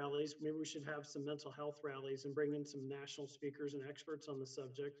pep rallies, maybe we should have some mental health rallies and bring in some national speakers and experts on the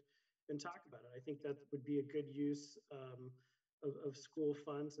subject and talk about it. I think that would be a good use of school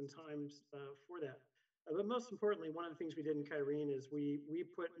funds and times for that. But most importantly, one of the things we did in Kyrene is we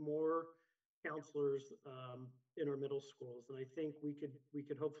put more counselors in our middle schools, and I think we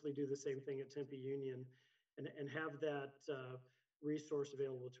could hopefully do the same thing at Tempe Union and have that resource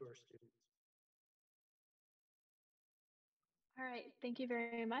available to our students. All right, thank you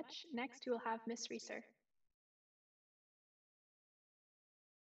very much. Next, we will have Ms. Reeser.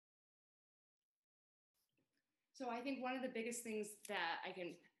 So I think one of the biggest things that I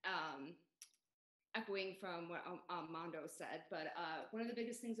can, echoing from what Mondo said, but one of the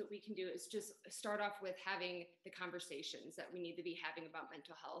biggest things that we can do is just start off with having the conversations that we need to be having about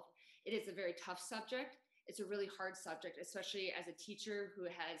mental health. It is a very tough subject. It's a really hard subject, especially as a teacher who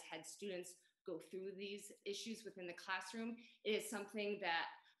has had students go through these issues within the classroom. It is something that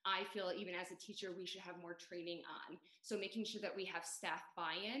I feel even as a teacher, we should have more training on. So making sure that we have staff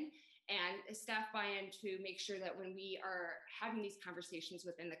buy-in and staff buy-in to make sure that when we are having these conversations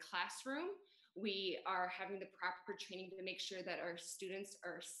within the classroom, we are having the proper training to make sure that our students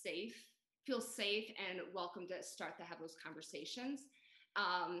are safe, feel safe and welcome to start to have those conversations.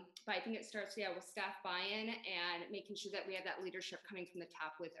 But I think it starts, with staff buy-in and making sure that we have that leadership coming from the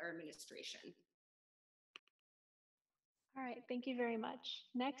top with our administration. All right, thank you very much.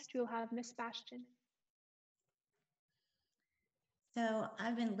 Next, we'll have Ms. Bastian. So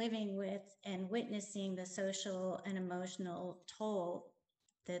I've been living with and witnessing the social and emotional toll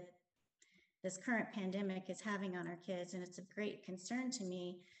that this current pandemic is having on our kids, and it's a great concern to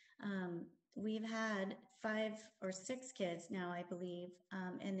me. We've had 5 or 6 kids now, I believe,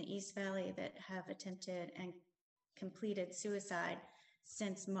 in the East Valley that have attempted and completed suicide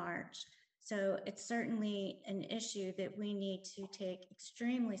since March. So it's certainly an issue that we need to take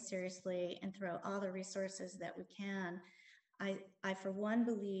extremely seriously and throw all the resources that we can. I, for one,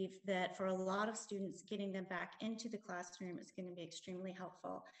 believe that for a lot of students, getting them back into the classroom is going to be extremely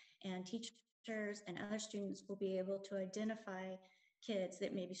helpful. And teachers and other students will be able to identify kids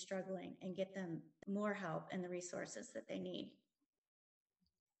that may be struggling and get them more help and the resources that they need.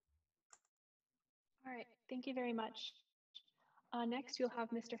 All right, thank you very much. Next, we'll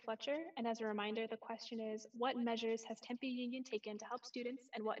have Mr. Fletcher. And as a reminder, the question is, what measures has Tempe Union taken to help students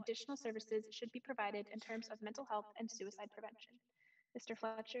and what additional services should be provided in terms of mental health and suicide prevention? Mr.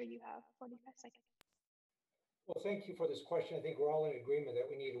 Fletcher, you have 45 seconds. Well, thank you for this question. I think we're all in agreement that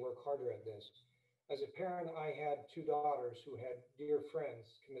we need to work harder at this. As a parent, I had 2 daughters who had dear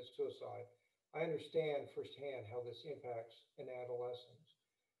friends commit suicide. I understand firsthand how this impacts an adolescent.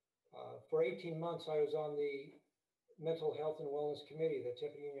 For 18 months, I was on the Mental Health and Wellness Committee that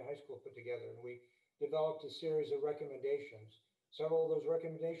Tempe Union High School put together, and we developed a series of recommendations. Several of those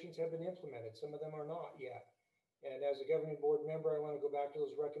recommendations have been implemented. Some of them are not yet. And as a governing board member, I want to go back to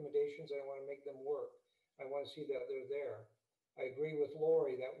those recommendations and I want to make them work. I want to see that they're there. I agree with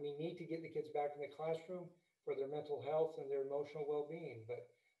Lori that we need to get the kids back in the classroom for their mental health and their emotional well-being. But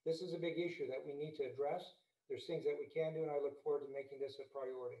this is a big issue that we need to address. There's things that we can do, and I look forward to making this a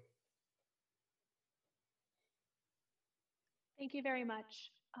priority. Thank you very much.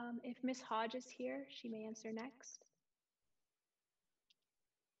 If Ms. Hodge is here, she may answer next.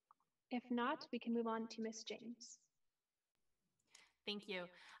 If not, we can move on to Ms. James. Thank you.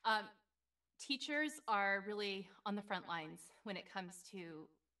 Teachers are really on the front lines when it comes to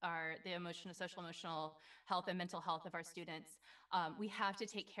the social emotional health and mental health of our students. We have to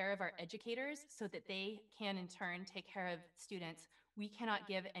take care of our educators so that they can in turn take care of students. We cannot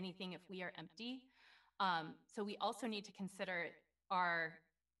give anything if we are empty. So we also need to consider our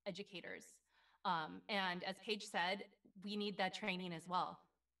educators. And as Paige said, we need that training as well.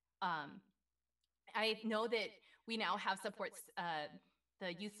 I know that we now have supports,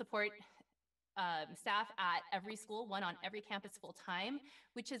 the youth support staff at every school, one on every campus full time,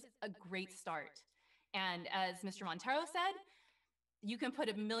 which is a great start. And as Mr. Montero said, you can put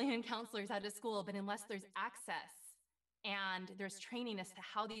 1 million counselors out of school, but unless there's access and there's training as to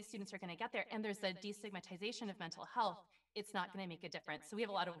how these students are going to get there, and there's a destigmatization of mental health, it's not going to make a difference. So we have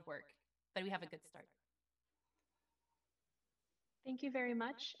a lot of work, but we have a good start. Thank you very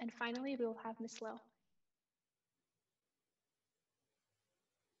much. And finally, we will have Ms. Lowe.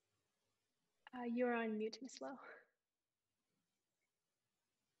 You're on mute, Ms. Lowe.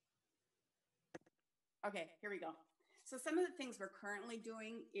 Okay, here we go. So some of the things we're currently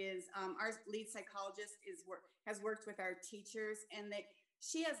doing is our lead psychologist has worked with our teachers, and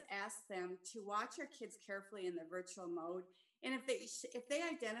she has asked them to watch our kids carefully in the virtual mode. And if they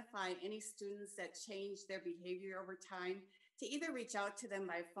identify any students that change their behavior over time, to either reach out to them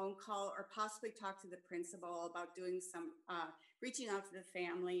by phone call or possibly talk to the principal about doing some reaching out to the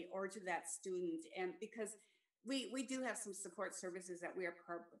family or to that student. And because we do have some support services that we are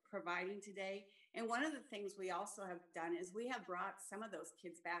providing today. And one of the things we also have done is we have brought some of those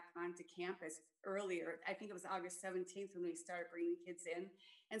kids back onto campus earlier. I think it was August 17th when we started bringing kids in.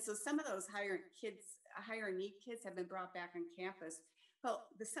 And so some of those higher need kids have been brought back on campus. But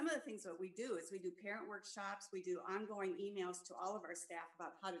some of the things that we do is we do parent workshops, we do ongoing emails to all of our staff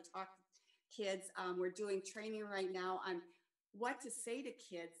about how to talk to kids. We're doing training right now on what to say to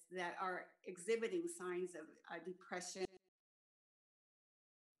kids that are exhibiting signs of depression.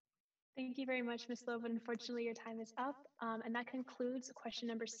 Thank you very much, Ms. Lowe. Unfortunately, your time is up. And that concludes question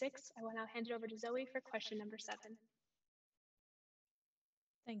number 6. I will now hand it over to Zoe for question number 7.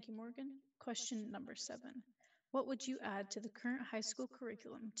 Thank you, Morgan. Question number 7. What would you add to the current high school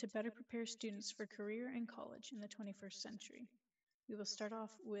curriculum to better prepare students for career and college in the 21st century? We will start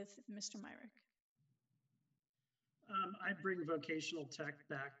off with Mr. Myrick. I bring vocational tech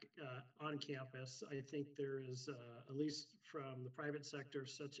back on campus. I think there is, at least from the private sector,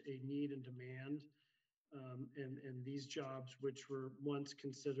 such a need and demand. And these jobs, which were once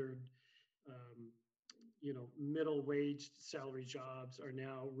considered, middle wage salary jobs, are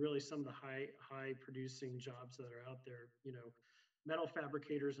now really some of the high producing jobs that are out there. Metal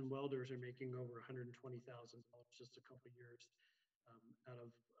fabricators and welders are making over $120,000 just a couple of years out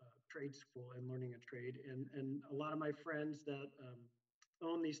of trade school and learning a trade. And a lot of my friends that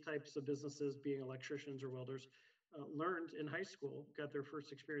own these types of businesses, being electricians or welders, learned in high school, got their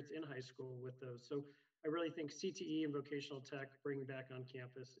first experience in high school with those. So I really think CTE and vocational tech bringing back on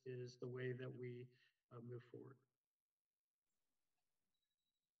campus is the way that we move forward.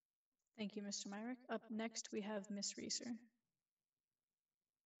 Thank you, Mr. Myrick. Up next, we have Ms. Reeser.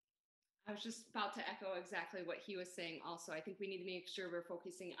 I was just about to echo exactly what he was saying also. I think we need to make sure we're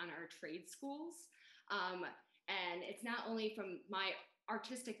focusing on our trade schools. And it's not only from my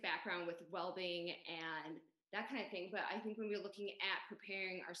artistic background with welding and that kind of thing, but I think when we're looking at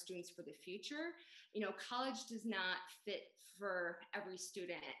preparing our students for the future, college does not fit for every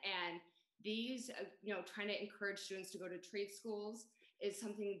student. And these, trying to encourage students to go to trade schools is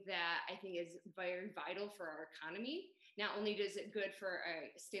something that I think is very vital for our economy. Not only is it good for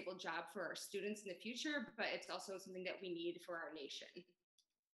a stable job for our students in the future, but it's also something that we need for our nation.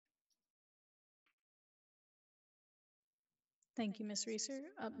 Thank you, Ms. Reeser.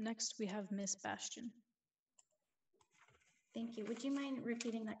 Up next, we have Ms. Bastian. Thank you. Would you mind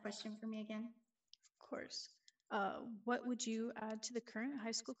repeating that question for me again? Of course. What would you add to the current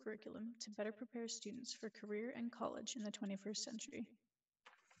high school curriculum to better prepare students for career and college in the 21st century?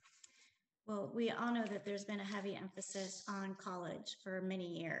 Well, we all know that there's been a heavy emphasis on college for many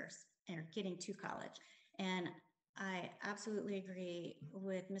years, or getting to college. And I absolutely agree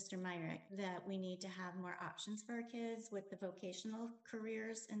with Mr. Myrick that we need to have more options for our kids with the vocational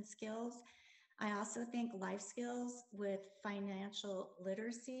careers and skills. I also think life skills with financial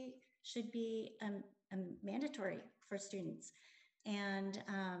literacy should be mandatory for students. And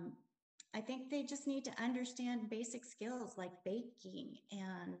I think they just need to understand basic skills like baking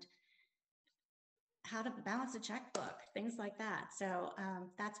and how to balance a checkbook, things like that. So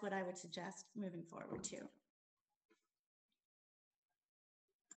that's what I would suggest moving forward too.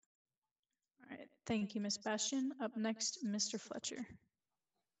 All right, thank you, Ms. Bastian. Up next, Mr. Fletcher.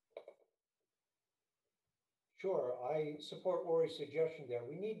 Sure, I support Lori's suggestion there.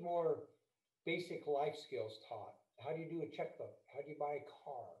 We need more basic life skills taught. How do you do a checkbook? How do you buy a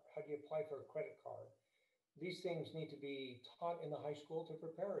car? How do you apply for a credit card? These things need to be taught in the high school to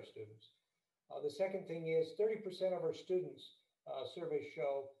prepare our students. The second thing is 30% of our students, surveys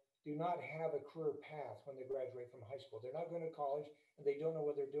show, do not have a career path when they graduate from high school. They're not going to college and they don't know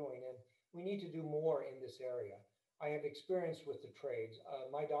what they're doing. And we need to do more in this area. I have experience with the trades.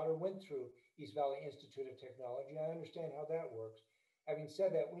 My daughter went through East Valley Institute of Technology. I understand how that works. Having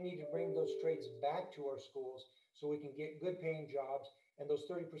said that, we need to bring those trades back to our schools so we can get good paying jobs. And those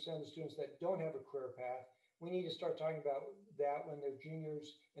 30% of the students that don't have a career path, we need to start talking about that when they're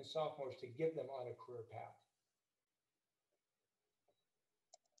juniors and sophomores to get them on a career path.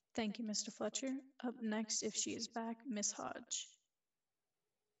 Thank you, Mr. Fletcher. Up next, if she is back, Ms. Hodge.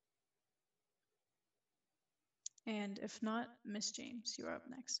 And if not, Ms. James, you're up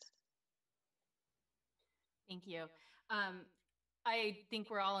next. Thank you. I think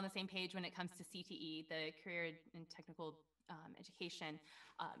we're all on the same page when it comes to CTE, the career and technical education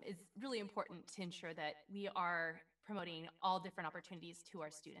is really important to ensure that we are promoting all different opportunities to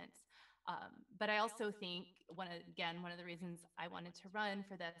our students. But I also think, one of the reasons I wanted to run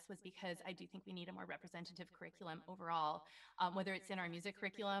for this was because I do think we need a more representative curriculum overall. Whether it's in our music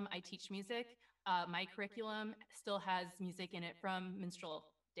curriculum, I teach music. My curriculum still has music in it from minstrel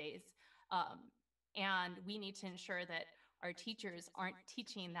days. And we need to ensure that our teachers aren't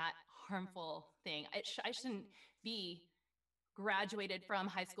teaching that harmful thing. I shouldn't be graduated from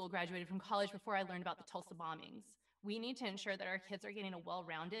high school, graduated from college before I learned about the Tulsa bombings. We need to ensure that our kids are getting a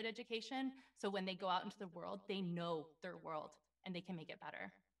well-rounded education so when they go out into the world, they know their world and they can make it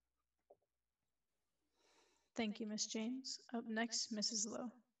better. Thank you, Ms. James. Up next, Mrs. Lowe.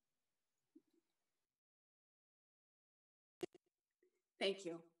 Thank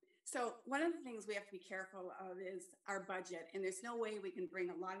you. So one of the things we have to be careful of is our budget, and there's no way we can bring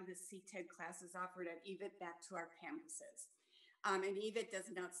a lot of the CTED classes offered at EVIT back to our campuses. And EVIT does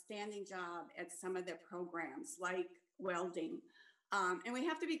an outstanding job at some of their programs like welding. And we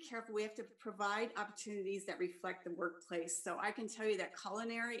have to be careful. We have to provide opportunities that reflect the workplace. So I can tell you that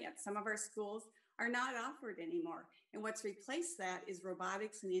culinary at some of our schools are not offered anymore. And what's replaced that is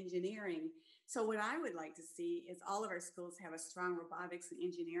robotics and engineering. So what I would like to see is all of our schools have a strong robotics and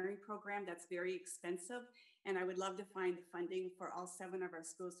engineering program that's very expensive. And I would love to find the funding for all 7 of our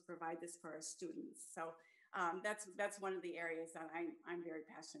schools to provide this for our students. So that's one of the areas that I'm very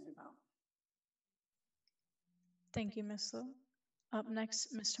passionate about. Thank you, Ms. Lowe. Up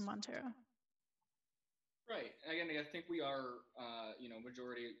next, Mr. Montero. Right. Again, I think we are,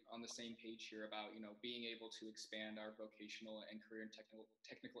 majority on the same page here about, being able to expand our vocational and career and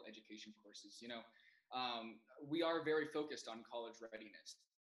technical education courses. We are very focused on college readiness.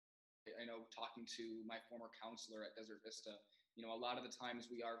 I know talking to my former counselor at Desert Vista, a lot of the times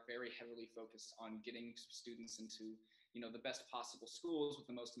we are very heavily focused on getting students into, the best possible schools with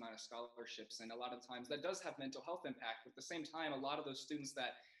the most amount of scholarships. And a lot of times that does have mental health impact. But at the same time, a lot of those students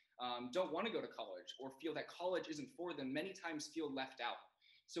that don't want to go to college or feel that college isn't for them, many times feel left out.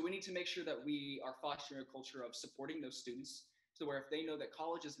 So we need to make sure that we are fostering a culture of supporting those students to where if they know that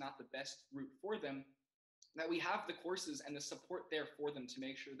college is not the best route for them, that we have the courses and the support there for them to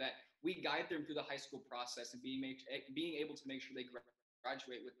make sure that we guide them through the high school process and being able to make sure they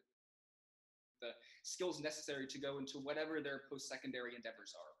graduate with the skills necessary to go into whatever their post-secondary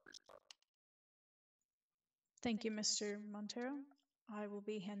endeavors are. Thank you, Mr. Montero. I will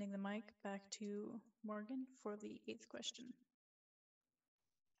be handing the mic back to Morgan for the 8th question.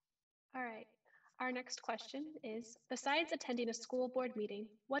 All right. Our next question is, besides attending a school board meeting,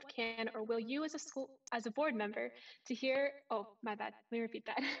 what can or will you as a board member to hear, oh, my bad, let me repeat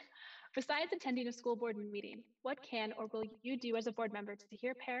that. Besides attending a school board meeting, what can or will you do as a board member to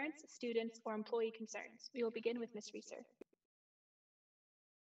hear parents, students, or employee concerns? We will begin with Ms. Reeser.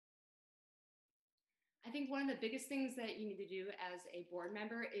 I think one of the biggest things that you need to do as a board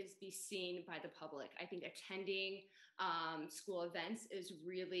member is be seen by the public. I think attending school events is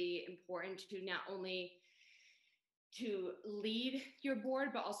really important to not only to lead your board,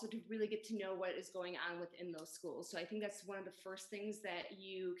 but also to really get to know what is going on within those schools. So I think that's one of the first things that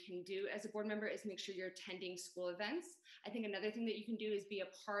you can do as a board member is make sure you're attending school events. I think another thing that you can do is be a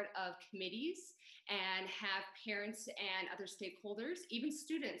part of committees and have parents and other stakeholders, even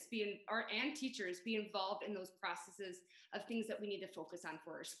students and teachers be involved in those processes of things that we need to focus on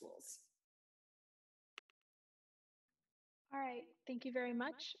for our schools. All right, thank you very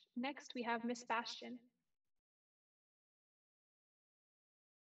much. Next, we have Miss Bastian.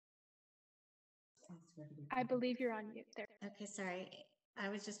 I believe you're on mute there. Okay, sorry. I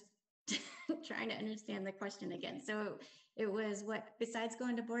was just trying to understand the question again. So it was what, besides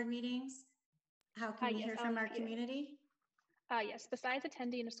going to board meetings, how can we yes, hear I'll from our repeat it. community? Yes, besides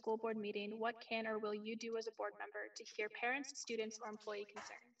attending a school board meeting, what can or will you do as a board member to hear parents, students, or employee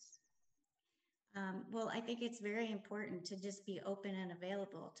concerns? Well, I think it's very important to just be open and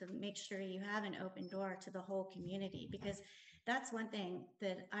available, to make sure you have an open door to the whole community, because that's one thing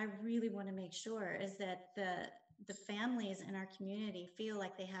that I really want to make sure is that the families in our community feel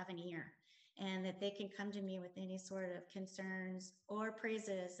like they have an ear and that they can come to me with any sort of concerns or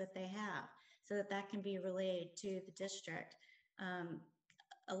praises that they have, so that that can be relayed to the district.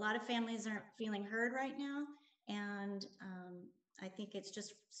 A lot of families aren't feeling heard right now, and I think it's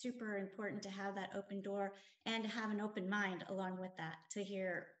just super important to have that open door and to have an open mind along with that, to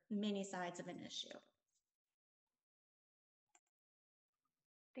hear many sides of an issue.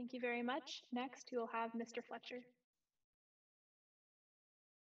 Thank you very much. Next, we will have Mr. Fletcher.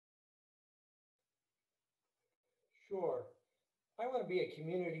 Sure. I want to be a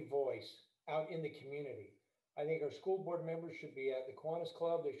community voice out in the community. I think our school board members should be at the Kiwanis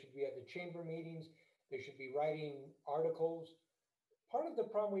Club. They should be at the chamber meetings. They should be writing articles. Part of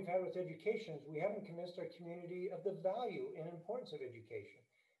the problem we've had with education is we haven't convinced our community of the value and importance of education.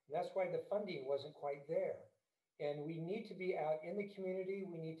 And that's why the funding wasn't quite there. And we need to be out in the community.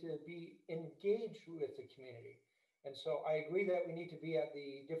 We need to be engaged with the community. And so I agree that we need to be at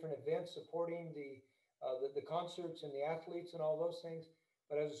the different events supporting the concerts and the athletes and all those things.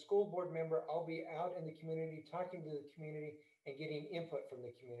 But as a school board member, I'll be out in the community, talking to the community and getting input from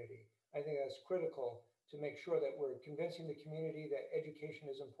the community. I think that's critical to make sure that we're convincing the community that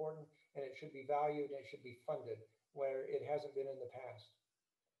education is important and it should be valued and it should be funded where it hasn't been in the past.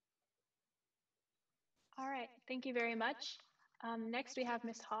 All right, thank you very much. Next, we have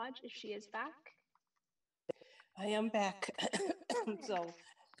Ms. Hodge, if she is back. I am back. So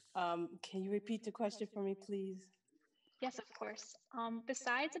can you repeat the question for me, please? Yes, of course.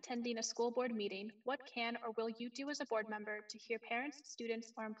 Besides attending a school board meeting, what can or will you do as a board member to hear parents,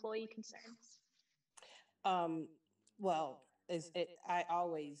 students, or employee concerns? Well,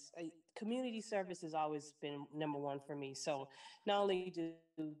 community service has always been number one for me. So not only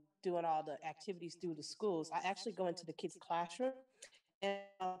doing all the activities through the schools, I actually go into the kids' classroom and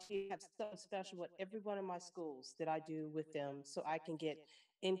I have something special with every one of my schools that I do with them so I can get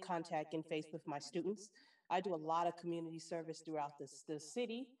in contact and face with my students. I do a lot of community service throughout the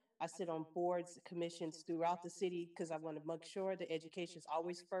city. I sit on boards, commissions throughout the city because I want to make sure that education is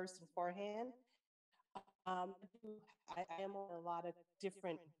always first and forehand. I am on a lot of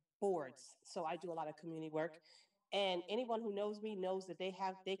different boards, so I do a lot of community work. And anyone who knows me knows that they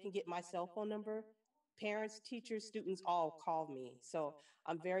can get my cell phone number. Parents, teachers, students all call me. So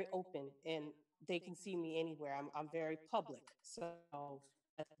I'm very open and they can see me anywhere. I'm very public. So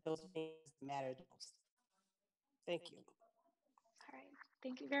those things matter the most. Thank you. All right,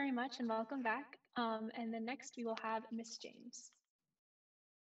 thank you very much and welcome back. And then next we will have Miss James.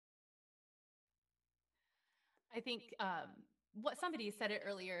 I think what somebody said it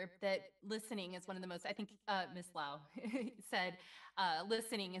earlier, that listening is one of the most, I think Ms. Lau said,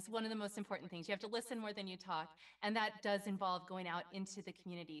 listening is one of the most important things. You have to listen more than you talk. And that does involve going out into the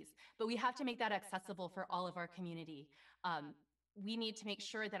communities. But we have to make that accessible for all of our community. We need to make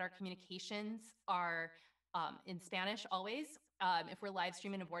sure that our communications are in Spanish always. If we're live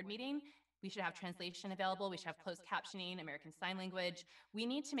streaming a board meeting, we should have translation available. We should have closed captioning, American Sign Language. We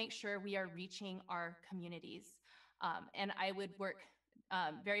need to make sure we are reaching our communities. And I would work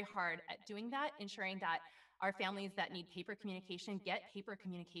very hard at doing that, ensuring that our families that need paper communication get paper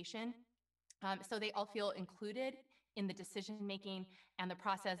communication, so they all feel included in the decision-making and the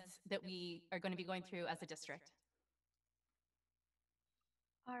process that we are going to be going through as a district.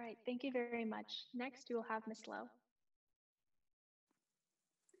 All right, thank you very much. Next, we will have Ms. Lowe.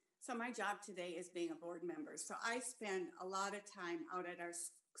 So my job today is being a board member. So I spend a lot of time out at our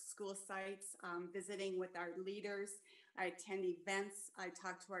school sites, visiting with our leaders. I attend events. I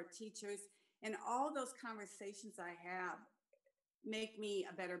talk to our teachers. And all those conversations I have make me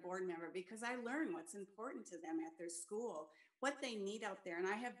a better board member because I learn what's important to them at their school, what they need out there. And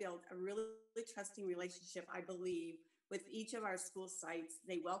I have built a really trusting relationship, I believe, with each of our school sites.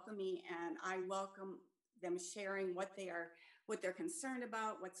 They welcome me and I welcome them sharing what they're concerned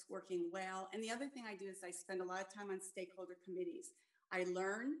about, what's working well. And the other thing I do is I spend a lot of time on stakeholder committees. I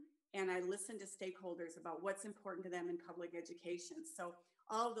learn and I listen to stakeholders about what's important to them in public education. So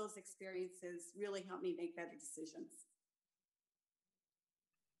all of those experiences really help me make better decisions.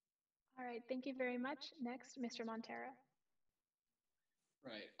 All right, thank you very much. Next, Mr. Montero.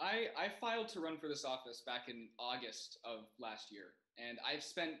 Right. I filed to run for this office back in August of last year, and I've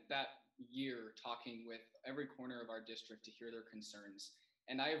spent that year talking with every corner of our district to hear their concerns,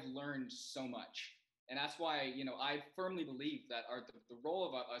 and I have learned so much. And that's why, I firmly believe that the role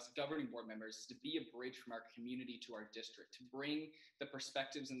of us governing board members is to be a bridge from our community to our district, to bring the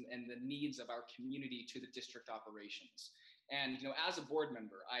perspectives and the needs of our community to the district operations. And, as a board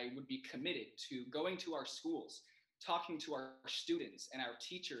member, I would be committed to going to our schools, talking to our students and our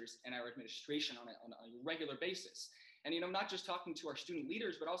teachers and our administration on a regular basis. And, not just talking to our student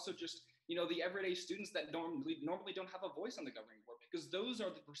leaders, but also just, the everyday students that normally don't have a voice on the governing board, because those are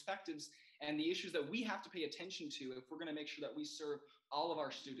the perspectives and the issues that we have to pay attention to if we're going to make sure that we serve all of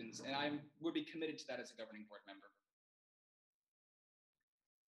our students. And I would be committed to that as a governing board member.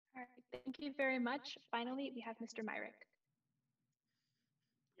 All right, thank you very much. Finally, we have Mr. Myrick.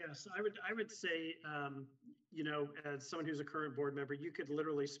 Yes, I would say, as someone who's a current board member, you could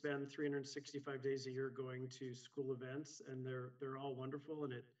literally spend 365 days a year going to school events, and they're all wonderful.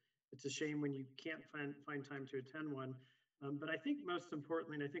 And it's a shame when you can't find time to attend one. But I think most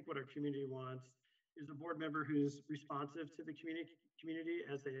importantly, and I think what our community wants, is a board member who's responsive to the community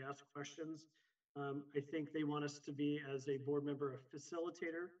as they ask questions. I think they want us to be, as a board member, a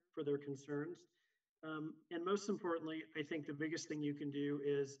facilitator for their concerns. And most importantly, I think the biggest thing you can do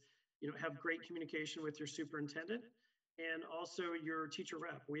is, have great communication with your superintendent and also your teacher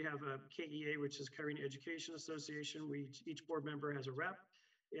rep. We have a KEA, which is Kyrene Education Association. Each board member has a rep.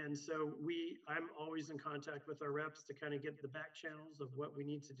 And so I'm always in contact with our reps to kind of get the back channels of what we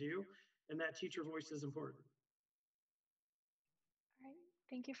need to do. And that teacher voice is important. All right,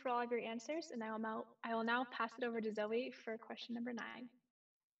 thank you for all of your answers. And I will now pass it over to Zoe for question number 9.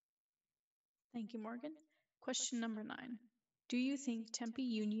 Thank you, Morgan. Question number 9. Do you think Tempe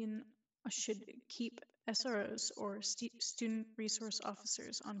Union should keep SROs or student resource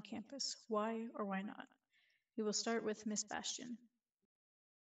officers on campus? Why or why not? We will start with Ms. Bastian.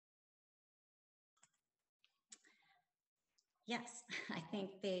 Yes, I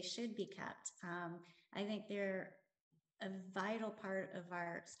think they should be kept. I think they're a vital part of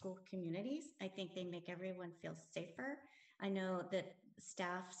our school communities. I think they make everyone feel safer. I know that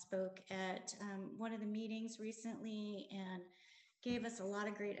staff spoke at one of the meetings recently and gave us a lot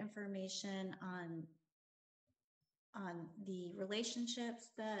of great information on the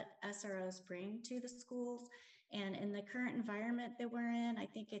relationships that SROs bring to the schools. And in the current environment that we're in, I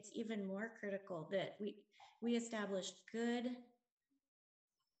think it's even more critical that we establish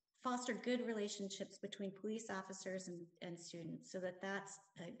foster good relationships between police officers and students, so that's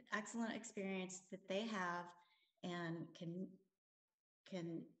an excellent experience that they have and can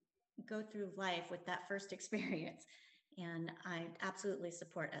go through life with that first experience. And I absolutely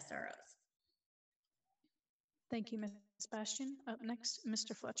support SROs. Thank you, Ms. Bastian. Up next,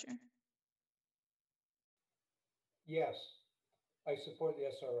 Mr. Fletcher. Yes, I support the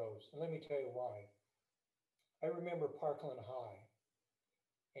SROs, and let me tell you why. I remember Parkland High,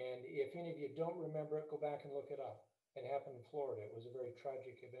 and if any of you don't remember it, go back and look it up. It happened in Florida. It was a very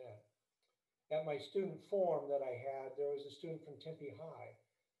tragic event. At my student forum that I had, there was a student from Tempe High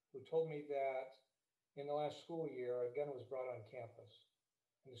who told me that in the last school year, a gun was brought on campus.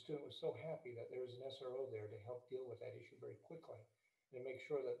 And the student was so happy that there was an SRO there to help deal with that issue very quickly and to make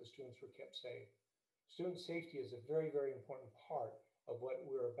sure that the students were kept safe. Student safety is a very, very important part of what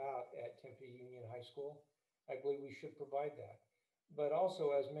we're about at Tempe Union High School. I believe we should provide that. But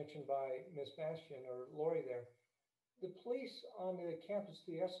also, as mentioned by Ms. Bastian or Lori there, the police on the campus,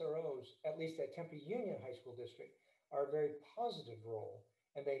 the SROs, at least at Tempe Union High School District, are a very positive role,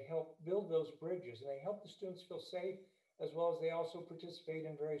 and they help build those bridges, and they help the students feel safe, as well as they also participate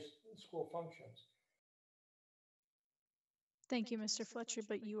in various school functions. Thank you, Mr. Fletcher,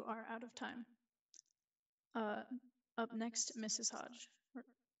 but you are out of time. Up next, Mrs. Hodge.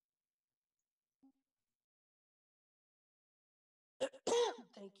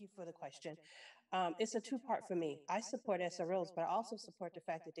 Thank you for the question. It's a two-part for me. I support SROs, but I also support the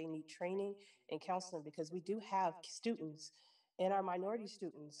fact that they need training and counseling, because we do have students, and our minority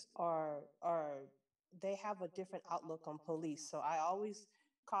students they have a different outlook on police. So I always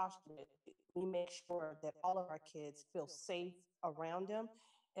caution that we make sure that all of our kids feel safe around them.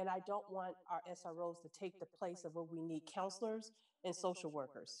 And I don't want our SROs to take the place of what we need counselors and social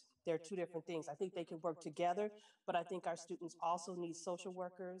workers. They're two different things. I think they can work together, but I think our students also need social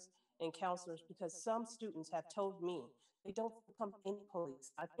workers and counselors, because some students have told me they don't become any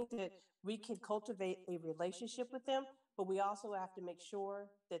police. I think that we can cultivate a relationship with them, but we also have to make sure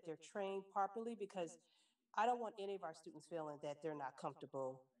that they're trained properly, because I don't want any of our students feeling that they're not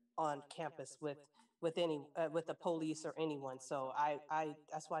comfortable on campus with with the police or anyone. So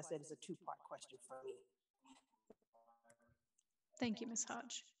that's why I said it's a two-part question for me. Thank you, Ms.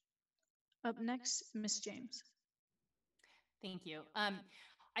 Hodge. Up next, Ms. James. Thank you.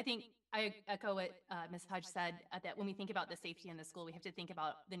 I think I echo what Ms. Hodge said, that when we think about the safety in the school, we have to think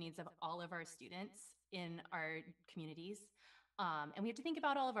about the needs of all of our students in our communities. And we have to think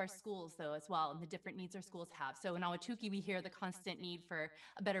about all of our schools, though, as well, and the different needs our schools have. So in Ahwatukee, we hear the constant need for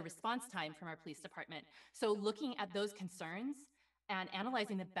a better response time from our police department. So looking at those concerns and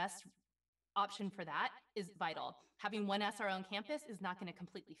analyzing the best option for that is vital. Having one SRO on campus is not going to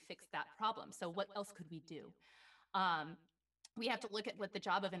completely fix that problem. So what else could we do? We have to look at what the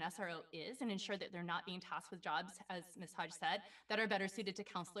job of an SRO is and ensure that they're not being tasked with jobs, as Ms. Hodge said, that are better suited to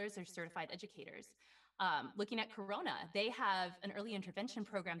counselors or certified educators. Looking at Corona, they have an early intervention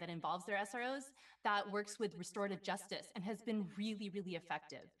program that involves their SROs that works with restorative justice and has been really, really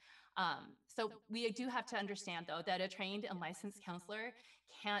effective. So we do have to understand, though, that a trained and licensed counselor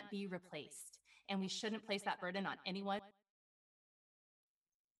can't be replaced, and we shouldn't place that burden on anyone.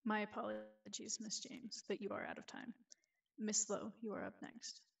 My apologies, Ms. James, but you are out of time. Ms. Lowe, you are up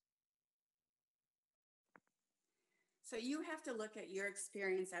next. So you have to look at your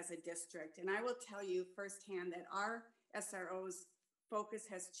experience as a district, and I will tell you firsthand that our SRO's focus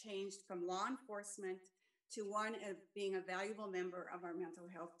has changed from law enforcement to one of being a valuable member of our mental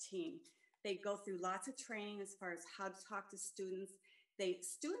health team. They go through lots of training as far as how to talk to students.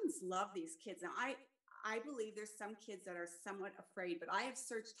 Students love these kids. Now, I believe there's some kids that are somewhat afraid, but I have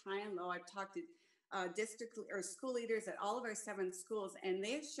searched high and low. I've talked to district or school leaders at all of our 7 schools, and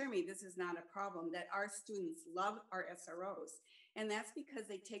they assure me this is not a problem, that our students love our SROs. And that's because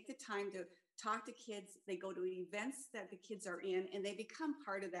they take the time to talk to kids, they go to events that the kids are in, and they become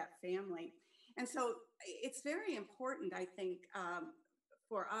part of that family. And so it's very important, I think,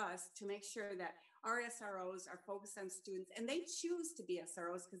 for us to make sure that our SROs are focused on students, and they choose to be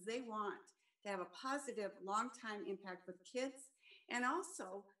SROs because they want to have a positive long-time impact with kids, and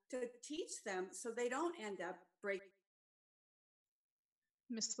also to teach them so they don't end up breaking.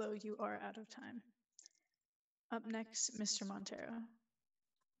 Ms. Lowe, you are out of time. Up next, Mr. Montero.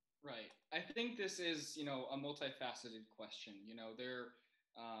 Right. I think this is, a multifaceted question.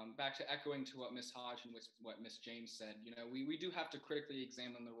 Back to echoing to what Ms. Hodge and what Ms. James said, we do have to critically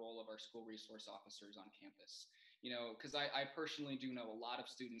examine the role of our school resource officers on campus. Because I personally do know a lot of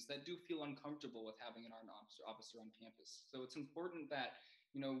students that do feel uncomfortable with having an armed officer on campus. So it's important that,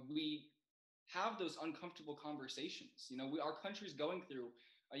 we have those uncomfortable conversations. Our country's going through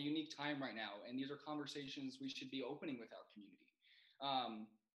a unique time right now, and these are conversations we should be opening with our community.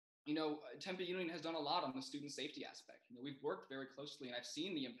 Tempe Union has done a lot on the student safety aspect. We've worked very closely, and I've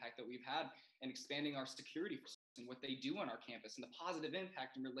seen the impact that we've had in expanding our security and what they do on our campus and the positive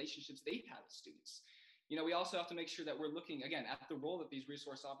impact and relationships they've had with students. We also have to make sure that we're looking, again, at the role that these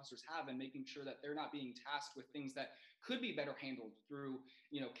resource officers have and making sure that they're not being tasked with things that could be better handled through,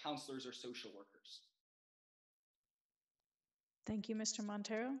 counselors or social workers. Thank you, Mr.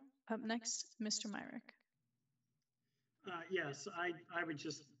 Montero. Up next, Mr. Myrick. Yes, I would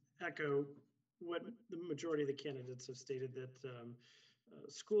just echo what the majority of the candidates have stated, that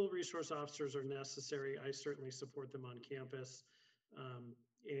school resource officers are necessary. I certainly support them on campus.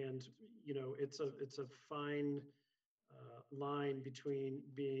 And it's a fine line between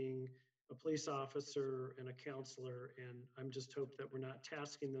being a police officer and a counselor, and I'm just hope that we're not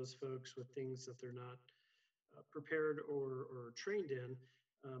tasking those folks with things that they're not prepared or trained in.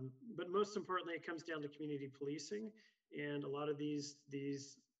 But most importantly, it comes down to community policing, and a lot of these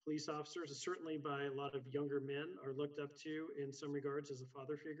police officers, certainly by a lot of younger men, are looked up to in some regards as a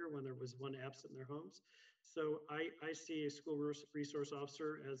father figure when there was one absent in their homes. So I see a school resource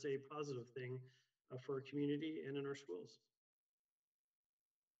officer as a positive thing for our community and in our schools.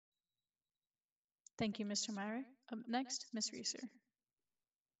 Thank you, Mr. Myrick. Up next, Ms. Reeser.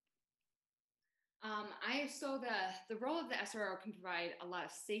 So the role of the SRO can provide a lot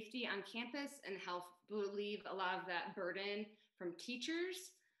of safety on campus and help relieve a lot of that burden from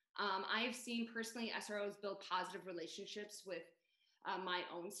teachers. I have seen personally SROs build positive relationships with my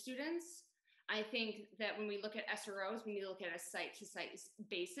own students. I think that when we look at SROs, we need to look at a site-to-site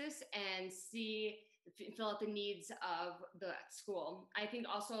basis and fill out the needs of the school. I think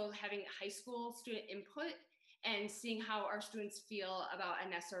also having high school student input and seeing how our students feel about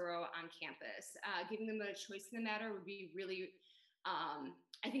an SRO on campus, giving them a choice in the matter would be really,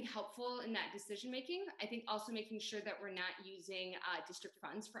 I think, helpful in that decision-making. I think also making sure that we're not using district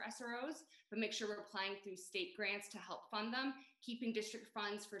funds for SROs, but make sure we're applying through state grants to help fund them keeping district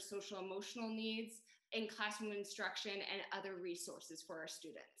funds for social emotional needs, in classroom instruction, and other resources for our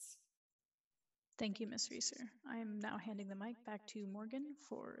students. Thank you, Ms. Reeser. I am now handing the mic back to Morgan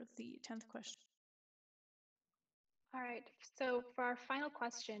for the 10th question. All right, so for our final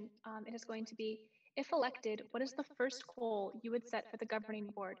question, it is going to be, if elected, what is the first goal you would set for the governing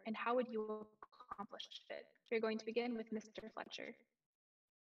board and how would you accomplish it? We're going to begin with Mr. Fletcher.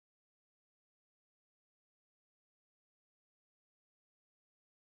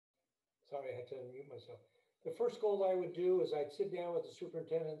 Sorry, I had to unmute myself. The first goal I would do is I'd sit down with the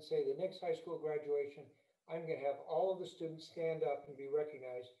superintendent and say, the next high school graduation, I'm going to have all of the students stand up and be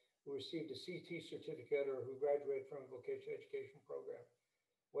recognized who received a CT certificate or who graduated from a vocational education program.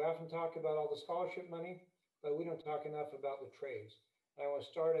 We often talk about all the scholarship money, but we don't talk enough about the trades. I want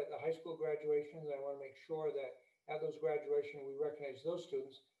to start at the high school graduations. I want to make sure that at those graduations, we recognize those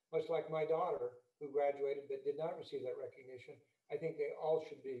students, much like my daughter who graduated but did not receive that recognition. I think they all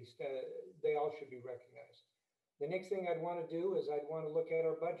should be recognized. The next thing I'd want to do is I'd want to look at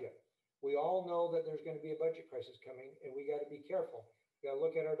our budget. We all know that there's going to be a budget crisis coming, and we got to be careful. We got to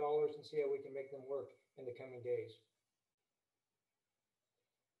look at our dollars and see how we can make them work in the coming days.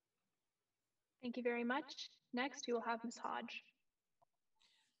 Thank you very much. Next, we will have Ms. Hodge.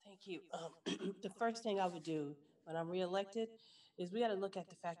 Thank you. The first thing I would do when I'm reelected is we got to look at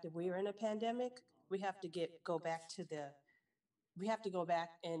the fact that we are in a pandemic. We have to go back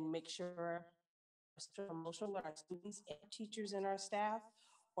and make sure emotional with our students and teachers and our staff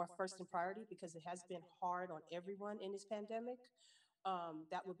are first in priority, because it has been hard on everyone in this pandemic.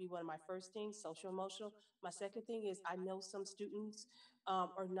 That would be one of my first things, social emotional. My second thing is I know some students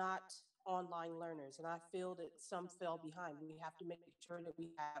are not online learners, and I feel that some fell behind. We have to make sure that we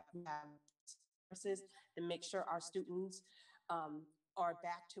have resources to make sure our students are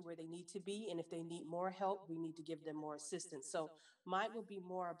back to where they need to be. And if they need more help, we need to give them more assistance. So mine will be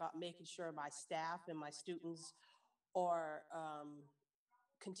more about making sure my staff and my students are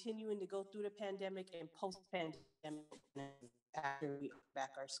continuing to go through the pandemic and post-pandemic after we open back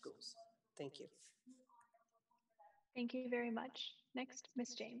our schools. Thank you. Thank you very much. Next,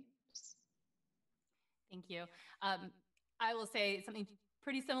 Ms. James. Thank you. I will say something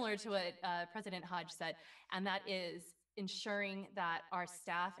pretty similar to what President Hodge said, and that is ensuring that our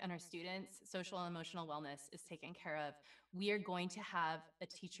staff and our students' social and emotional wellness is taken care of. We are going to have a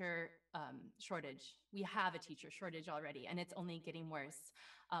teacher shortage. We have a teacher shortage already, and it's only getting worse.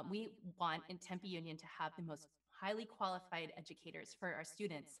 We want in Tempe Union to have the most highly qualified educators for our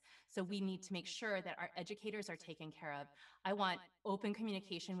students. So we need to make sure that our educators are taken care of. I want open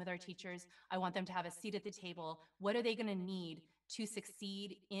communication with our teachers. I want them to have a seat at the table. What are they going to need to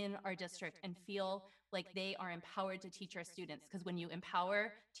succeed in our district and feel like they are empowered to teach our students? Because when you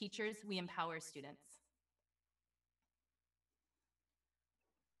empower teachers, we empower students.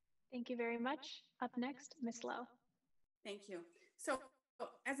 Thank you very much. Up next, Ms. Lowe. Thank you. So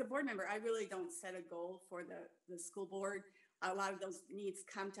as a board member, I really don't set a goal for the school board. A lot of those needs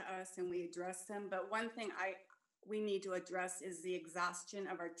come to us and we address them. But one thing we need to address is the exhaustion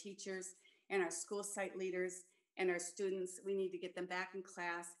of our teachers and our school site leaders and our students. We need to get them back in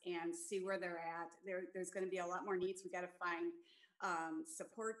class and see where they're at. There's going to be a lot more needs. We got to find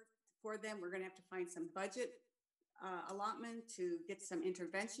support for them. We're going to have to find some budget allotment to get some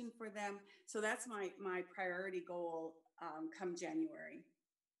intervention for them. So that's my priority goal come January.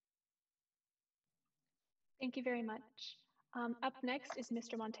 Thank you very much. Up next is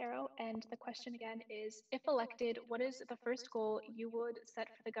Mr. Montero, and the question again is, if elected, what is the first goal you would set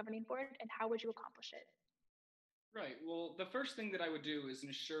for the governing board and how would you accomplish it? Right. Well, the first thing that I would do is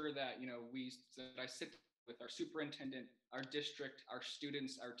ensure that, I sit with our superintendent, our district, our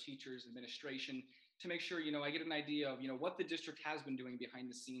students, our teachers, administration, to make sure, I get an idea of, what the district has been doing behind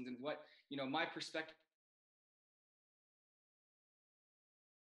the scenes and what, my perspective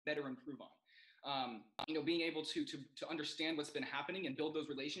better improve on. Being able to understand what's been happening and build those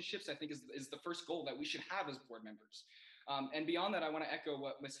relationships, I think is the first goal that we should have as board members. And beyond that, I want to echo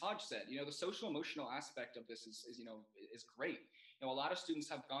what Ms. Hodge said. The social emotional aspect of this is great. A lot of students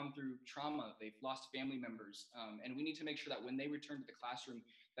have gone through trauma. They've lost family members. And we need to make sure that when they return to the classroom,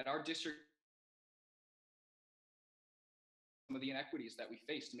 that our district, some of the inequities that we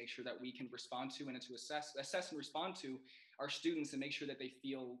face, to make sure that we can respond to and to assess and respond to our students and make sure that they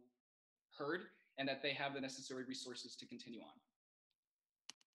feel heard and that they have the necessary resources to continue on.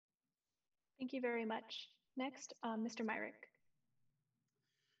 Thank you very much. Next, Mr. Myrick.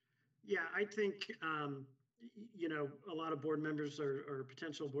 Yeah, I think, a lot of board members or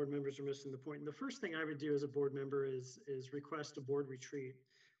potential board members are missing the point. And the first thing I would do as a board member is request a board retreat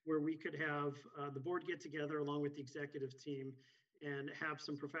where we could have the board get together along with the executive team and have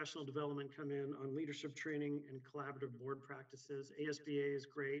some professional development come in on leadership training and collaborative board practices. ASBA is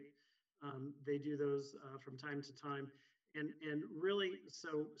great. They do those from time to time. And really,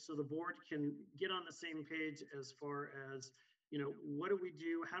 so the board can get on the same page as far as, you know, what do we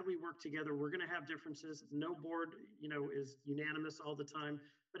do? How do we work together? We're going to have differences. No board, you know, is unanimous all the time.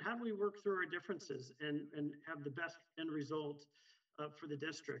 But how do we work through our differences and have the best end result for the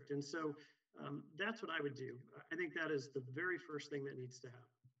district? And so that's what I would do. I think that is the very first thing that needs to happen.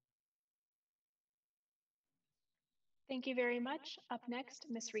 Thank you very much. Up next,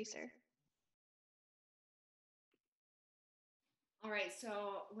 Ms. Reeser. All right,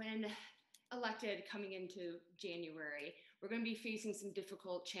 so when elected coming into January, we're going to be facing some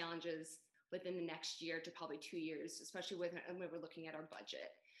difficult challenges within the next year to probably 2 years, especially when we're looking at our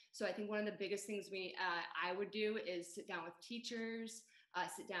budget. So I think one of the biggest things I would do is sit down with teachers,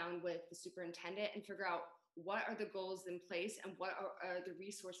 sit down with the superintendent and figure out what are the goals in place and what are the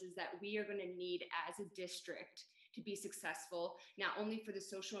resources that we are going to need as a district to be successful, not only for the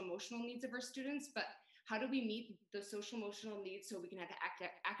social emotional needs of our students, but how do we meet the social emotional needs so we can have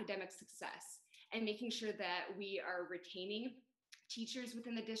academic success? And making sure that we are retaining teachers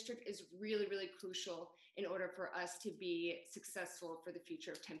within the district is really, really crucial in order for us to be successful for the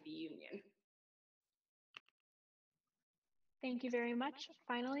future of Tempe Union. Thank you very much.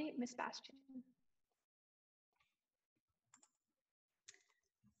 Finally, Ms. Bastian.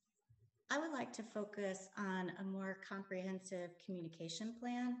 I would like to focus on a more comprehensive communication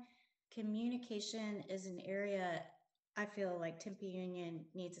plan. Communication is an area I feel like Tempe Union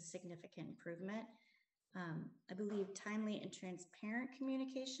needs a significant improvement. I believe timely and transparent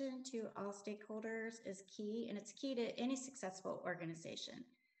communication to all stakeholders is key, and it's key to any successful organization.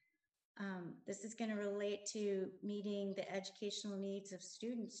 This is going to relate to meeting the educational needs of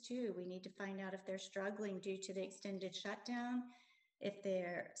students too. We need to find out if they're struggling due to the extended shutdown, if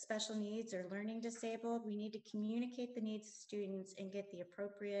they're special needs or learning disabled. We need to communicate the needs of students and get the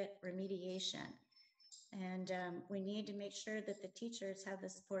appropriate remediation. And we need to make sure that the teachers have the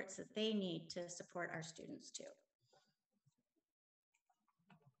supports that they need to support our students too.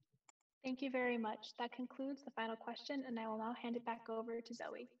 Thank you very much. That concludes the final question, and I will now hand it back over to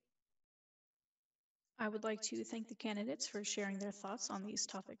Zoe. I would like to thank the candidates for sharing their thoughts on these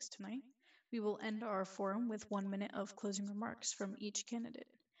topics tonight. We will end our forum with 1 minute of closing remarks from each candidate.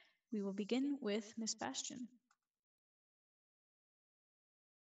 We will begin with Ms. Bastian.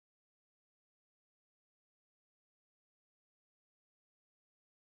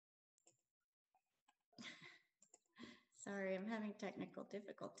 Sorry, I'm having technical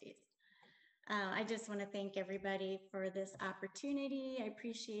difficulties. I just want to thank everybody for this opportunity. I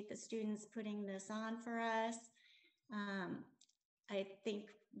appreciate the students putting this on for us. I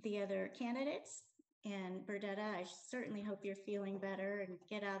think the other candidates and Burdetta, I certainly hope you're feeling better and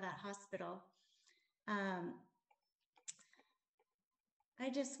get out of that hospital. I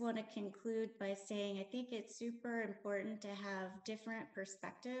just want to conclude by saying I think it's super important to have different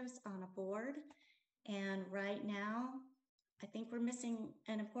perspectives on a board. And right now, I think we're missing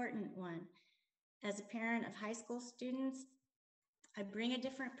an important one. As a parent of high school students, I bring a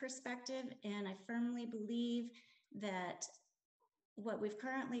different perspective, and I firmly believe that what we've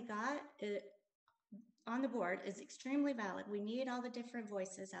currently got on the board is extremely valid. We need all the different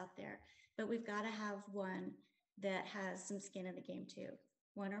voices out there, but we've got to have one that has some skin in the game too,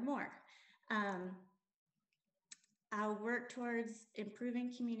 one or more. I'll work towards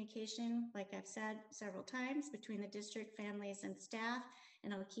improving communication, like I've said several times, between the district, families, and staff,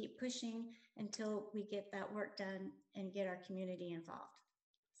 and I'll keep pushing until we get that work done and get our community involved.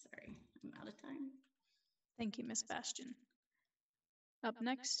 Sorry, I'm out of time. Thank you, Ms. Bastian. Up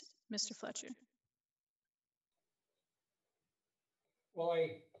next, Mr. Fletcher. Well,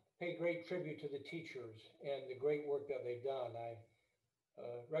 I pay great tribute to the teachers and the great work that they've done. I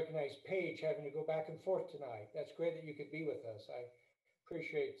recognize Paige having to go back and forth tonight. That's great that you could be with us. I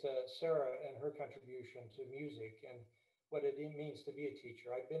appreciate Sarah and her contribution to music and what it means to be a teacher.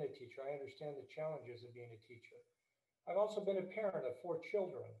 I've been a teacher. I understand the challenges of being a teacher. I've also been a parent of 4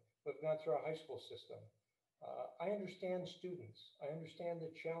 children who have gone through our high school system. I understand students. I understand the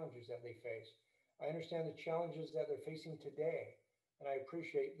challenges that they face. I understand the challenges that they're facing today, and I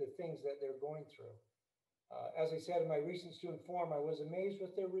appreciate the things that they're going through. As I said in my recent student forum, I was amazed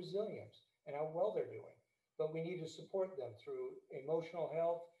with their resilience and how well they're doing, but we need to support them through emotional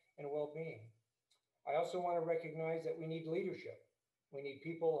health and well-being. I also want to recognize that we need leadership. We need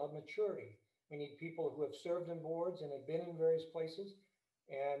people of maturity. We need people who have served in boards and have been in various places.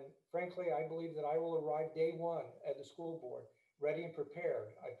 And frankly, I believe that I will arrive day one at the school board ready and prepared.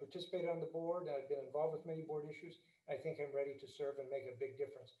 I participated on the board. I've been involved with many board issues. I think I'm ready to serve and make a big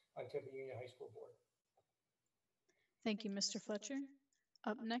difference on Tempe Union High School Board. Thank you, Mr. Fletcher.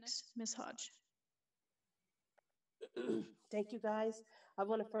 Up next, Ms. Hodge. Thank you, guys. I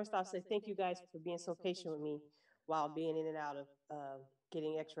want to first off say thank you guys for being so patient with me while being in and out of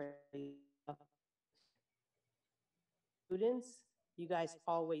getting x-rays. Students, you guys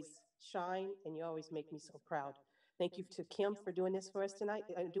always shine and you always make me so proud. Thank you to Kim for doing this for us tonight.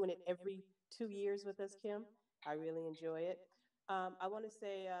 I'm doing it every 2 years with us, Kim. I really enjoy it. I want to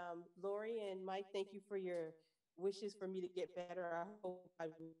say, Lori and Mike, thank you for your wishes for me to get better. I hope I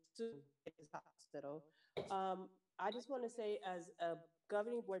will soon at this hospital. I just want to say, as a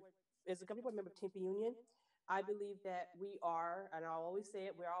governing board member of Tempe Union, I believe that we are, and I'll always say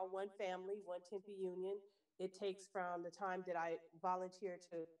it, we're all one family, one Tempe Union. It takes from the time that I volunteer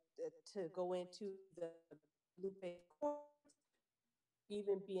to go into the Lupe court,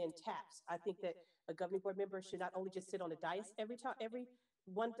 even being taxed. I think that a governing board member should not only just sit on the dais every other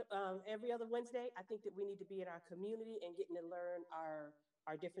Wednesday. I think that we need to be in our community and getting to learn our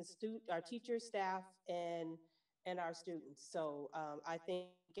different our teachers, staff, and our students. So I thank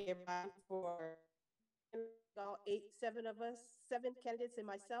everybody for all seven candidates and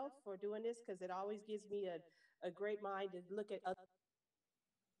myself for doing this, because it always gives me a great mind to look at other.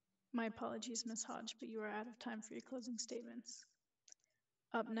 My apologies, Ms. Hodge, but you are out of time for your closing statements.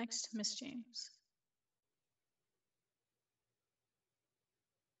 Up next, Ms. James.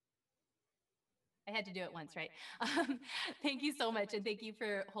 I had to do it once, right? Thank you so much. And thank you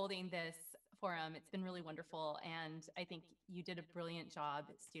for holding this forum. It's been really wonderful. And I think you did a brilliant job,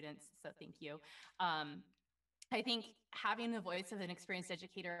 students. So thank you. I think having the voice of an experienced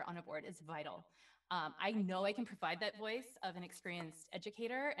educator on a board is vital. I know I can provide that voice of an experienced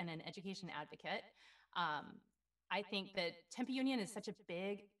educator and an education advocate. I think that Tempe Union is such a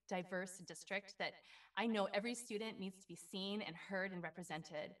big, diverse district that I know every student needs to be seen and heard and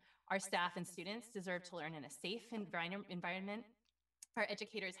represented. Our staff and students deserve to learn in a safe environment. Our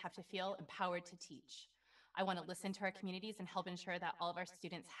educators have to feel empowered to teach. I want to listen to our communities and help ensure that all of our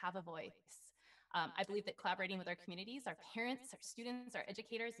students have a voice. I believe that collaborating with our communities, our parents, our students, our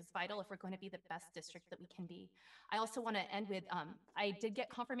educators is vital if we're going to be the best district that we can be. I also want to end with, I did get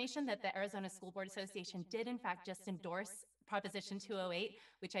confirmation that the Arizona School Board Association did in fact just endorse Proposition 208,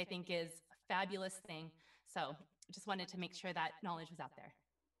 which I think is a fabulous thing. So I just wanted to make sure that knowledge was out there.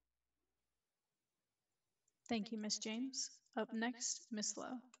 Thank you, Ms. James. Up next, Ms.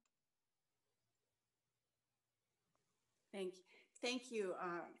 Lowe. Thank you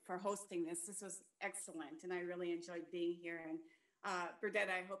for hosting this. This was excellent, and I really enjoyed being here. And Burdette,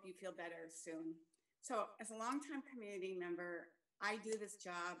 I hope you feel better soon. So as a longtime community member, I do this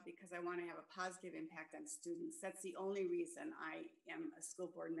job because I want to have a positive impact on students. That's the only reason I am a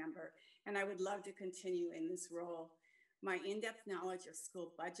school board member, and I would love to continue in this role. My in-depth knowledge of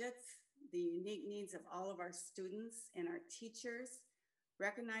school budgets, the unique needs of all of our students and our teachers,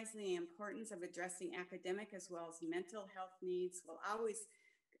 recognizing the importance of addressing academic as well as mental health needs will always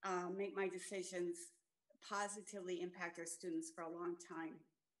make my decisions positively impact our students for a long time.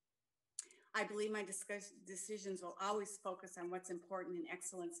 I believe my decisions will always focus on what's important in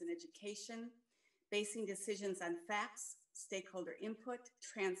excellence in education, basing decisions on facts, stakeholder input,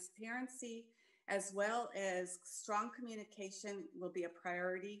 transparency, as well as strong communication will be a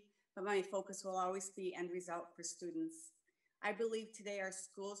priority, but my focus will always be end result for students. I believe today our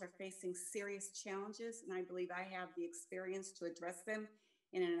schools are facing serious challenges, and I believe I have the experience to address them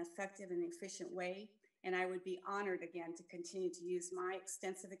in an effective and efficient way. And I would be honored again to continue to use my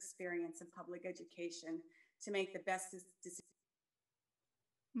extensive experience in public education to make the best decisions.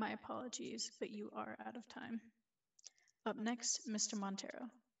 My apologies, but you are out of time. Up next, Mr.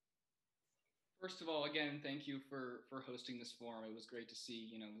 Montero. First of all, again, thank you for hosting this forum. It was great to see,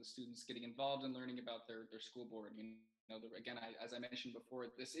 the students getting involved and learning about their school board. Again, as I mentioned before,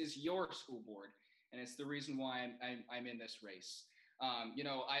 this is your school board, and it's the reason why I'm in this race.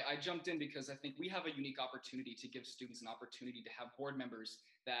 I jumped in because I think we have a unique opportunity to give students an opportunity to have board members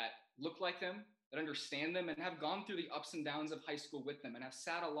that look like them, that understand them, and have gone through the ups and downs of high school with them and have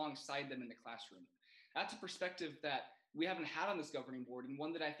sat alongside them in the classroom. That's a perspective that we haven't had on this governing board, and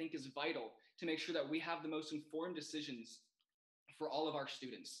one that I think is vital to make sure that we have the most informed decisions for all of our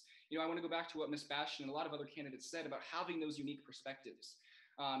students. I want to go back to what Ms. Bastian and a lot of other candidates said about having those unique perspectives.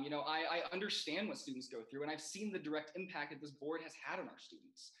 I understand what students go through, and I've seen the direct impact that this board has had on our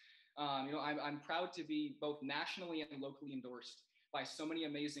students. I'm proud to be both nationally and locally endorsed by so many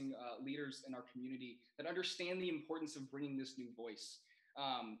amazing leaders in our community that understand the importance of bringing this new voice.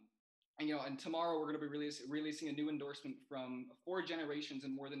 And tomorrow we're going to be releasing a new endorsement from 4 generations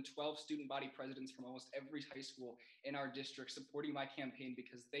and more than 12 student body presidents from almost every high school in our district supporting my campaign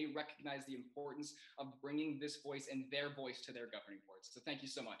because they recognize the importance of bringing this voice and their voice to their governing boards. So thank you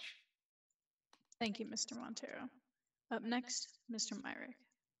so much. Thank you, Mr. Montero. Up next, Mr. Myrick.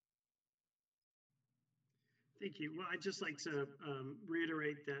 Thank you. Well, I'd just like to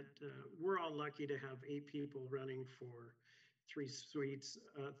reiterate that we're all lucky to have 8 people running for 3 seats.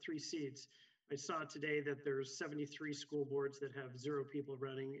 I saw today that there's 73 school boards that have 0 people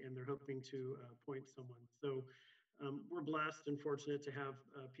running, and they're hoping to appoint someone. So we're blessed and fortunate to have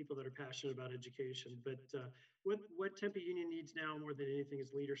people that are passionate about education. But what Tempe Union needs now more than anything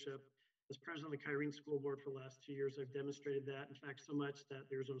is leadership. As president of the Kyrene School Board for the last 2 years, I've demonstrated that. In fact, so much that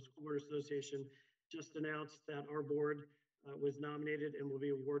the Arizona School Board Association just announced that our board was nominated and will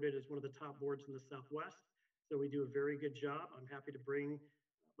be awarded as one of the top boards in the Southwest. So we do a very good job. I'm happy to bring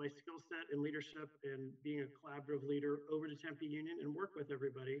my skill set in leadership and being a collaborative leader over to Tempe Union and work with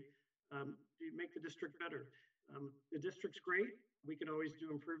everybody to make the district better. The district's great. We can always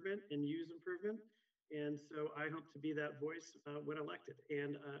do improvement and use improvement. And so I hope to be that voice when elected.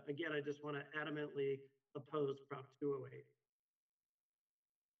 And again, I just want to adamantly oppose Prop 208.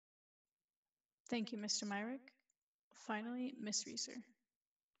 Thank you, Mr. Myrick. Finally, Ms. Reeser.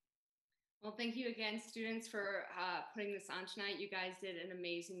 Well, thank you again, students, for putting this on tonight. You guys did an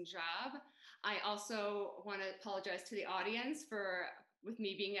amazing job. I also want to apologize to the audience with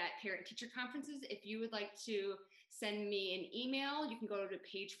me being at parent-teacher conferences. If you would like to send me an email, you can go to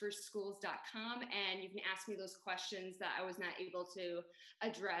pagefirstschools.com and you can ask me those questions that I was not able to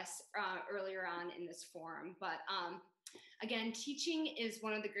address earlier on in this forum. But again, teaching is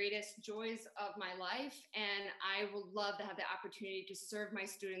one of the greatest joys of my life, and I will love to have the opportunity to serve my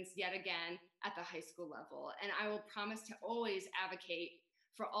students yet again at the high school level. And I will promise to always advocate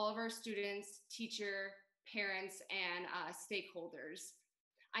for all of our students, teacher, parents, and stakeholders.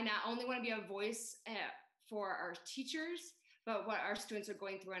 I not only want to be a voice for our teachers, but what our students are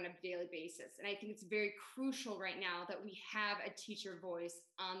going through on a daily basis. And I think it's very crucial right now that we have a teacher voice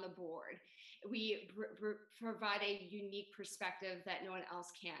on the board. We provide a unique perspective that no one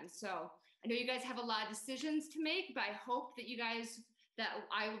else can. So I know you guys have a lot of decisions to make, but I hope that that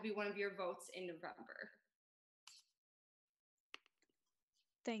I will be one of your votes in November.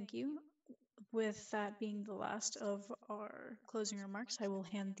 Thank you. With that being the last of our closing remarks, I will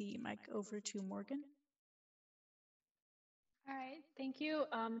hand the mic over to Morgan. All right, thank you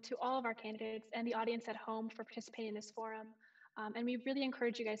to all of our candidates and the audience at home for participating in this forum. And we really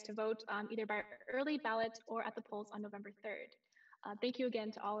encourage you guys to vote either by early ballot or at the polls on November 3rd. Thank you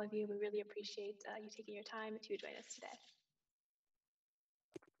again to all of you. We really appreciate you taking your time to join us today.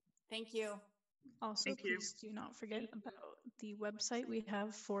 Thank you. Also, please do not forget about the website we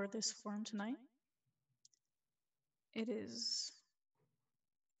have for this forum tonight. It is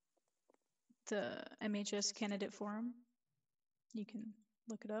the MHS Candidate Forum. You can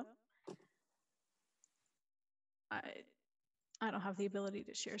look it up. I don't have the ability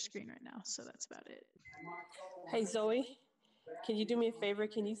to share screen right now, so that's about it. Hey, Zoe, can you do me a favor?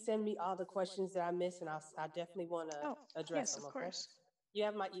 Can you send me all the questions that I missed, and I definitely want to address them, of okay? Course. You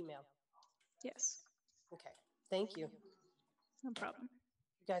have my email? Yes. Okay, thank you. No problem.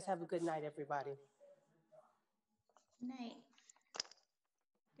 You guys have a good night, everybody. Good night.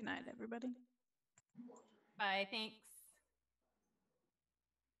 Good night, everybody. Bye, thanks.